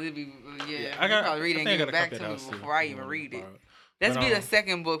could because it'd be I got- you probably read it I and think I give got it a back copy to of me that house, too. before I even read it. That's But, be the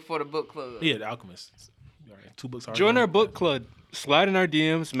second book for the book club. Yeah, The Alchemist. All right, 2 books. already Join our done. book club. Slide in our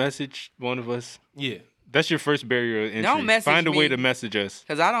DMs. Message one of us. Yeah. That's your first barrier of entry. Don't message Find a way me. to message us.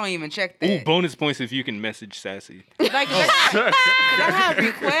 Cause I don't even check that. Ooh, bonus points if you can message Sassy. Like, 'cause I have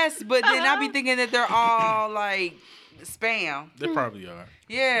requests, but then I be thinking that they're all like spam. They probably are.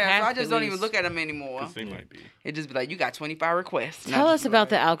 Yeah, so Half I just at don't even least. look at them anymore. They might be. It just be like, you got 25 requests. And I Tell just us be about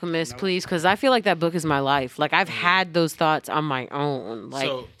The like, Alchemist, nope. please, because I feel like that book is my life. Like, I've had those thoughts on my own. Like,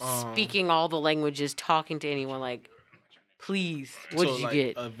 So, speaking all the languages, talking to anyone. Like, please, what did you like,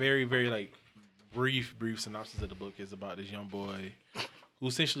 get? A very, very like brief synopsis of the book is about this young boy who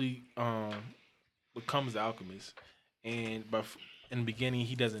essentially becomes the alchemist, and in the beginning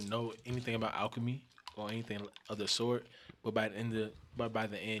he doesn't know anything about alchemy or anything of the sort, but by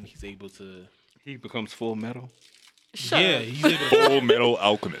the end he's able to. He becomes Full Metal. He's able to. Full Metal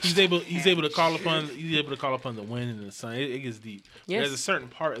Alchemist. He's able to call upon the wind and the sun. It gets deep. Yes. There's a certain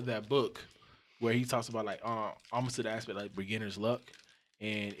part of that book where he talks about like almost to the aspect like beginner's luck,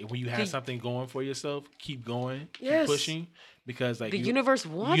 and when you have something going for yourself, keep going, Yes. keep pushing, because like The universe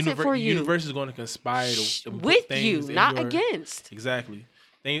wants it for The you. universe is going to conspire to put With things you, in not your- against. Exactly.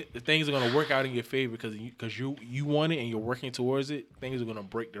 Things are going to work out in your favor because you want it and you're working towards it. Things are going to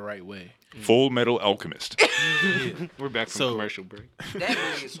break the right way. Full Metal Alchemist. We're back from So- commercial break. That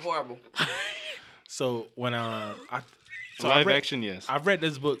movie is horrible. So when I Live read, action, yes. I've read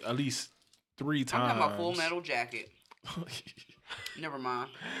this book at least 3 I'm times. talking about Full Metal Jacket. Never mind.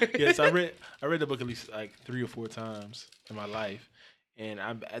 Yes, I read the book at least like 3 or 4 times in my life, and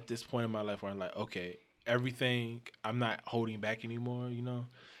I'm at this point in my life where I'm like, okay, everything, I'm not holding back anymore. You know,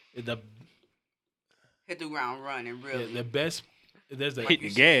 the Hit the ground running, really. the best there's a Hit the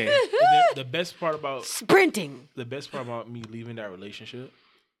gas. the best part about Sprinting. me leaving that relationship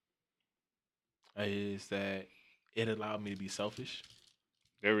is that it allowed me to be selfish,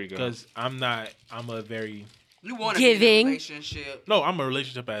 There we go. because I'm a very You want to be in Giving. a relationship. no, I'm a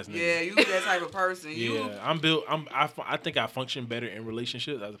relationship ass nigga. Yeah, you that type of person. You Yeah, I think I function better in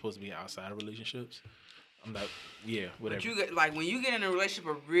relationships as opposed to being outside of relationships. I'm not. Yeah, whatever. But you get like when you get in a relationship,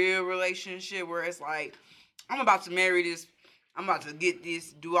 a real relationship, where it's like, I'm about to marry this, I'm about to get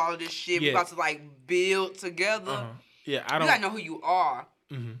this, do all of this shit. Yeah. We're about to like build together. Uh-huh. Yeah, I You don't. gotta know who you are,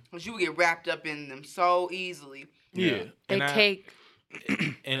 Mhm. cause you get wrapped up in them so easily. Yeah, They and take.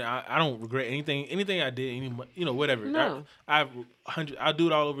 I don't regret anything I did. Whatever. No. I'll do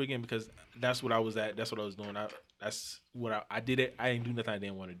it all over again because that's what I was at. That's what I was doing. That's what I did. It. I didn't do nothing I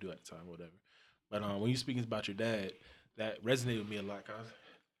didn't want to do at the time. Whatever. But when you speaking about your dad, that resonated with me a lot. Cause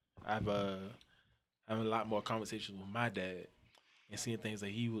I've having a lot more conversations with my dad and seeing things that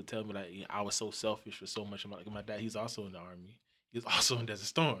he would tell me, like, I was so selfish for so much. Like my dad, he's also in the army. He's also in Desert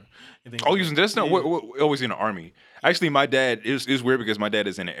Storm. And things Oh, like that's not Yeah. what always in the army. Actually, my dad is weird because my dad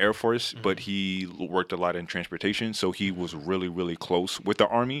is in the Air Force, but he worked a lot in transportation, so he was really, really close with the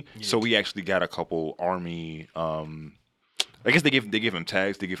army. So we actually got a couple army. I guess they give him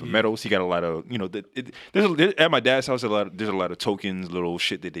tags, they give him medals. He got a lot of at my dad's house. There's a lot of tokens, little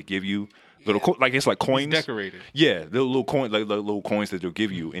shit that they give you. Like it's like coins. Decorated. Yeah, the little coin, like the little coins that they'll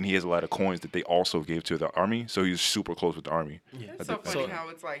give you, and he has a lot of coins that they also give to the army. So he's super close with the army. It's so funny how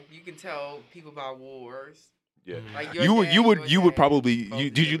it's like you can tell people about wars. Yeah, Like your you dad, your would dad probably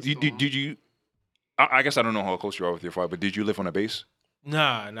both did you? I guess I don't know how close you are with your father, but did you live on a base?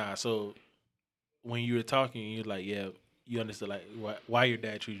 Nah. So when you were talking, you're like, yeah, you understood like why your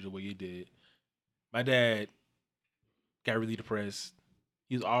dad treated you the way you did. My dad got really depressed.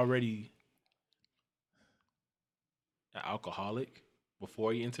 He was already an alcoholic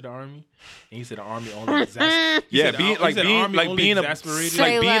before he entered the army, and he said the army only exasperated. Yeah, being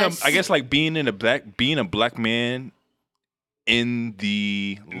a black man in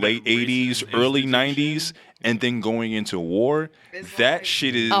the late '80s, early '90s, and then going into war. It's That like-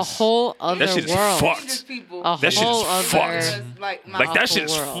 shit is A whole other that shit is world. fucked. Indigenous people. A That shit is whole other. fucked. Like my Like that awful shit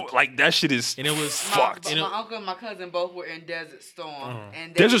is world. that shit is And it was fucked. My uncle and my cousin both were in Desert Storm.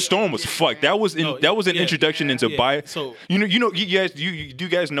 And they Desert were Storm was fucked. That was No, that was an yeah, introduction into yeah. bio. So- you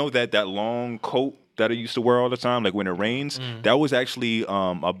guys know that long coat that I used to wear all the time, like when it rains. That was actually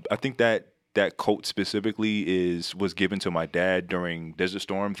I think that coat specifically was given to my dad during Desert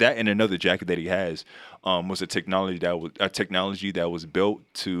Storm. That and another jacket that he has was a technology that was built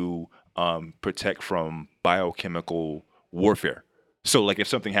to protect from biochemical warfare. So like if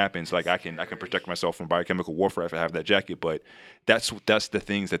something happens, like I can protect myself from biochemical warfare if I have that jacket. But that's the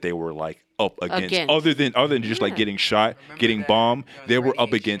things that they were like up against. Other than just like getting shot, getting that. bombed, It was they were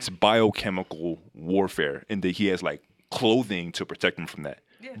up radiation. against biochemical warfare, and that he has like clothing to protect him from that.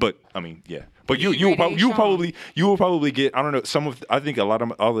 Yeah. But I mean, yeah. But you radiation. will probably get, I don't know, I think a lot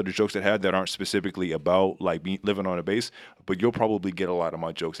of the jokes that had that aren't specifically about like living on a base, but you'll probably get a lot of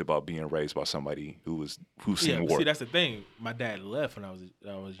my jokes about being raised by somebody who's seen but war. see, that's the thing. My dad left when I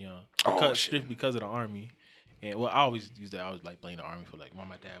was young, Oh, strictly because of the army. And I always use that. I was like blame the army for like why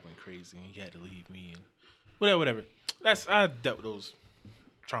my dad went crazy and he had to leave me and whatever. I dealt with those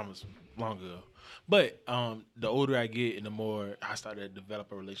traumas long ago. But the older I get and the more I started to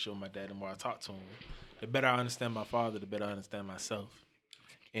develop a relationship with my dad, the more I talk to him, the better I understand my father, the better I understand myself.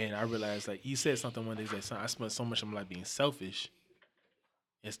 And I realized, like, he said something one day, he's like, son, I spent so much of my life being selfish.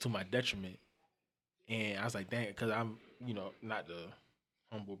 It's to my detriment. And I was like, dang, because I'm, not the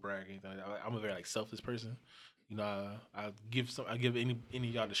humble brag or anything like that. I'm a very, like, selfless person. I give any of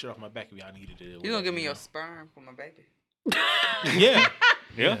y'all the shirt off my back if y'all needed it. You gonna give me your sperm for my baby? Yeah.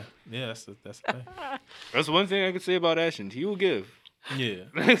 Yeah. Yeah, that's the thing. That's one thing I could say about Ashton. He will give. Yeah.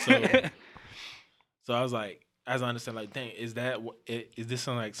 So I was like, as I understand, like, dang, is this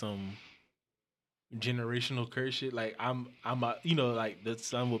some generational curse shit? Like, I'm like the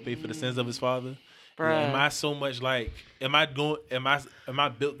son will pay for the sins of his father. Am I so much like, am I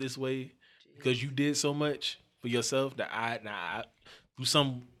built this way because you did so much for yourself that I through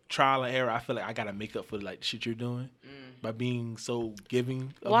some trial and error, I feel like I gotta make up for like the shit you're doing by being so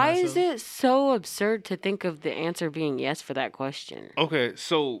giving. Why is it so absurd to think of the answer being yes for that question? Okay,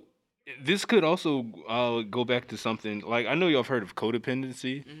 so this could also go back to something like, I know y'all have heard of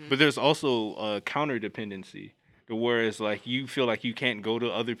codependency, but there's also counter dependency, whereas like you feel like you can't go to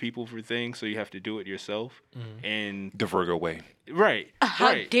other people for things, so you have to do it yourself. And The Virgo way. right,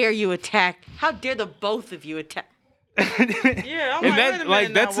 How dare you attack? How dare the both of you attack? Yeah, I'm and like, wait a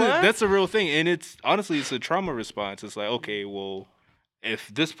minute now, what? that's a real thing, and it's honestly it's a trauma response. It's like, okay, well, if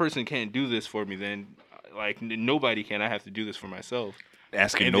this person can't do this for me, then like nobody can. I have to do this for myself.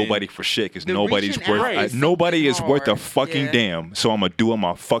 Asking And nobody for shit because the nobody's reaching worth. out is Nobody is worth a hard. fucking Yeah. damn. So I'm gonna do it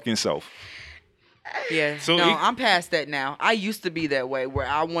my fucking self. Yeah. So no, it- I'm past that now. I used to be that way where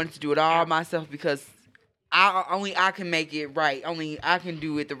I wanted to do it all myself because I can make it right. Only I can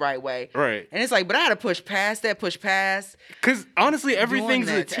do it the right way. Right. And it's like, but I had to push past. Because honestly, everything's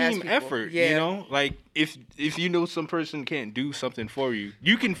a that to ask team people. effort. Yeah. You know, like if you know some person can't do something for you,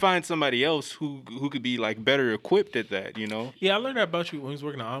 you can find somebody else who could be like better equipped at that. You know. Yeah, I learned that about you when we was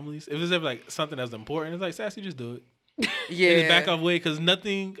working on Amelie's. If it's ever like something that's important, it's like, Sassy, just do it. Yeah. And just back off way because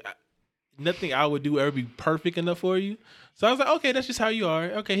nothing I would do ever be perfect enough for you. So I was like, okay, that's just how you are.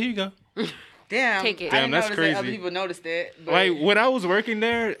 Okay, here you go. Damn. Take it. I Damn, didn't that's notice that other crazy. people noticed that. But Like when I was working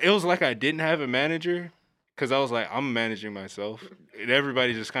there, it was like I didn't have a manager because I was like, I'm managing myself, and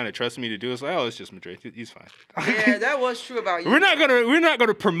everybody just kind of trusts me to do it. It's like, oh, it's just Madrid. He's fine. yeah, that was true about you. We're not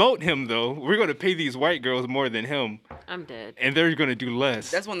gonna promote him though. We're gonna pay these white girls more than him, I'm dead. and they're gonna do less.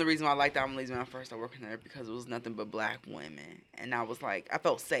 That's one of the reasons why I liked Amelie's when I first started working there because it was nothing but black women, and I was like, I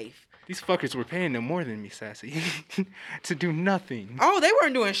felt safe. These fuckers were paying them more than me, Sassy, to do nothing. Oh, they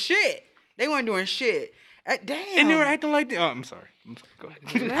weren't doing shit. Damn. And they were acting like, oh, I'm sorry. Go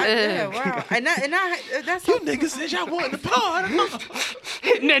ahead. Yeah, wow. And that's You niggas said y'all wanted the pod.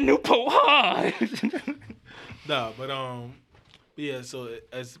 Hitting that new pole hard. No, but yeah. So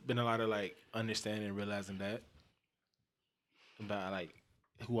it's been a lot of like understanding and realizing that about like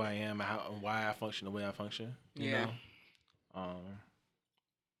who I am and how and why I function the way I function. You Yeah. know?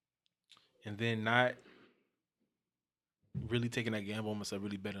 And then not really taking that gamble on myself,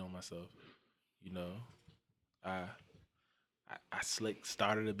 really betting on myself. You know, I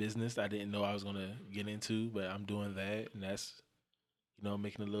started a business I didn't know I was gonna get into, but I'm doing that, and that's,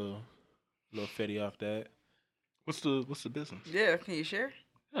 making a little fetty off that. What's the business? Yeah, can you share?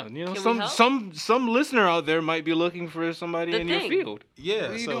 Yeah, Can we some help? some listener out there might be looking for somebody The in your thing. field. Yeah. What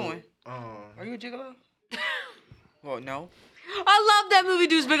are you so, doing? Are you a gigolo? Well, no. I love that movie,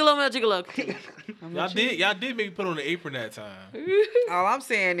 Deuce Bigelow, Mel Gigolo. Y'all did make me put on the apron that time. All I'm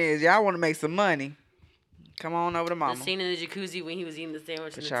saying is y'all want to make some money. Come on over to The mama. scene in the jacuzzi when he was eating the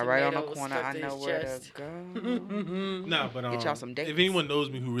sandwich Put and y'all the right on the tomato was corner. stuck I to know his where chest. to go. Nah, but Get y'all some dates. if anyone knows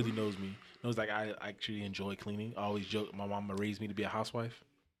me who really knows me, knows like I actually enjoy cleaning. I always joke my mama raised me to be a housewife.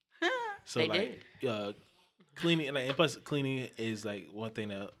 So They like cleaning and plus cleaning is like one thing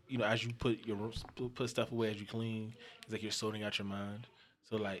that as you put stuff away as you clean, it's like you're sorting out your mind.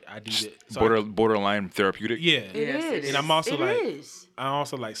 So like I do that. So Borderline therapeutic. yeah. It Yes, it is. And I'm also It is. I'm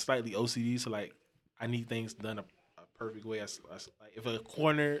also like slightly OCD, so like I need things done a perfect way. Like if a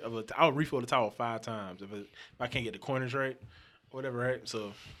corner of I'll refill the towel 5 times if I can't get the corners right, or whatever, right?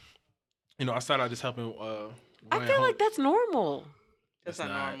 So, I started out just helping. I feel like that's normal. That's It's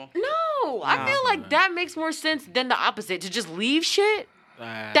not not. normal. No, I feel like that makes more sense than the opposite. To just leave shit,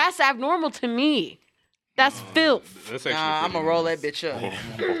 that's abnormal to me. That's filth. That's actually Nah, I'm pretty gonna roll nice. that bitch up.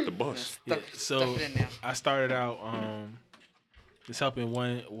 Off the bus. Yeah, Stuff so it in there. I started out just helping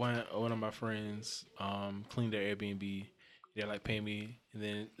one of my friends clean their Airbnb, They're like paying me, and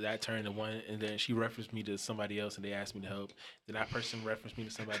then that turned to one, and then she referenced me to somebody else, and they asked me to help. Then that person referenced me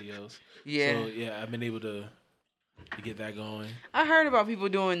to somebody else. Yeah. So yeah, I've been able to get that going. I heard about people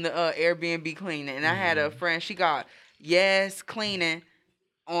doing the Airbnb cleaning, and I had a friend. She got Yes Cleaning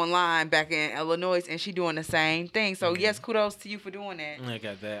online back in Illinois, and she doing the same thing. So yes, kudos to you for doing that. I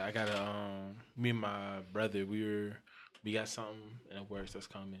got that. I got me and my brother. We got something in the works that's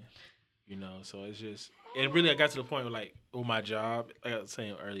coming. You know, so it's just it really. I got to the point where like with my job, like I was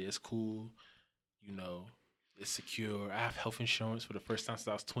saying earlier, it's cool. You know, it's secure. I have health insurance for the first time since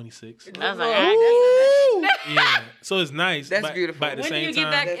I was 26. I was like, Yeah, so it's nice. That's but, beautiful. But at the when do same you get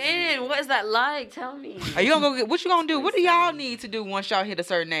time, back in? What is that like? Tell me. Are you gonna go get? What you gonna do? What do y'all need to do once y'all hit a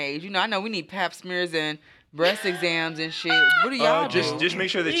certain age? You know, I know we need pap smears and breast exams and shit. What do y'all do? Just make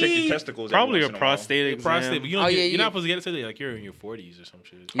sure they check your testicles. Probably every a once in while. prostate exam. prostate, but you don't Oh, get, yeah, you're yeah. not supposed to get it until like you're in your 40s or some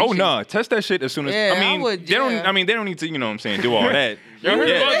shit. You Oh should- no! Test that shit as soon as. Yeah, I mean, I would, they don't. yeah. I mean, they don't need to. You know what I'm saying? Do all that. Y'all heard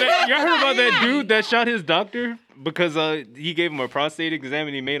Yeah. about that? Y'all heard about that dude that shot his doctor because he gave him a prostate exam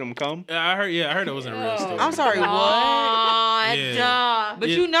and he made him come? I heard that wasn't a real story. I'm sorry, what? Aw, Yeah. duh. But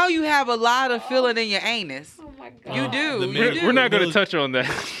Yeah. you know you have a lot of feeling in your anus. Oh my god. You do. the You minute- do. We're not going to Those- touch on that.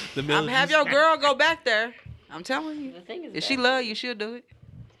 The middle Have your girl go back there. I'm telling you. The thing is If she that- love you, she'll do it.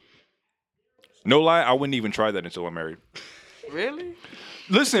 No lie, I wouldn't even try that until I'm married. Really?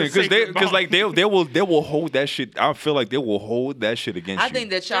 Listen, because like they will hold that shit. I feel like they will hold that shit against I you. think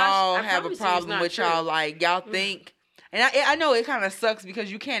that Josh, y'all I have a promise you it's problem not with true. y'all. Like y'all think, and I know it kind of sucks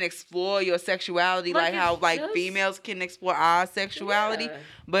because you can't explore your sexuality Like, like how it's like just- females can explore our sexuality. Yeah.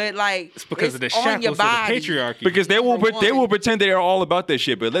 But like It's because of the on your shackles of the body. patriarchy. Because they will For they one. will pretend they're all about that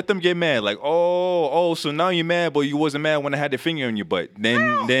shit, but let them get mad. Like, oh, so now you're mad, but you wasn't mad when I had the finger in your butt.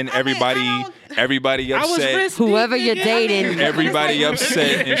 Then everybody upset. Whoever you're dating. Everybody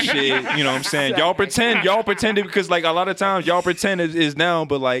upset and shit. You know what I'm saying? Y'all pretend it because like a lot of times y'all pretend is down,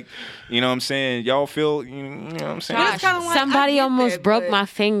 but like, you know what I'm saying? Y'all feel, you know what I'm saying? But it's kinda like, I Somebody get almost that, broke but my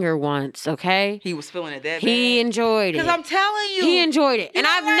finger once, okay? He was feeling it that He bad. enjoyed it. Because I'm telling you. He enjoyed it. And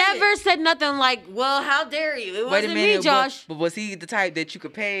don't I've like never said nothing like, well, how dare you? It Wait a wasn't minute, me, Josh. But was he the type that you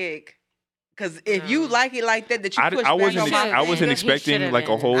could peg? Because if you like it like that, you push I back on my wasn't finger. expecting should've like a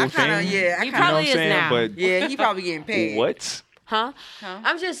been. whole I kinda, thing. yeah, I He kinda, You know what probably I'm is saying? now. But yeah, he probably getting paid. what? Huh? Huh?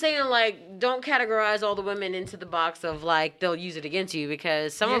 I'm just saying, like, don't categorize all the women into the box of like they'll use it against you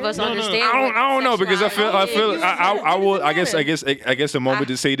because some of us No, no. understand. I don't know because I sexuality is. I guess a moment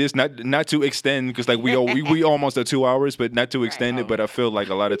to say this, not to extend because like we almost at 2 hours, but not to extend it. But I feel like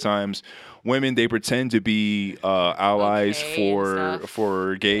a lot of times women they pretend to be allies Okay and stuff.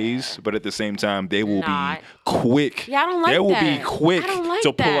 for gays, but at the same time they will Not. be quick. Yeah, I don't like They will that. be quick I don't like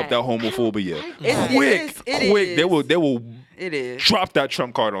to pull that. up that homophobia. It Quick. They is. will It is. drop that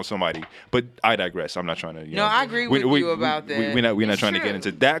trump card on somebody. But I digress. I'm not trying to. No, I agree with you about that. We're not It's trying to true. get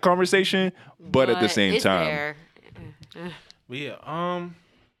into that conversation, but at the same it's time, there. But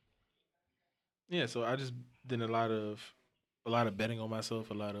yeah, so I just did a lot of betting on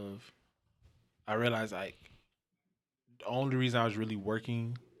myself. I realized like the only reason I was really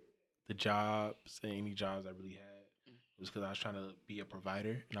working the jobs and any jobs I really had was because I was trying to be a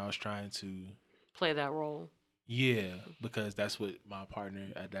provider and I was trying to Play that role. because that's what my partner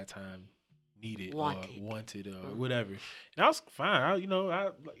at that time needed Wanted. or whatever. And I was fine.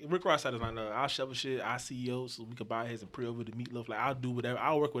 Like Rick Ross said, I'll shovel shit, I'll CEO so we could buy his and pray over the meatloaf. Like I'll do whatever.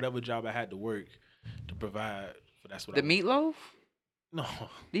 I'll work whatever job I had to work to provide. But that's what The I meatloaf? No.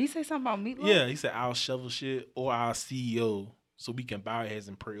 Did he say something about meatloaf? Yeah, he said I'll shovel shit or I'll CEO so we can bow our heads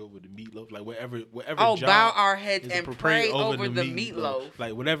and pray over the meatloaf. Like whatever Oh, job bow our heads is and to pray over the meatloaf.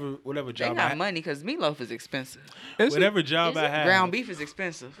 Like whatever They job I got had, money because meatloaf is expensive. whatever job Is I it? had, Ground beef is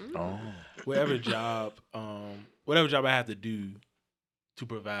expensive. Oh. whatever job I have to do to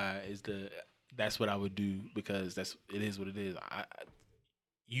provide that's what I would do because it is what it is.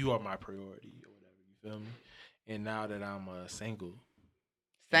 You are my priority or whatever. You feel me? And now that I'm single,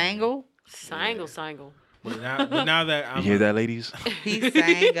 Sangle? Single. but now that I'm You hear that, ladies? He's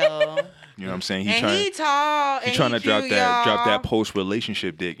single. You know what I'm saying? And he tall. He and trying to cute, drop that y'all. post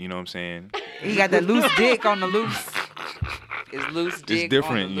relationship dick. You know what I'm saying? He got that loose dick on the loose. It's loose dick. It's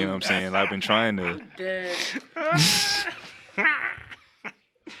different. On the You know what I'm loose. saying? I've been trying to.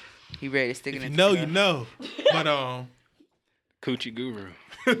 He ready to stick it if in. you know, you know. But Coochie guru.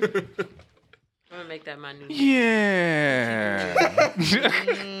 I'm gonna make that my new. Yeah.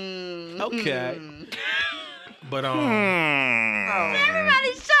 okay. But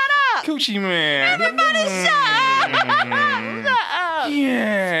Everybody, shut up! Coochie man. Everybody, shut up!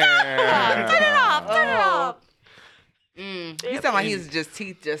 Yeah. Turn it off. He's talking about his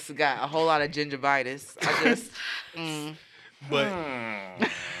teeth just got a whole lot of gingivitis. I just. But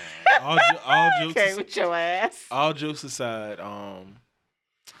all jokes. Okay, with your ass. All jokes aside,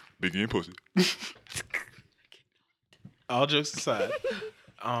 Big game pussy. all jokes aside,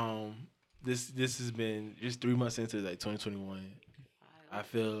 this has been just 3 months into like 2021. I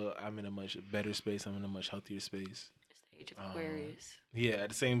feel I'm in a much better space. I'm in a much healthier space. Stage of Aquarius. Yeah, at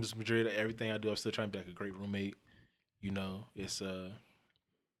the same as majority of everything I do, I'm still trying to be like a great roommate. You know, it's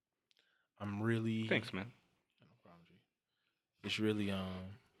I'm really Thanks, man. It's really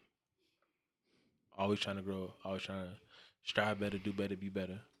always trying to grow, always trying to strive better, do better, be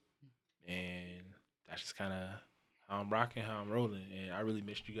better, and that's just kind of how I'm rocking, how I'm rolling, and I really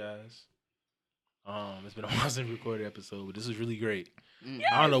missed you guys. It's been a while since we recorded an episode, but this is really great.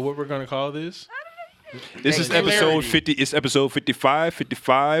 I don't know what we're gonna call this. This is episode 50. It's episode 55.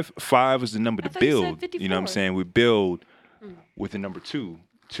 55. 5 is the number to thought you said build. You 54. know what I'm saying? We build with the number 2.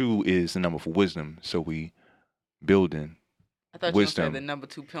 2 is the number for wisdom. So we building I thought wisdom you said the number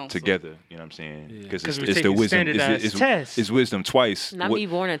 2 pencil. together. You know what I'm saying? Yeah. Because 'Cause we're it's the taking wisdom. standardized tests. It's wisdom twice. Not me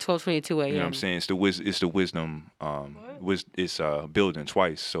born at 12:22 a.m. You know what I'm saying? It's the wisdom. It's building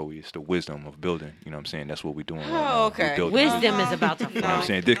twice. So it's the wisdom of building. You know what I'm saying? That's what we're doing. Oh, right now. okay. We're building. Wisdom is about to You know what I'm flow.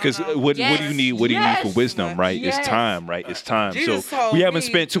 saying? Because what do you need? What do you need for wisdom, right? Yes. It's time, right? It's time. Jesus So told we haven't me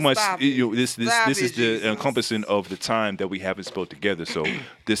spent too to much. stop This Stop is it, the Jesus. encompassing of the time that we haven't spent together. So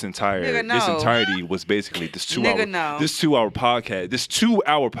this Nigga, no. entirety was basically this 2 Nigga, hour no. this 2 hour podcast. This 2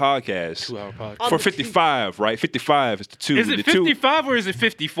 hour podcast 2 hour podcast. for 55, right? 55 is the 2. Is it the 2 55 or is it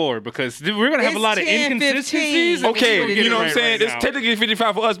 54? Because we're gonna have a It's lot of 10, inconsistencies. 15. Okay, you know what I'm Right saying? now. It's technically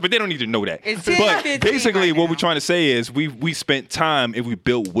 55 for us, but they don't need to know that. It's 10, but 15 basically, right what now. we're trying to say is we spent time and we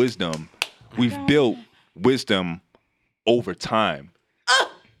built wisdom. We've built wisdom over time,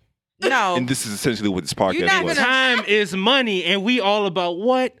 No. and this is essentially what this You're not podcast was. gonna- Time is money, and we all about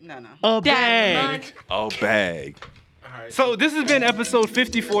what? No. A That bag. A bag. So this has been episode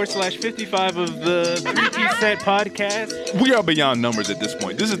 54/55 of the 3P Set podcast. We are beyond numbers at this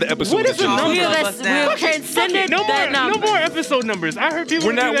point. This is the episode. What is that the just- number? We Us now. have transcended No that more, number. no more episode numbers. I heard people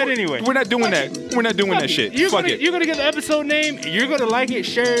We're do not. that anyway. We're not doing that. We're not doing that shit. You're Fuck gonna, it. you're gonna get the episode name. You're gonna like it,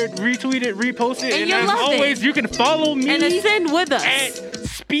 share it, retweet it, repost it, And and you'll as love always, it. you can follow me And ascend with us. at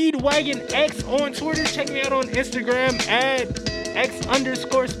Speedwagon X on Twitter. Check me out on Instagram at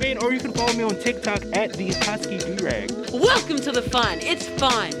X_Spain, or you can follow me on TikTok at the Akatsuki Durag. Welcome to the fun. It's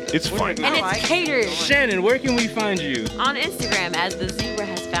fun. It's fun. And I it's like it. catered Shannon, where can we find you? on Instagram as the zebra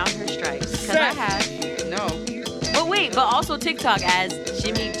has found her stripes. Because I Seth. have. No. But also TikTok as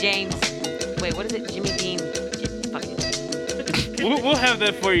Jimmy James. Wait, what is it? Jimmy Dean. Fuck it. We'll have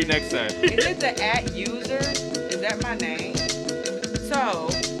that for you next time. Is it the @user? Is that my name? So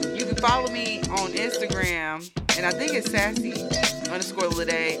you can follow me on Instagram, and I think it's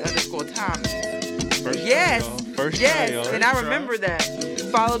sassy_Lede_Thomas. Yes. First Yes, try, y'all. and I remember that.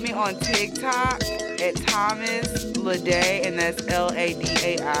 Follow me on TikTok at Thomas Ladai, and that's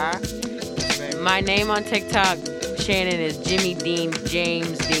LADAI. My name on TikTok, Shannon, is Jimmy Dean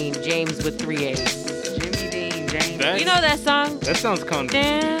James with 3 A's. Jimmy Dean James. That- You know that song? That sounds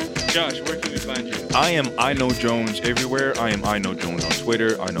confident. Dan? Josh, where can we find you? I am I Know Jones everywhere. I am I Know Jones on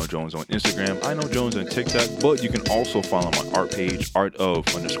Twitter. I Know Jones on Instagram. I Know Jones on TikTok. But you can also follow my art page,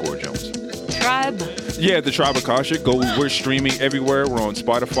 art_of_Jones. Tribe. Yeah, the Tribe Akashic. We're streaming everywhere. We're on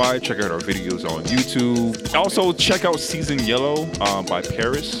Spotify. Check out our videos on YouTube. Also, check out Season Yellow by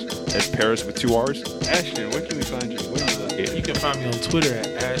Paris. That's Paris with 2 R's. Ashton, where can we find you? Where are you located? You can find me on Twitter at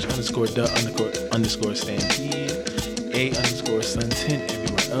Ash_the__stampede, A_sun10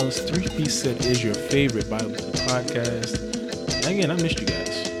 everywhere else. 3P Set is your favorite Bible podcast. And again, I missed you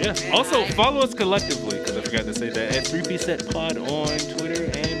guys. Yeah. Also, follow us collectively, because I forgot to say that, at 3P Set Pod on Twitter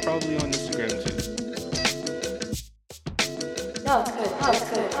and probably on Instagram too. No, it's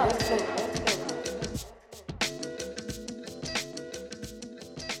good.